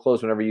want. We'll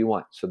close whenever you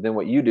want. So then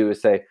what you do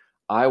is say,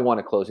 I want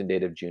a closing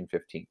date of June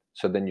 15th.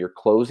 So then you're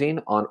closing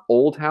on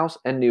old house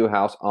and new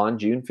house on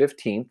June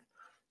 15th.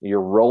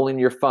 You're rolling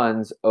your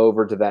funds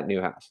over to that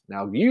new house.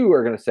 Now you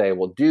are going to say,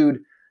 well, dude,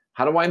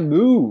 how do I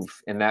move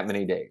in that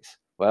many days?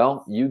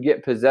 Well, you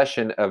get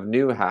possession of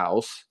new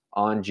house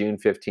on June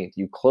 15th.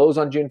 You close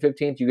on June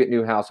 15th, you get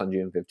new house on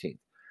June 15th.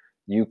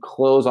 You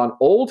close on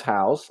old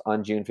house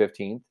on June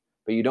 15th,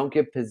 but you don't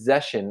get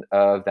possession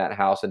of that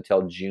house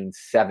until June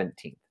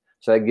 17th.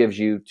 So that gives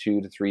you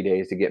 2 to 3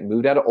 days to get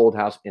moved out of old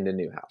house into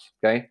new house.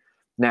 Okay.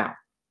 Now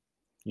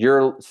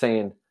you're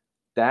saying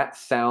that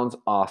sounds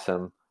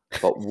awesome,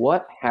 but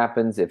what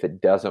happens if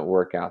it doesn't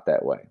work out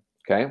that way?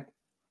 Okay.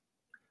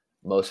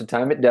 Most of the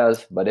time it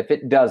does, but if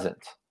it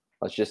doesn't,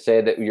 let's just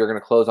say that you're going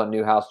to close on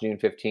new house June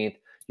 15th.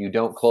 You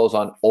don't close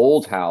on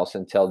old house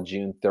until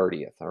June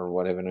 30th or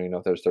whatever. I don't even know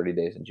if there's 30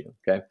 days in June.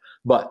 Okay.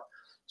 But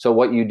so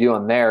what you do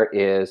on there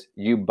is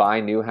you buy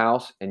new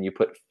house and you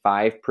put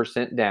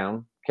 5%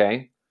 down.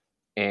 Okay.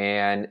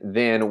 And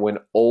then when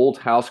old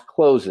house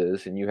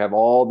closes and you have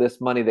all this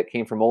money that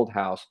came from old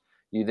house,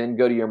 you then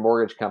go to your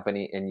mortgage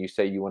company and you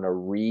say you want to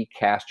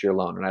recast your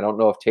loan. And I don't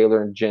know if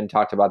Taylor and Jen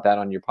talked about that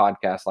on your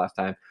podcast last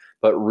time,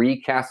 but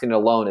recasting a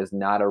loan is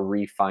not a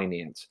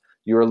refinance.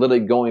 You are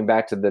literally going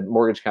back to the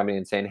mortgage company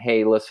and saying,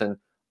 hey, listen,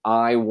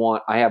 I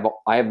now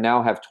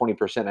have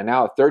 20%. I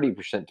now have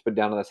 30% to put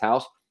down on this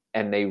house,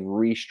 and they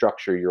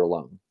restructure your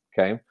loan.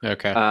 Okay.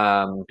 Okay.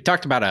 We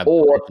talked about a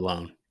bridge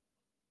loan.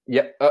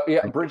 Yeah.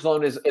 Bridge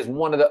loan is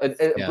one of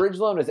the, bridge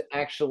loan is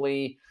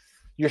actually,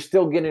 you're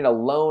still getting a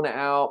loan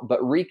out,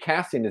 but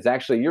recasting is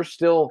actually, you're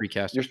still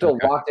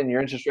locked in your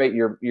interest rate.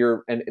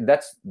 And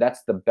that's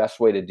the best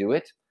way to do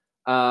it.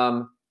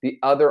 The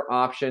other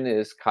option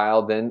is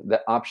Kyle. Then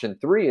the option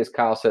 3 is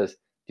Kyle says,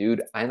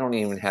 dude, I don't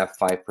even have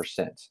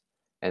 5%.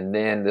 And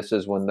then this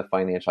is when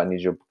I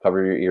need you to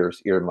cover your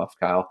earmuffs,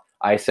 Kyle.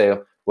 I say,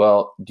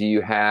 well, do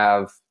you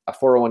have a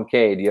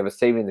 401k? Do you have a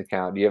savings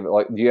account? Do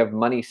you have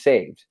money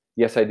saved?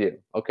 Yes, I do.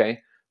 Okay.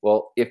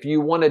 Well, if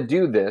you want to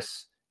do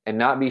this and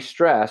not be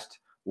stressed,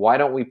 why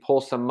don't we pull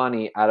some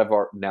money out of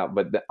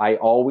I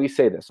always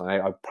say this, and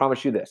I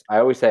promise you this. I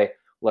always say,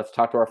 let's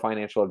talk to our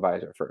financial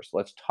advisor first.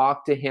 Let's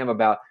talk to him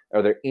about,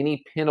 are there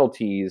any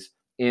penalties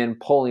in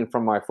pulling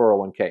from my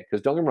 401k?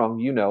 Because don't get me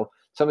wrong,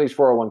 some of these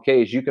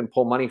 401ks, you can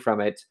pull money from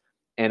it.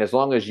 And as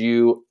long as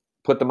you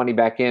put the money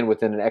back in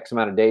within an X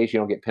amount of days, you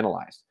don't get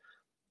penalized.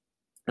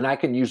 And I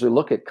can usually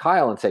look at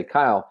Kyle and say,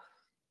 Kyle,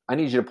 I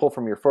need you to pull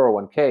from your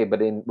 401k,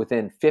 but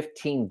within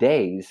 15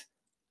 days,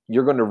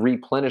 you're going to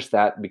replenish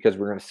that because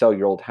we're going to sell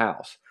your old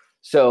house.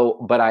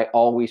 So, but I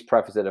always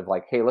preface it of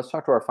like, hey, let's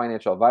talk to our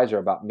financial advisor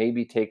about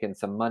maybe taking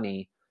some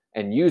money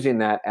and using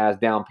that as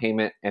down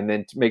payment. And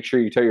then to make sure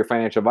you tell your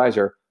financial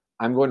advisor,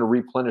 I'm going to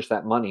replenish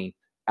that money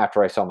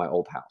after I sell my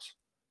old house.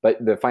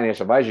 But the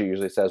financial advisor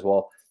usually says,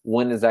 well,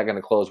 when is that going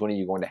to close? When are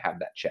you going to have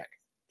that check?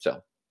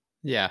 So,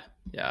 yeah.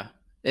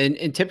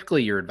 And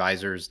typically your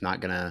advisor is not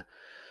going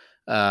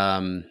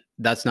to,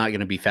 that's not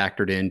going to be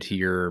factored into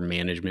your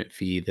management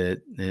fee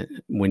that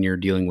when you're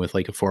dealing with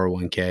like a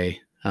 401k,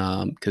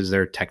 because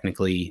they're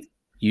technically,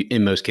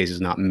 in most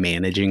cases, not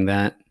managing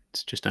that.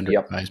 It's just under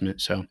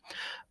advisement. So,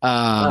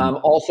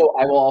 also,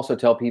 I will also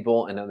tell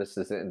people, I know this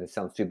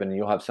sounds stupid, and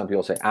you'll have some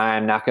people say,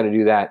 I'm not going to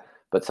do that.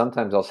 But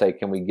sometimes I'll say,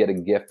 can we get a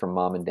gift from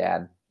mom and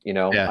dad?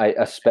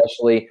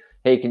 Especially,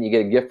 hey, can you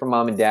get a gift from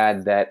mom and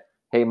dad that,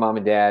 hey, mom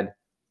and dad,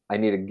 I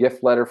need a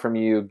gift letter from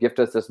you, gift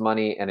us this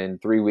money, and in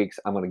 3 weeks,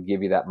 I'm going to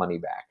give you that money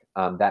back.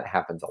 That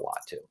happens a lot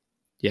too.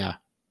 Yeah.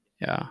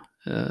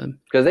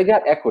 Because they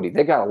got equity.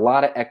 They got a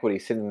lot of equity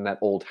sitting in that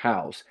old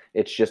house.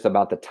 It's just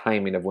about the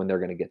timing of when they're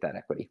going to get that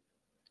equity.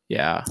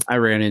 Yeah, I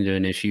ran into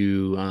an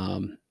issue a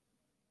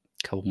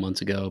couple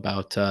months ago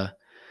about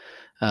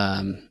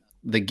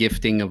the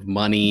gifting of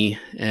money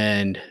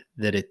and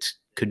that it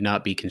could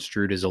not be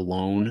construed as a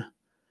loan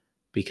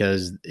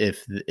because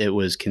if it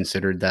was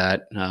considered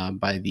that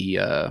by the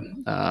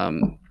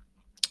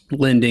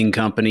lending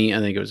company, I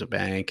think it was a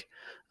bank.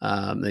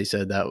 They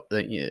said that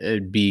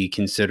it'd be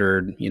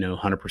considered,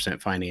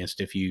 100% financed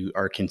if you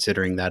are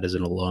considering that as a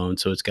loan.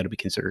 So it's got to be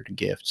considered a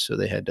gift. So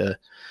they had to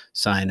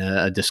sign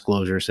a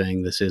disclosure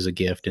saying this is a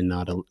gift and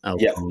not a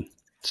Yep. loan.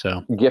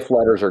 So Gift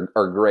letters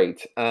are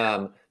great.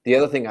 The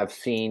other thing I've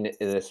seen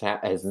is this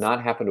has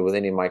not happened with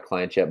any of my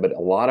clients yet, but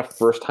a lot of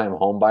first-time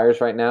home buyers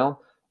right now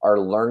are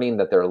learning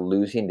that they're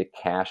losing to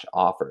cash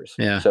offers.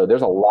 yeah, So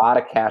there's a lot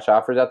of cash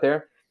offers out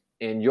there,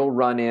 and you'll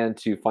run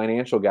into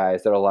financial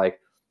guys that are like,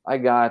 I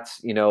got,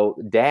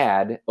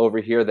 dad over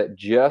here that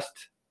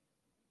just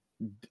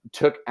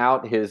took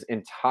out his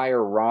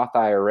entire Roth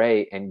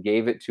IRA and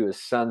gave it to his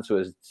son so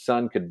his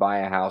son could buy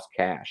a house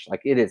cash.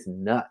 Like, it is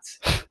nuts.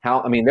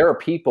 There are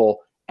people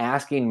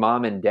asking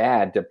mom and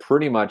dad to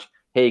pretty much,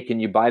 hey, can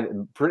you buy?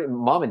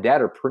 Mom and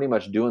dad are pretty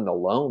much doing the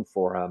loan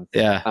for them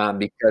yeah,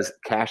 because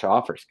cash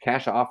offers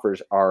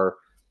are,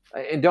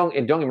 and don't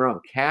get me wrong,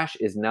 cash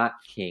is not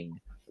king.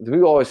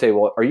 We always say,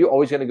 well, are you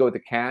always going to go with the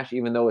cash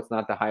even though it's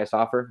not the highest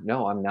offer?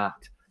 No, I'm not,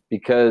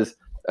 because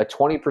a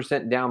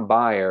 20% down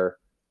buyer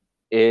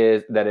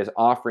is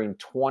offering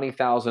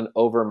 20,000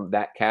 over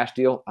that cash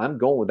deal, I'm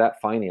going with that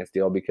finance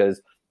deal,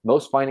 because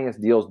most finance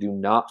deals do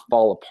not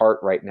fall apart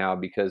right now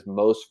because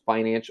most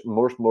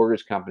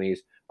mortgage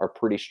companies are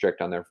pretty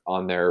strict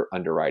on their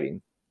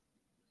underwriting.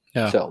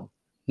 yeah, So,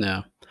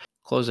 no.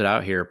 Close it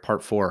out here.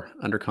 Part 4,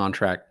 under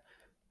contract.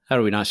 How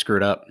do we not screw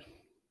it up?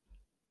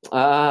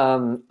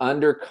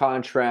 under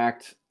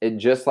contract,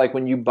 just like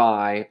when you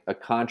buy, a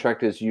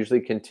contract is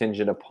usually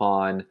contingent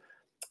upon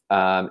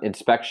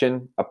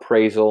inspection,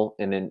 appraisal,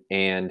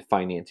 and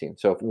financing.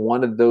 So if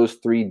one of those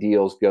 3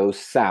 deals goes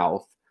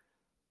south,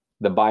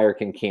 the buyer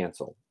can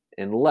cancel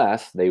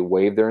unless they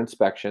waive their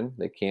inspection.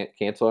 They can't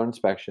cancel their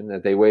inspection.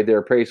 If they waive their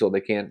appraisal,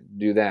 they can't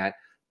do that.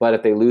 But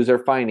if they lose their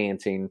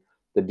financing,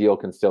 the deal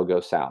can still go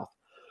south.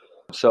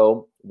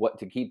 So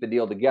to keep the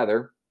deal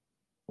together,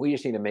 we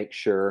just need to make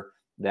sure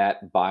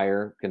that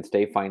buyer can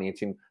stay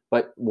financing.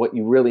 But what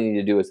you really need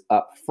to do is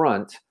up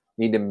front,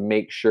 need to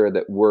make sure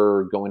that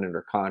we're going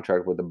under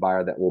contract with a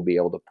buyer that will be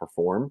able to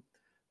perform.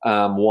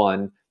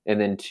 One, and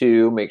then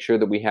 2, make sure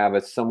that we have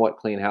a somewhat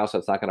clean house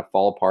that's not going to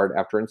fall apart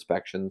after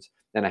inspections,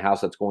 and a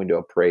house that's going to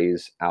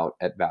appraise out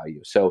at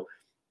value. So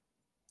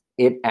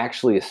it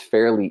actually is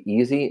fairly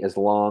easy as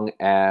long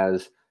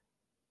as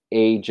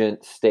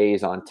agent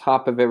stays on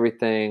top of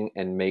everything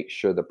and makes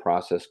sure the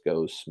process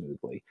goes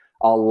smoothly.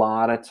 A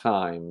lot of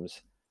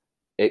times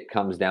it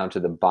comes down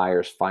to the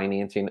buyer's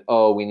financing.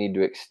 Oh, we need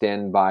to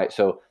extend by.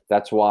 So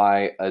that's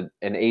why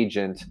an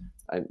agent,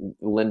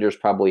 lenders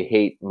probably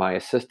hate my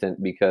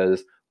assistant,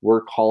 because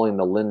we're calling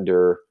the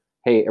lender,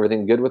 hey,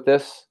 everything good with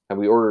this? Have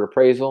we ordered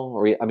appraisal?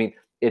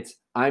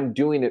 I'm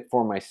doing it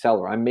for my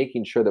seller. I'm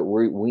making sure that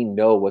we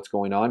know what's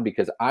going on,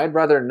 because I'd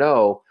rather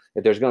know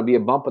if there's going to be a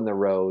bump in the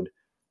road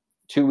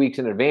 2 weeks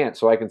in advance,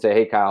 so I can say,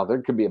 hey, Kyle,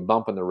 there could be a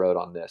bump in the road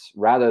on this,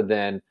 rather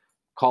than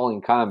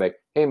calling Kyle back,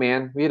 hey,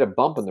 man, we had a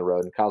bump in the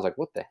road. And Kyle's like,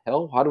 what the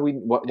hell? Why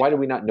do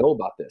we not know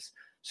about this?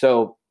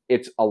 So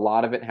a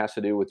lot of it has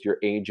to do with your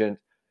agent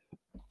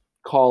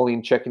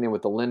calling, checking in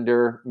with the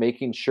lender,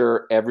 making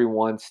sure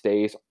everyone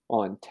stays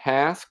on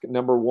task,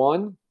 number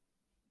one.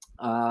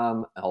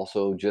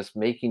 Also, just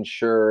making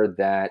sure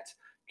that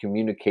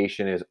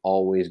communication is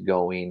always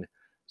going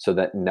so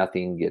that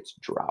nothing gets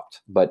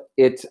dropped. But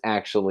it's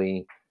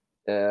actually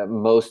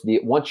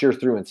once you're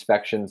through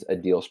inspections, a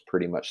deal's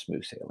pretty much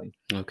smooth sailing.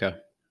 Okay,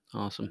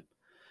 awesome.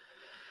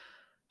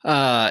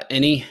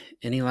 Any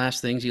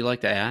last things you'd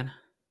like to add?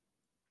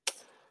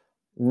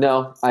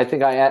 No, I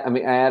think I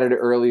added it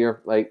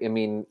earlier.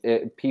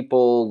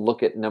 People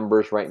look at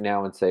numbers right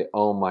now and say,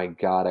 "Oh my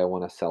God, I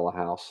want to sell a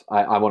house.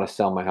 I want to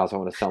sell my house. I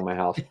want to sell my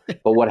house."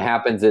 But what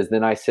happens is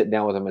then I sit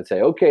down with them and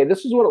say, "Okay,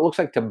 this is what it looks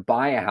like to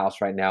buy a house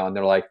right now," and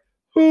they're like,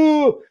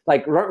 "Ooh!"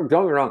 Like, don't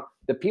get me wrong,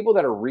 the people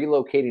that are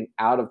relocating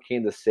out of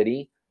Kansas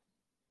City,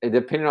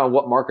 depending on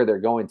what market they're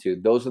going to,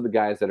 those are the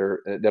guys that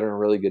are in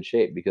really good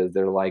shape, because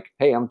they're like,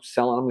 hey, I'm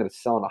going to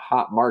sell in a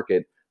hot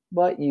market.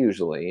 But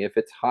usually if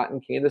it's hot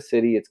in Kansas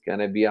City, it's going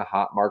to be a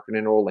hot market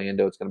in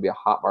Orlando. It's going to be a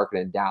hot market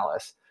in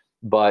Dallas.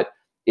 But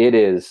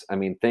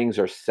things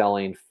are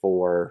selling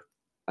for,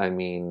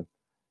 a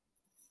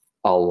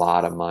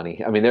lot of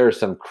money. There are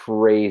some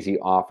crazy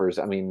offers.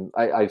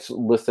 I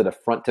listed a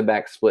front to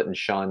back split in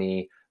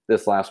Shawnee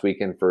this last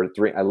weekend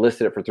I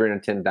listed it for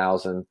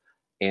 310,000,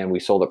 and we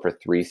sold it for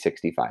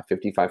 365,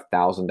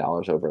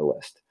 $55,000 over a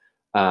list.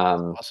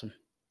 Awesome.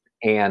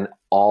 And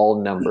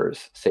all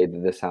numbers say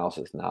that this house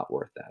is not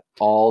worth that.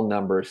 All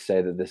numbers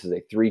say that this is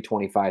a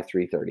 325,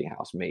 330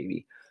 house,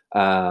 maybe.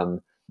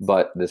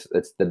 But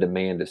the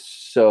demand is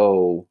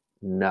so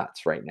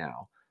nuts right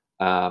now,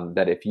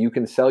 that if you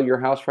can sell your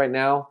house right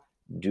now,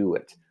 do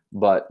it.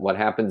 But what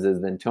happens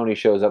is then Tony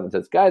shows up and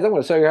says, "Guys, I'm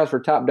going to sell your house for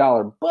top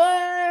dollar,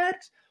 but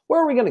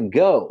where are we going to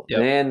go?"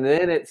 Yep. And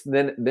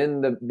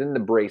then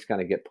the brakes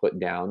kind of get put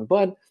down.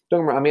 But don't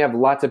remember, I mean, I have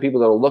lots of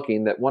people that are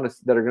looking that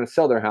are going to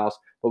sell their house,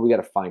 but we got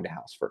to find a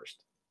house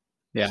first.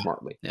 Yeah.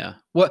 Smartly. Yeah.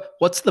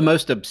 What's the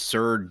most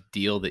absurd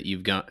deal that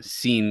you've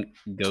seen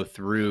go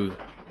through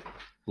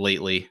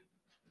lately?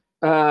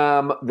 Did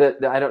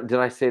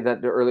I say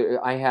that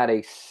earlier? I had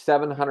a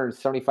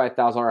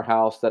 $775,000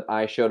 house that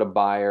I showed a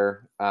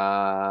buyer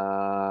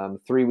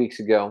 3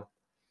 weeks ago.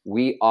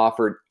 We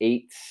offered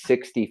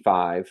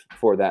 $865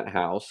 for that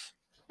house,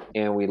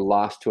 and we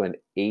lost to an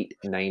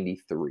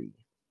 $893.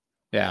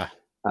 Yeah.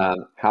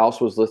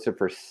 House was listed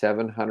for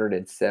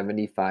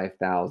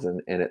 $775,000,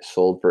 and it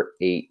sold for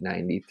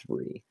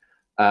 $893.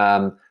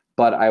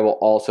 But I will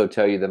also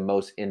tell you the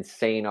most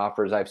insane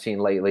offers I've seen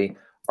lately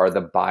are the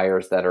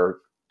buyers that are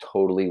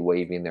totally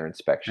waiving their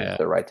inspections,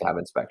 their right to have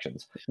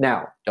inspections.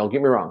 Now, don't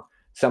get me wrong.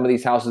 Some of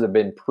these houses have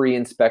been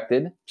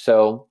pre-inspected,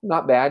 so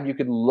not bad. You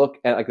could look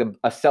at like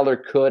a seller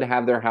could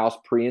have their house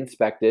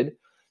pre-inspected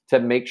to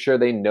make sure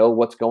they know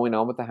what's going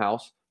on with the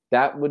house.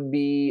 That would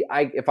be,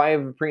 if I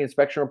have a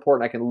pre-inspection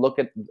report and I can look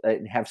at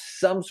and have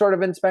some sort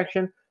of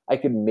inspection, I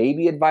could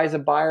maybe advise a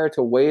buyer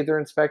to waive their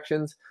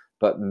inspections.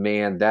 But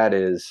man,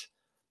 that's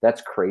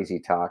crazy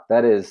talk.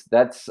 That's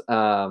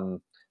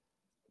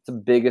the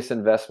biggest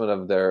investment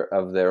of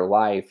their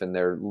life, and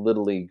they're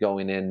literally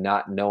going in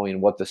not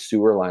knowing what the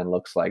sewer line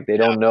looks like. They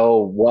don't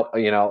know what,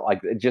 like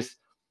it just,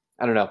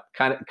 I don't know,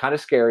 kind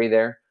of scary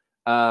there.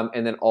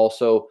 And then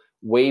also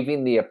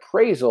waiving the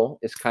appraisal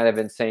is kind of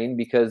insane,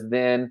 because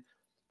then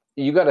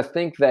you got to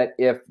think that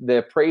if the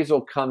appraisal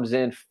comes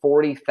in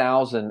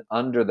 40,000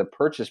 under the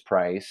purchase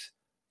price,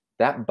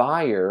 that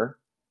buyer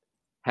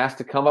has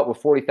to come up with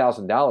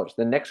 $40,000.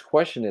 The next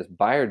question is,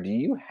 buyer, do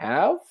you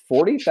have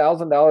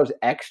 $40,000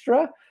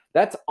 extra?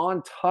 That's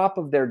on top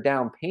of their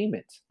down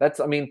payment. That's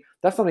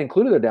not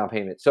included their down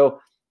payment. So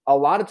a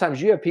lot of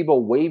times you have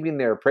people waiving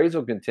their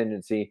appraisal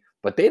contingency,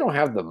 but they don't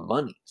have the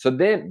money. So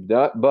then,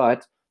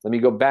 but let me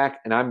go back,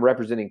 and I'm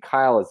representing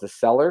Kyle as the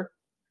seller.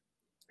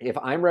 If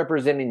I'm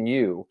representing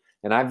you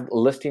and I'm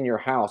listing your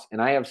house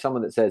and I have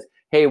someone that says,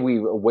 "Hey, we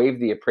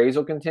waived the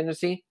appraisal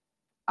contingency,"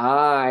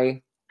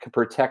 I can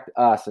protect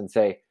us and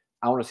say,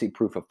 "I want to see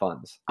proof of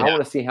funds. I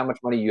want to see how much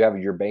money you have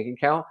in your bank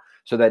account,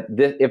 so that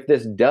if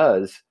this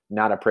does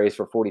not appraise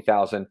for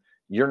 40,000,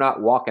 you're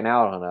not walking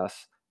out on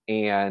us,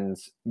 and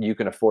you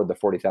can afford the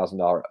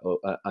 $40,000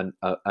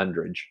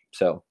 underage."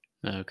 So,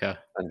 okay,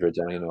 underage.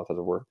 I don't even know if that's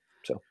a word.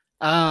 So,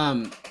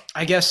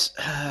 I guess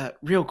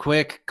real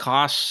quick,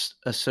 costs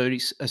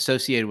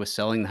associated with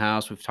selling the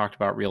house. We've talked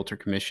about realtor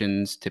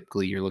commissions.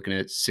 Typically, you're looking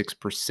at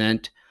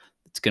 6%.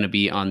 It's going to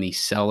be on the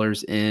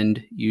seller's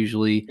end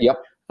usually.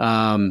 yep.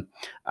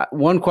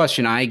 One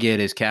question I get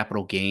is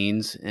capital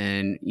gains,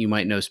 and you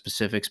might know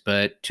specifics,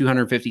 but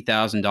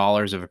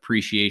 $250,000 of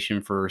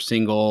appreciation for a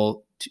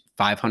single,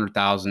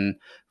 $500,000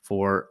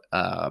 for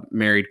a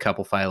married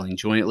couple filing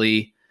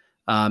jointly,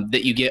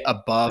 that you get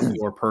above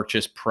your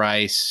purchase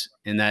price,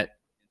 and that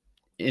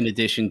in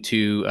addition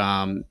to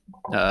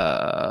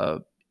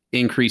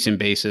increase in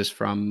basis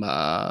from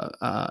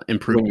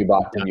improvement when you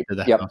bought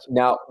the yep. house.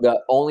 Now, the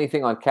only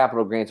thing on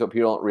capital gains, what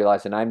people don't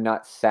realize, and I'm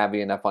not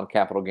savvy enough on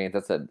capital gains,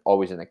 that's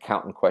always an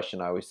accountant question,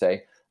 I always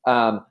say.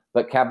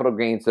 But capital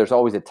gains, there's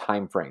always a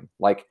time frame.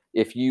 Like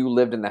if you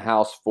lived in the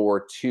house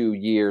for 2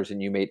 years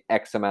and you made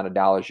X amount of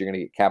dollars, you're going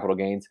to get capital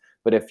gains.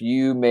 But if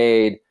you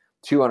made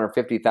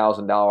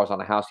 $250,000 on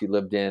a house you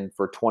lived in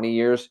for 20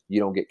 years, you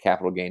don't get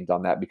capital gains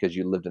on that because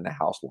you lived in the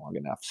house long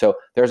enough. So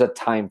there's a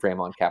time frame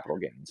on capital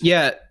gains.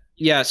 Yeah.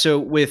 So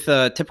with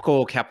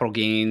typical capital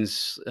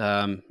gains,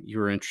 you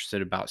were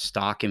interested about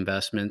stock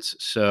investments.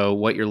 So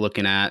what you're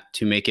looking at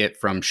to make it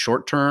from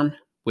short-term,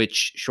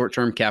 which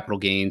short-term capital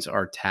gains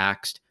are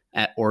taxed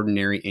at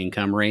ordinary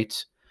income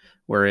rates,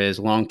 whereas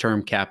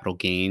long-term capital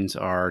gains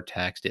are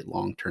taxed at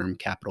long-term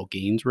capital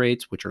gains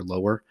rates, which are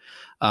lower,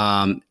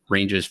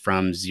 ranges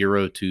from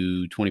 0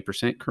 to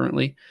 20%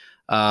 currently.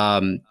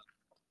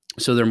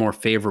 So they're more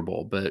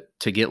favorable, but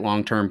to get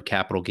long-term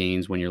capital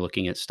gains when you're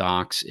looking at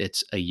stocks,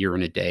 it's a year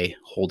and a day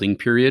holding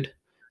period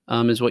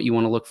is what you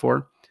want to look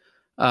for.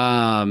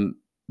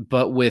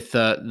 But with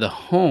the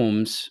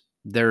homes,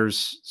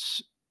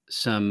 there's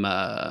some,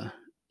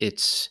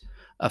 it's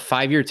a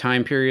 5-year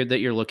time period that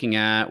you're looking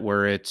at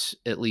where it's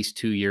at least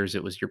 2 years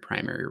it was your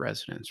primary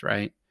residence,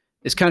 right?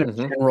 It's kind of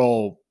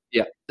general.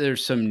 Yeah.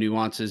 There's some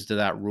nuances to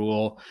that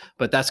rule,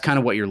 but that's kind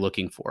of what you're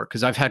looking for.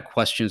 Because I've had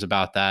questions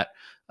about that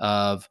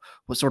of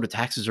what sort of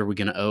taxes are we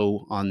going to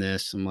owe on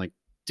this? I'm like,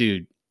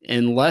 dude,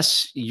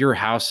 unless your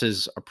house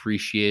is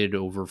appreciated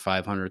over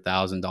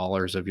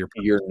 $500,000 of your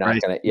you're not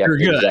price, going to, you're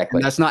good. exactly.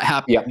 And that's not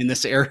happening in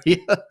this area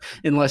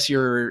unless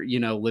you're,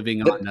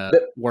 living on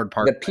Ward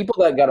Park. The people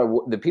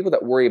that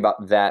worry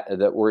about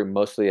that worry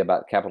mostly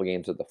about capital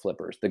gains are the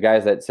flippers. The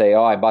guys that say,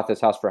 "Oh, I bought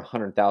this house for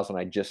 $100,000,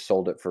 I just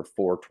sold it for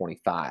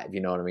 $425." You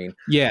know what I mean?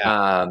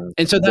 Yeah.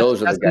 And so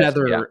those are that's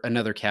the guys.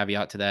 another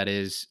caveat to that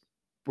is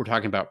we're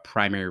talking about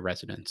primary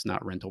residence,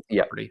 not rental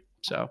property.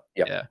 So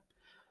Yep. yeah.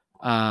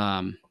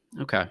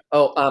 Okay.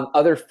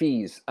 Other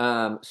fees.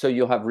 So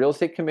you'll have real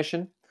estate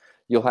commission,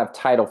 you'll have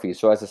title fees.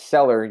 So as a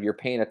seller, you're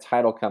paying a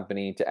title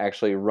company to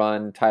actually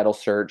run title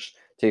search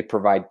to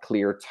provide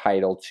clear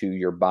title to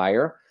your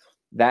buyer.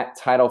 That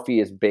title fee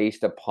is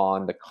based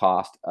upon the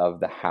cost of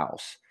the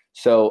house.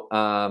 So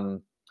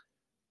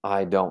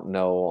I don't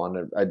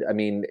know I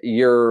mean,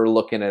 you're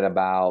looking at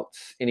about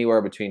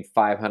anywhere between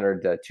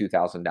 $500 to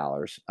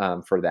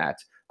 $2,000 for that.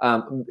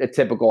 A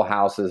typical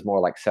house is more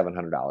like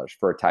 $700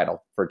 for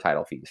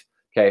title fees.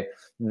 Okay.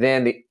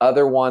 Then the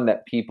other one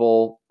that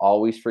people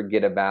always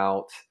forget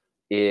about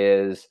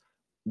is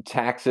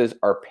taxes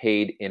are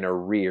paid in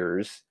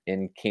arrears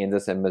in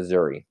Kansas and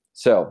Missouri.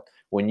 So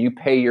when you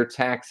pay your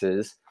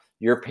taxes,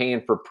 you're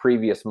paying for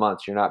previous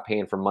months. You're not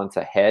paying for months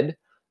ahead.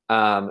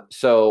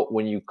 So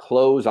when you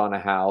close on a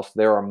house,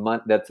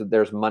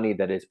 there's money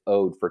that is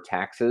owed for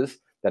taxes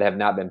that have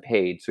not been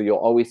paid. So you'll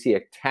always see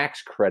a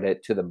tax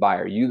credit to the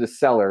buyer. You, the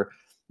seller,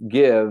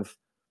 give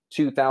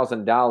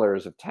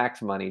 $2,000 of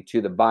tax money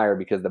to the buyer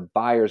because the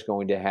buyer is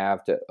going to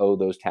have to owe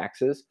those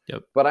taxes.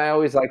 Yep. But I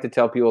always like to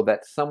tell people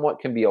that somewhat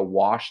can be a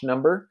wash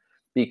number,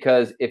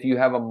 because if you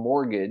have a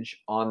mortgage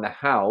on the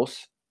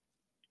house,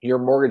 your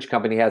mortgage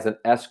company has an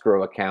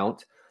escrow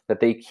account that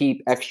they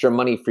keep extra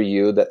money for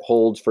you that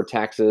holds for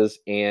taxes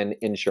and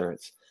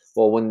insurance.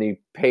 Well, when you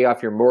pay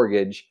off your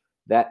mortgage,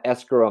 that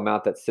escrow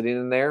amount that's sitting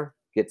in there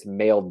gets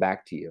mailed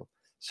back to you.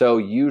 So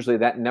usually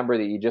that number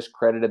that you just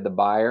credited the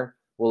buyer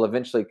will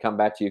eventually come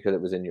back to you because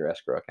it was in your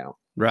escrow account.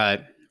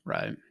 Right.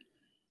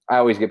 I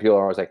always get people who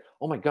are always like,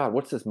 oh my God,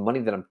 what's this money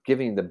that I'm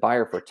giving the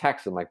buyer for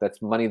taxes? I'm like,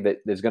 that's money that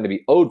is going to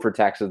be owed for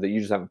taxes that you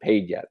just haven't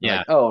paid yet. Yeah.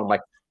 Like, oh, I'm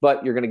like,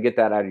 but you're going to get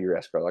that out of your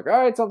escrow. Like, all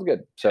right, sounds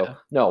good. So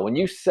no, when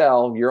you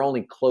sell, your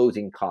only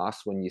closing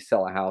costs when you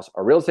sell a house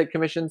are real estate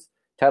commissions,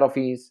 title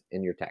fees,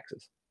 and your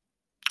taxes.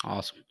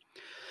 Awesome.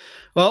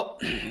 Well,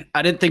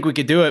 I didn't think we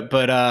could do it,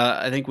 but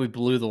I think we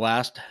blew the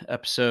last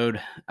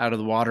episode out of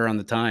the water on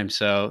the time.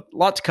 So a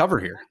lot to cover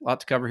here.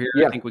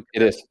 Yeah, I think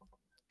it is.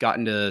 Got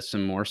into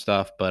some more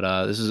stuff,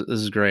 but this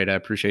is great. I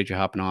appreciate you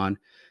hopping on,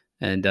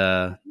 and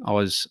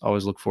always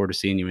look forward to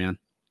seeing you, man.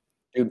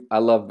 Dude, I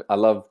love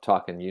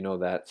talking. You know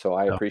that, so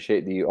I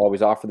appreciate that you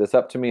always offer this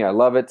up to me. I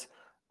love it,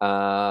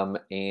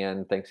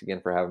 and thanks again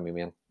for having me,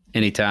 man.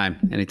 Anytime.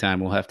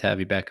 We'll have to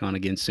have you back on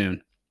again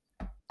soon.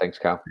 Thanks,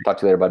 Kyle. Talk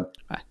to you later, bud.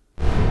 Bye.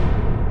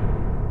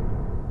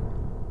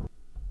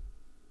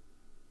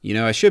 You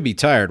know, I should be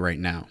tired right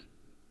now,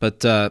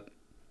 but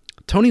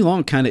Tony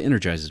Long kind of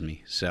energizes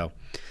me. So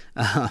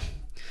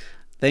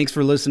thanks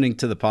for listening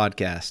to the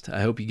podcast.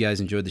 I hope you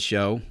guys enjoyed the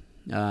show.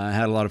 I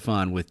had a lot of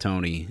fun with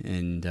Tony,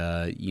 and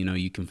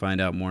you can find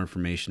out more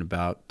information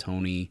about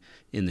Tony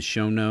in the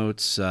show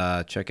notes.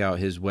 Check out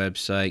his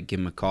website.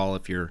 Give him a call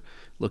if you're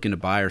looking to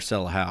buy or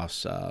sell a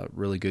house.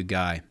 Really good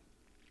guy,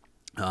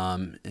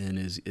 and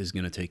is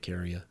going to take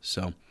care of you.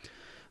 So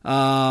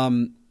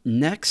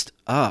next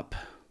up,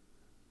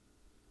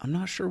 I'm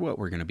not sure what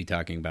we're going to be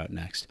talking about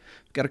next.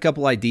 We've got a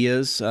couple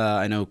ideas.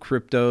 I know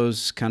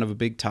crypto's kind of a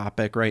big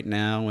topic right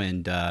now,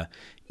 and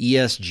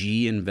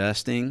ESG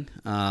investing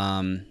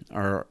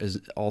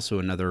is also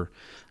another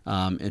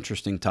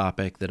interesting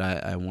topic that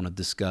I want to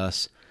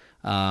discuss.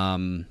 A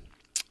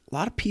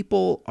lot of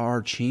people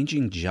are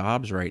changing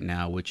jobs right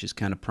now, which is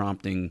kind of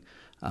prompting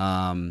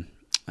some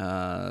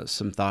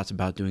thoughts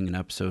about doing an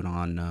episode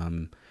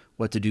on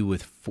what to do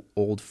with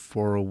old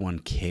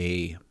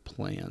 401k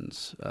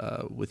plans,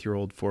 with your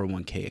old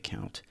 401k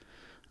account.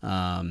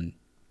 A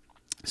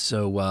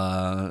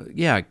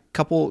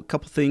couple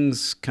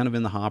things kind of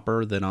in the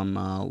hopper that I'm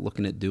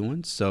looking at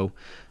doing. So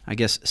I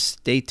guess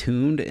stay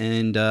tuned,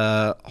 and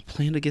I'll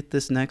plan to get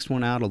this next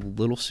one out a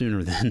little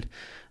sooner than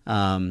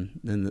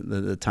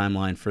the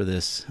timeline for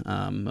this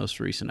most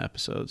recent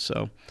episode.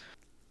 So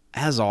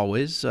as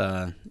always,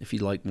 if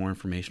you'd like more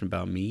information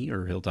about me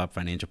or Hilltop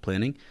Financial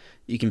Planning,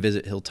 you can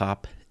visit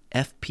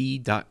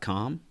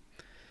hilltopfp.com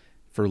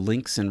for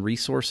links and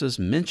resources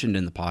mentioned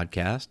in the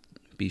podcast.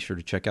 Be sure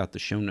to check out the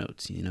show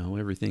notes. You know,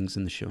 everything's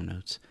in the show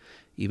notes,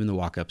 even the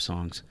walk-up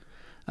songs.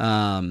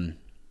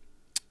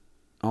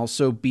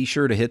 Also, be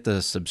sure to hit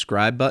the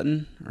subscribe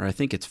button, or I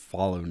think it's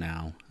follow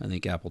now. I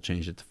think Apple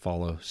changed it to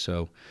follow.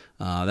 So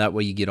that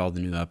way you get all the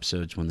new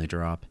episodes when they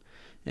drop.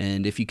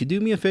 And if you could do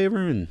me a favor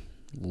and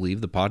leave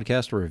the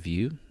podcast a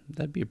review,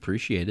 that'd be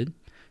appreciated.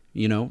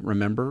 You know,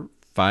 remember,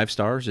 5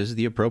 stars is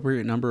the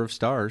appropriate number of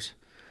stars.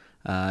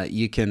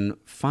 You can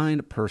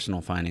find Personal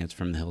Finance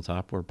from the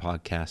Hilltop where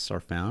podcasts are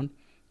found.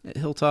 At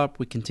Hilltop,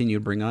 we continue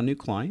to bring on new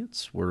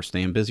clients. We're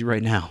staying busy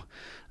right now.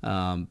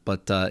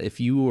 But if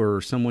you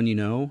or someone you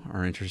know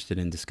are interested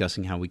in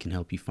discussing how we can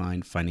help you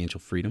find financial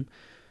freedom,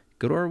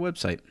 go to our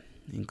website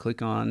and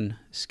click on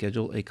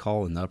Schedule a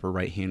Call in the upper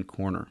right-hand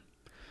corner.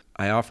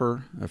 I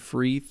offer a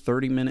free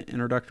 30-minute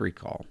introductory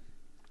call.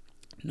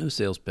 No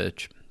sales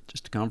pitch,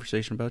 just a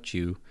conversation about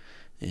you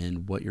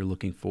and what you're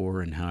looking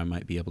for and how I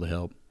might be able to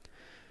help.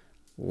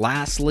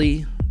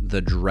 Lastly,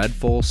 the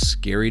dreadful,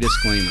 scary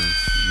disclaimer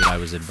that I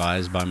was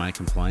advised by my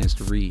compliance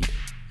to read,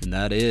 and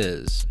that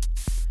is,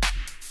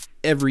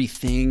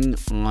 Everything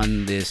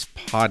on this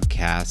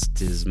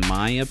podcast is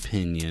my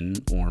opinion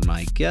or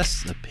my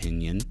guest's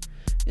opinion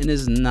and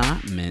is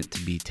not meant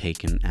to be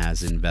taken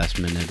as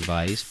investment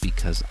advice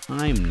because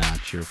I'm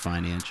not your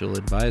financial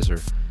advisor,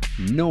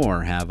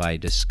 nor have I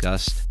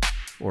discussed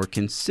or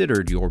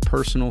considered your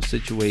personal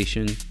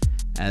situation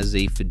as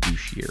a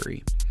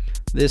fiduciary.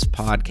 This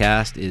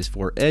podcast is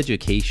for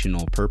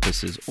educational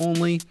purposes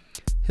only.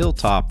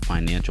 Hilltop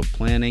Financial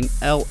Planning,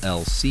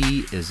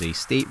 LLC is a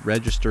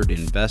state-registered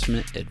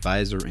investment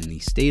advisor in the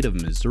state of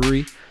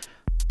Missouri,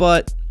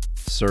 but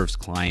serves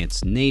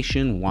clients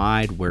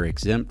nationwide where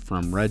exempt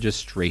from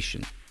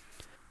registration.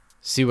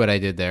 See what I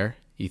did there?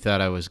 You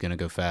thought I was going to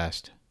go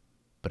fast,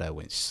 but I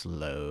went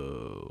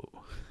slow.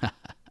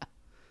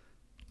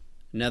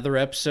 Another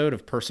episode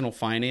of Personal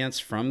Finance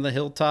from the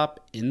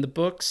Hilltop in the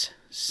books.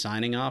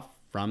 Signing off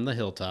from the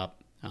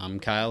Hilltop. I'm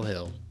Kyle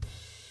Hill.